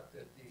thought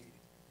that the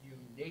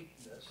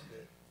uniqueness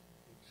that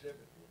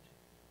exhibited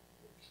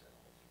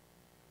itself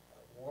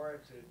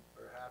warranted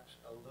perhaps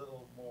a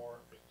little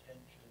more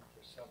attention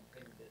to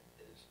something that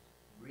has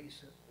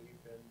recently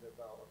been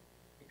developed,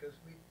 because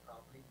we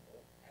probably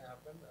won't have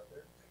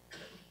another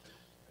activity.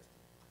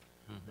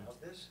 Now,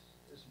 this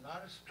is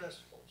not a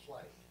stressful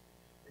flight.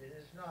 It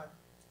is not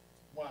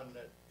one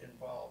that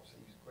involves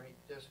these great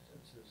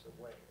distances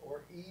away,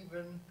 or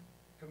even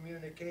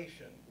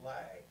communication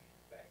lag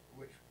back,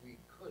 which we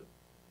could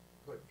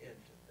put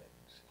into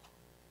things.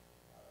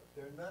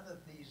 There are none of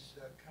these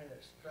kind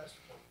of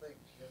stressful things.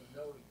 You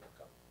know you're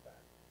coming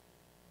back.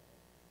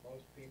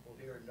 Most people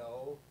here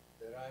know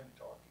that I'm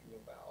talking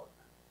about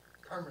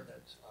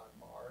permanence on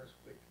Mars,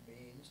 which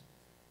means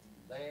you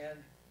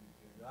land, you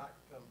do not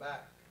come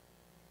back.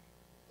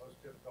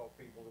 Most difficult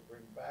people to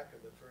bring back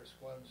are the first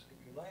ones that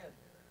you land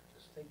there.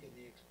 Just think of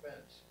the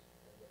expense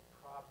and the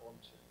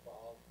problems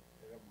involved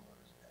in a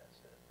Mars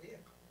asset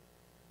vehicle.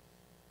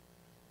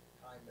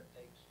 The time it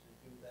takes to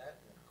do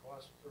that and the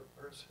cost per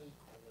person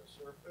on the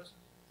surface,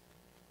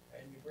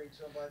 and you bring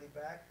somebody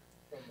back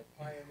from the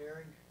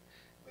pioneering,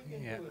 we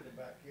can do it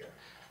back here.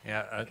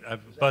 Yeah,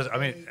 Buzz, I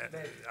mean,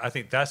 I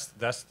think that's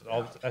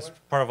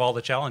part of all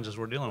the challenges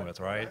we're dealing with,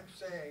 right?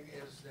 What I'm saying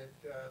is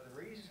that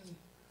the reason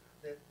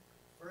that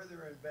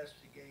further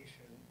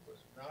investigation was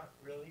not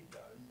really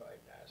done by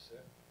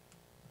NASA,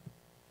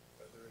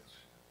 whether it's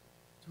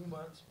 2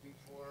 months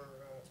before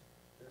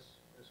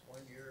this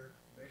one-year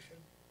mission,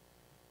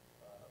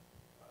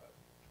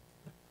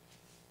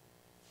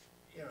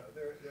 you know,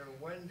 they're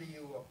when do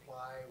you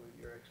apply with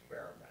your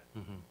experiment,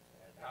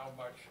 and how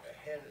much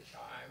ahead of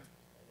time,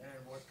 and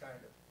then what kind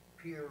of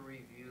peer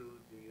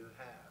review do you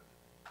have?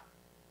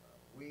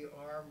 We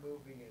are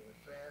moving in a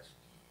fast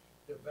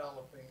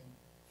developing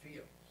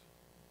field,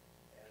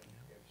 and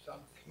if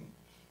something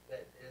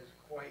that is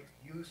quite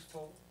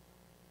useful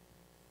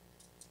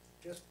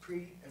just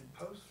pre and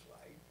post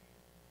flight,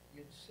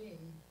 you'd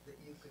seem that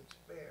you could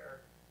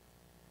spare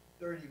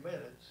 30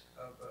 minutes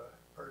of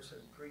a person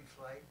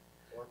pre-flight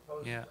or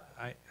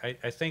post-flight. Yeah,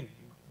 I think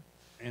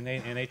in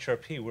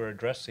HRP we're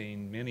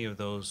addressing many of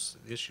those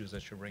issues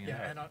that you're bringing up.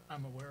 Yeah, and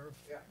I'm aware of,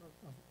 Yeah.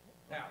 of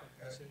Now,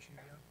 this issue,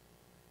 yeah.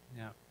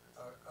 Yeah.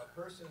 A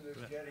person who's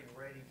getting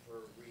ready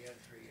for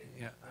reentry and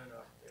Yeah. been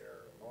up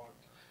there a long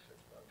time, 6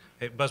 months.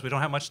 Hey, Buzz, we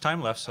don't have much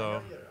time left, so. I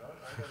know you don't.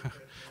 I gotta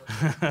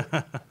get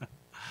more.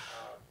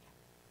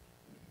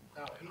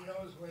 Now, he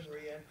knows when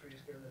reentry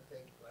is gonna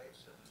take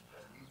place, and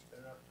he's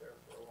been up there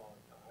for a long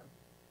time.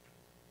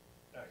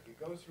 Now, you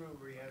go through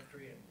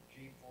reentry and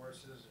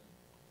G-forces,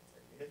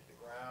 and you hit the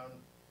ground,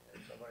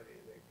 and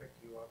they pick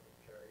you up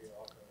and carry you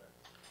off,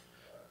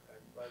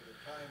 and by the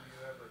time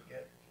you ever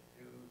get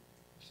to do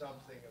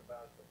something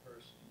about the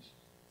person's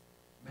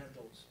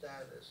mental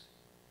status,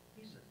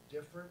 he's a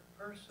different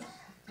person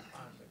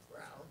on the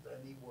ground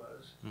than he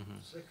was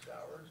 6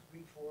 hours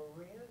before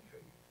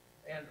reentry,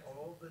 and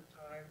all the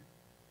time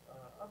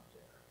up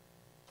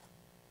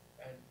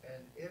there.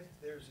 And if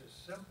there's a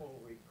simple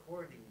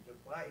recording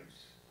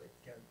device that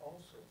can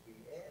also be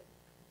added,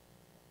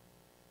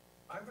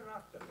 I'm an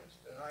optimist,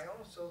 and I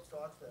also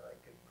thought that I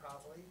could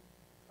probably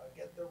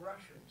get the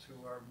Russians,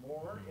 who are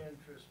more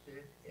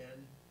interested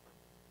in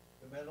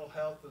the mental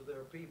health of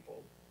their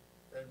people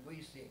than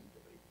we seem to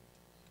be,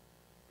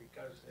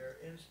 because their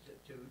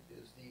institute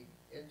is the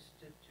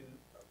Institute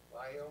of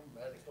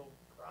Biomedical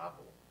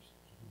Problems,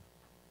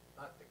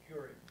 not the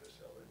curing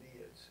facility.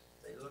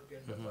 They look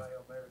into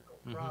biomedical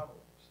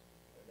problems,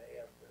 and they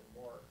have been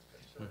more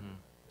concerned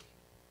with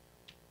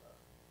this.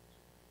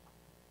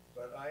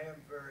 But I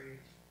am very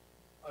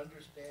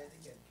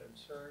understanding and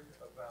concerned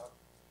about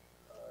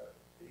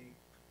the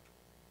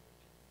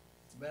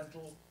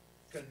mental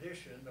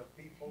condition of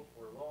people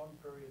for long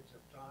periods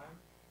of time,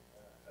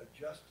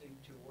 adjusting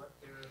to what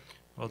they're.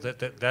 Well,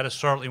 that is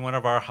certainly one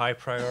of our high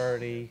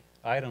priority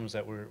items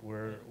that we're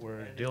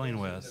and dealing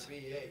it with. is in the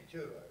VA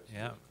too.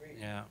 Yeah,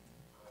 yeah.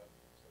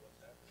 So what's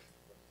happening?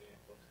 What's the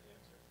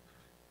answer?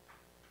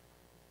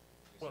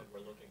 You Well, said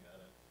we're looking at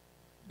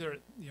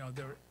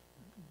it.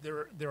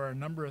 There are a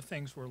number of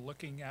things we're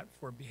looking at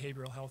for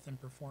behavioral health and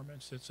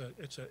performance.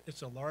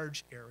 It's a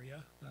large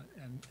area,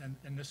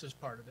 and this is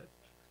part of it.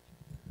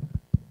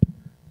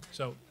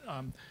 So,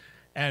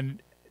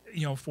 and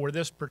for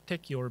this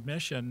particular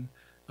mission,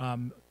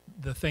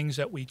 the things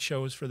that we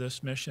chose for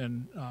this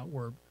mission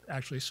were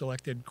actually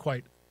selected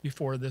quite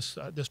before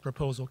this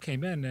proposal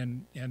came in,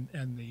 and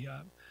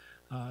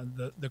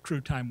the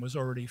crew time was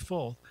already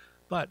full.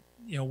 But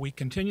we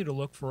continue to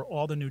look for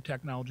all the new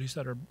technologies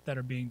that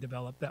are being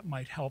developed that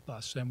might help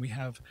us. And we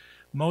have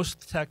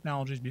most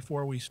technologies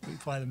before we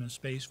fly them in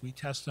space. We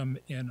test them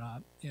in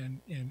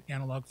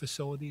analog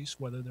facilities,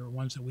 whether they're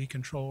ones that we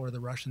control or the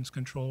Russians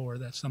control or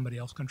that somebody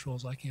else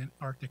controls, like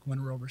Arctic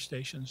wind rover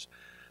stations.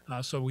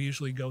 So we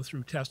usually go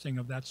through testing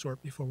of that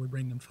sort before we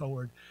bring them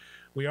forward.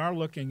 We are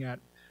looking at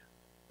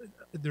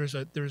there's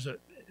a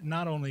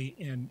not only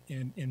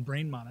in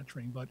brain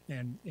monitoring, but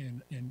in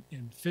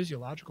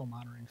physiological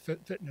monitoring,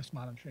 fitness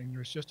monitoring.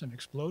 There's just an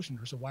explosion.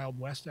 There's a wild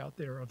west out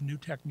there of new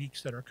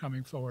techniques that are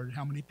coming forward.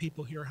 How many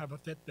people here have a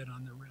Fitbit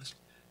on their wrist?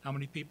 How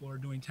many people are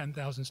doing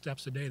 10,000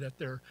 steps a day that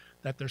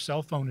their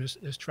cell phone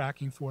is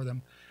tracking for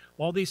them?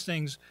 All these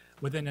things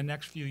within the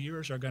next few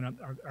years are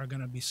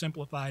gonna be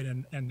simplified,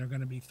 and they're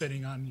gonna be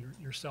fitting on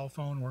your cell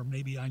phone or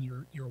maybe on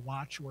your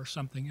watch or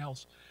something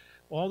else.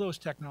 All those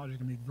technologies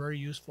are going to be very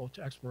useful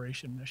to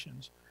exploration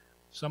missions.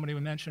 Somebody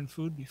mentioned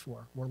food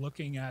before. We're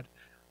looking at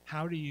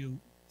how do you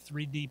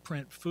 3D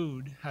print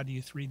food? How do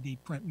you 3D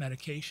print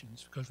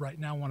medications? Because right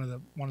now one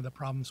of the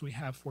problems we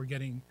have for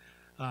getting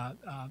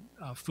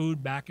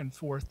food back and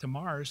forth to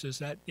Mars is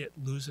that it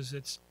loses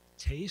its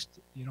taste.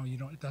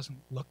 It doesn't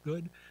look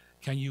good.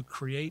 Can you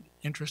create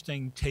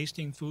interesting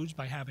tasting foods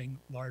by having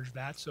large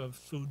vats of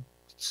food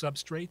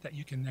substrate that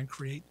you can then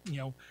create,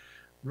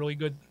 really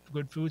good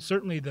food?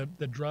 Certainly the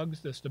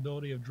drugs, the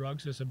stability of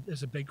drugs is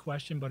a big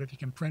question, but if you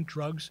can print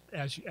drugs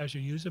as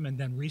you use them and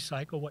then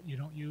recycle what you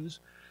don't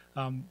use,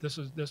 so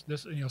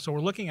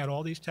we're looking at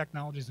all these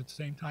technologies at the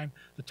same time.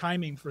 The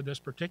timing for this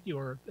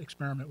particular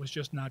experiment was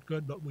just not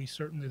good, but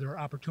there are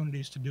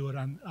opportunities to do it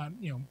on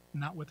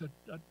not with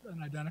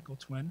an identical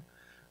twin,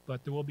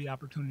 but there will be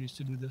opportunities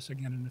to do this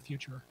again in the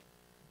future.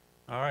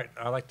 All right,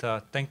 I'd like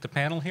to thank the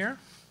panel here.